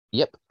episode.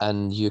 Yep,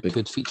 and you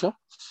could feature?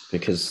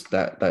 Because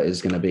that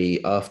is going to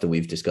be after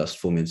we've discussed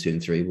Formula 2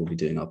 and 3. We'll be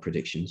doing our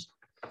predictions.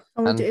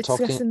 And And we're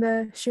talking- discussing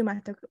the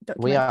Schumacher We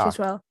documentary are. as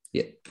well.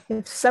 Yeah.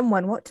 If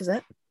someone watches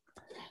it.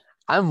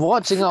 I'm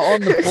watching it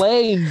on the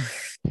plane.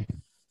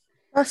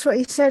 That's what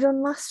you said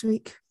on last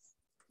week.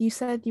 You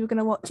said you were going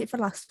to watch it for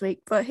last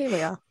week, but here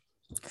we are.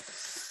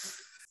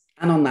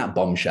 And on that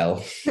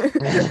bombshell,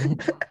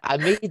 I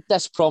made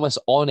this promise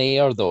on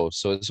air though,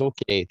 so it's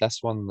okay. This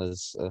one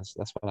is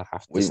this one I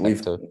have to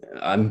stick to.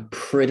 I'm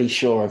pretty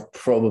sure I've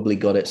probably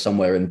got it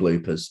somewhere in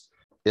bloopers.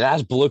 Yeah,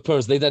 that's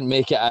bloopers. They didn't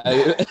make it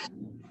out.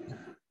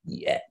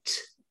 Yet.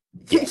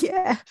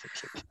 Yeah.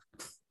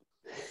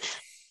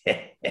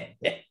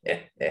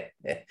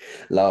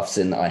 Laughs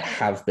in, I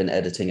have been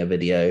editing a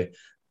video,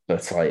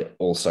 but I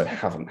also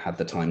haven't had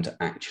the time to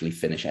actually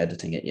finish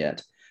editing it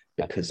yet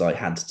because I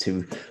had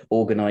to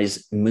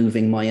organize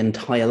moving my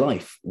entire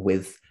life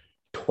with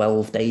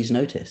 12 days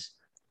notice.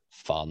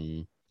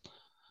 Fun.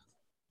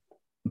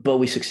 But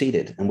we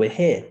succeeded and we're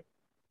here.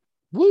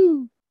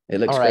 Woo! It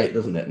looks All great, right.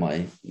 doesn't it?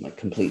 My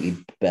completely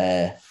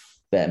bare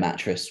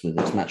mattress with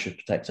its mattress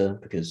protector,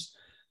 because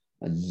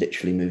I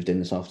literally moved in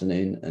this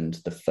afternoon and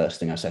the first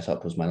thing I set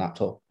up was my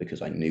laptop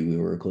because I knew we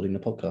were recording the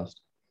podcast.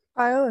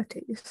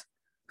 Priorities.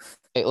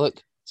 Hey,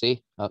 look,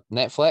 see,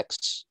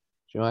 Netflix,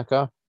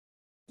 Schumacher,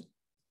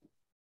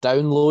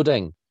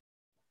 downloading.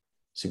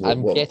 So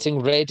I'm getting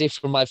ready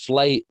for my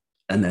flight.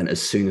 And then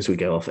as soon as we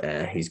go off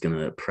air, he's going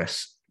to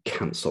press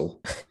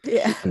cancel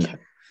Yeah. and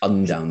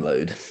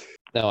undownload.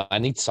 No, I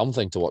need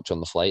something to watch on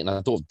the flight, and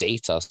I don't have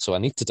data, so I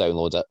need to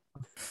download it.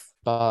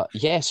 But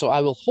yeah, so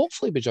I will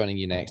hopefully be joining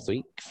you next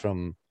week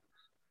from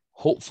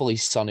hopefully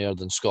sunnier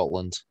than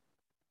Scotland,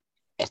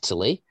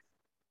 Italy,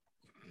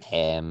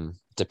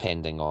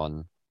 depending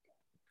on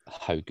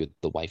how good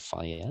the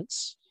Wi-Fi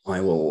is.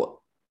 I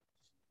will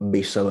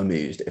be so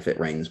amused if it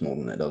rains more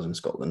than it does in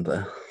Scotland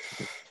there.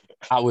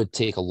 That would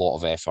take a lot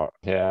of effort.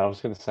 Yeah, I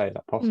was going to say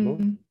that possible.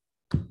 Mm.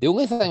 The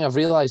only thing I've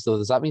realised, though,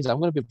 is that means I'm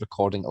going to be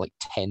recording at like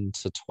 10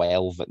 to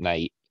 12 at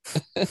night.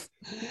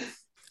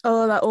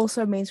 Oh, that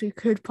also means we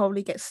could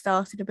probably get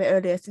started a bit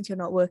earlier since you're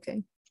not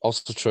working.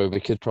 Also true,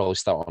 we could probably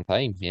start on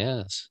time,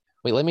 yes.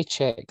 Wait, let me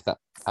check that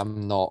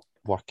I'm not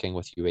working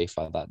with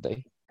UEFA that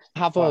day.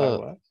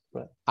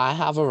 I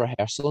have a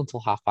rehearsal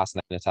until 9:30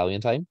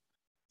 Italian time.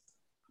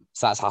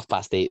 So that's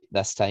 8:30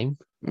 this time.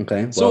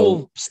 Okay. So Well,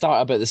 we'll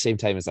start about the same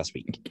time as this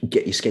week.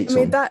 get your skates I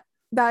mean, on.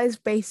 that is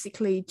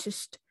basically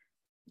just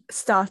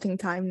starting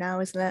time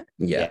now, isn't it?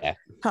 Yeah.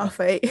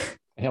 8:30.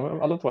 Yeah,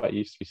 I love the way it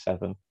used to be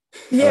 7.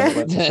 Yeah.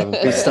 Went to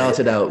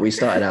 7:30. We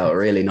started out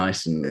really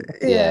nice and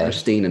Yeah.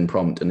 pristine and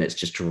prompt, and it's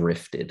just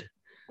drifted.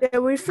 Yeah,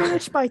 we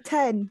finish by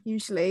 10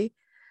 usually.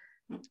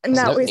 And It's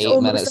now now it's 8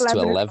 almost minutes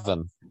 11. to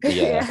 11.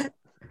 Yeah.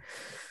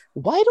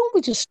 Why don't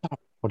we just start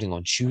recording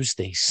on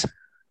Tuesdays?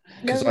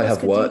 Because None I of us have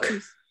could do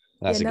work.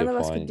 That's yeah, a none good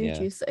of us could point. do Yeah.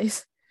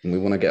 Tuesdays. And we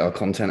want to get our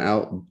content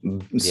out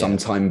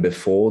sometime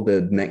before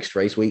the next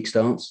race week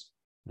starts,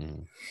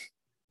 Mm.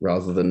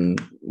 rather than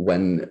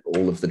when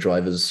all of the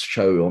drivers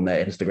show on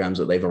their Instagrams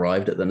that they've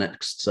arrived at the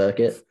next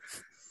circuit.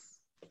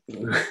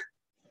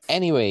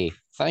 Anyway,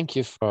 thank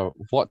you for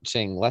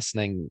watching,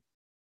 listening,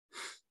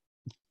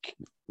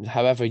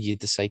 however you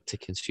decide to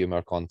consume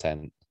our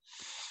content.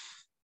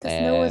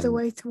 There's no other Um,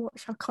 way to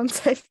watch our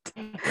content.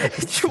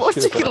 Just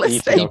watching and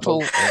listening.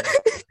 People-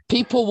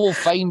 People will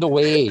find a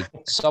way.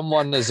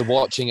 Someone is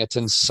watching it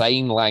in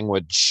sign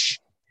language.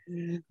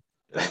 The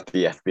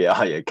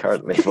FBI are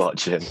currently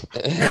watching.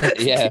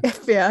 Yeah,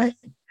 FBI.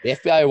 the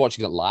FBI are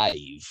watching it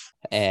live.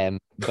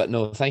 But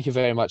no, thank you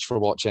very much for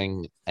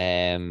watching.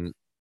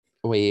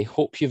 We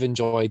hope you've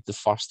enjoyed the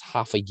first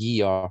half a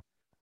year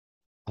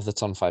of the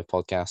Turn 5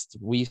 podcast.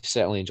 We've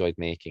certainly enjoyed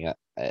making it.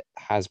 It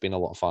has been a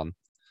lot of fun.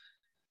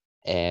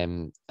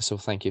 So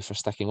thank you for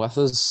sticking with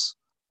us.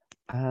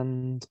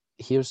 And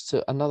here's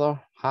to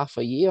another half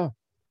a year.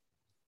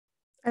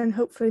 And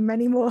hopefully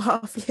many more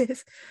half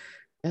years.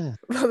 Yeah.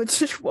 Rather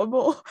just one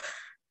more.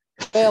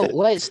 Well,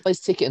 let's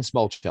take it in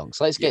small chunks.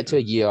 Let's get to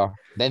a year,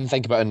 then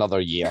think about another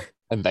year,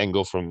 and then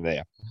go from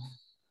there.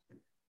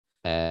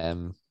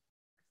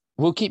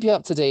 We'll keep you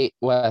up to date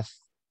with,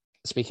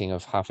 speaking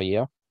of half a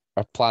year,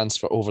 our plans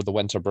for over the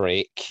winter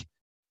break.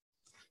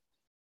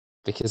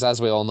 Because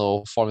as we all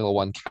know, Formula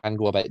One can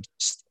go a bit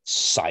just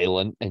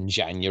silent in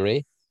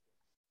January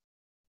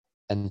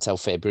until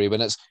February when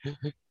it's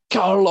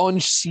car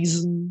launch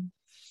season.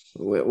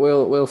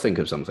 We'll think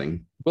of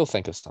something. We'll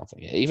think of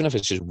something, yeah, even if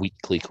it's just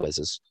weekly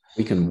quizzes.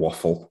 We can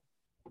waffle.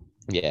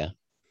 Yeah.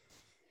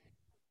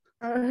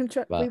 We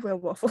But- will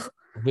waffle.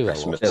 We will.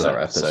 Christmas Filler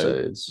episode.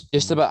 episodes.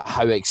 Just about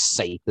how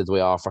excited we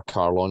are for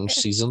car launch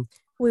season.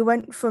 We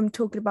went from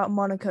talking about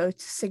Monaco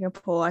to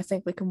Singapore. I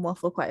think we can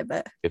waffle quite a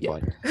bit. Good Yeah.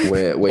 point. We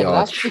Yeah, but are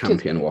that's because-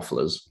 champion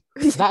wafflers.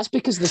 That's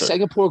because the So-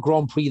 Singapore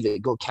Grand Prix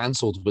that got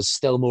cancelled was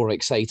still more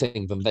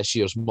exciting than this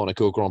year's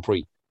Monaco Grand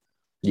Prix.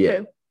 Yeah.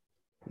 True.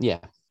 Yeah.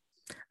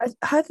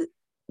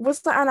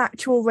 Was that an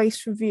actual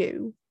race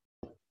review,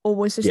 or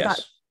was this Yes.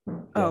 that?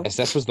 Oh, Yes,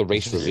 this was the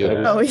race review.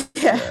 Yeah. oh yeah.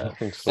 Yeah, I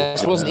think so.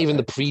 This wasn't even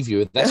the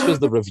preview. This was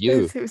the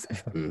review.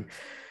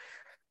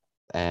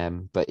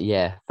 Mm. But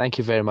yeah, thank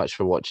you very much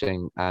for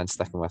watching and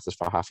sticking with us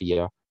for half a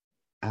year.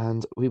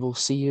 And we will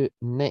see you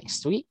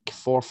next week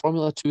for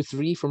Formula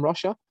 2-3 from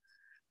Russia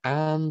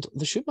and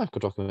the Schumacher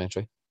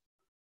documentary.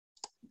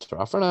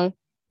 Ta-ra for now.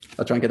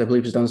 I'll try and get the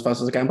bloopers done as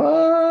fast as I can.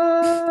 Bye.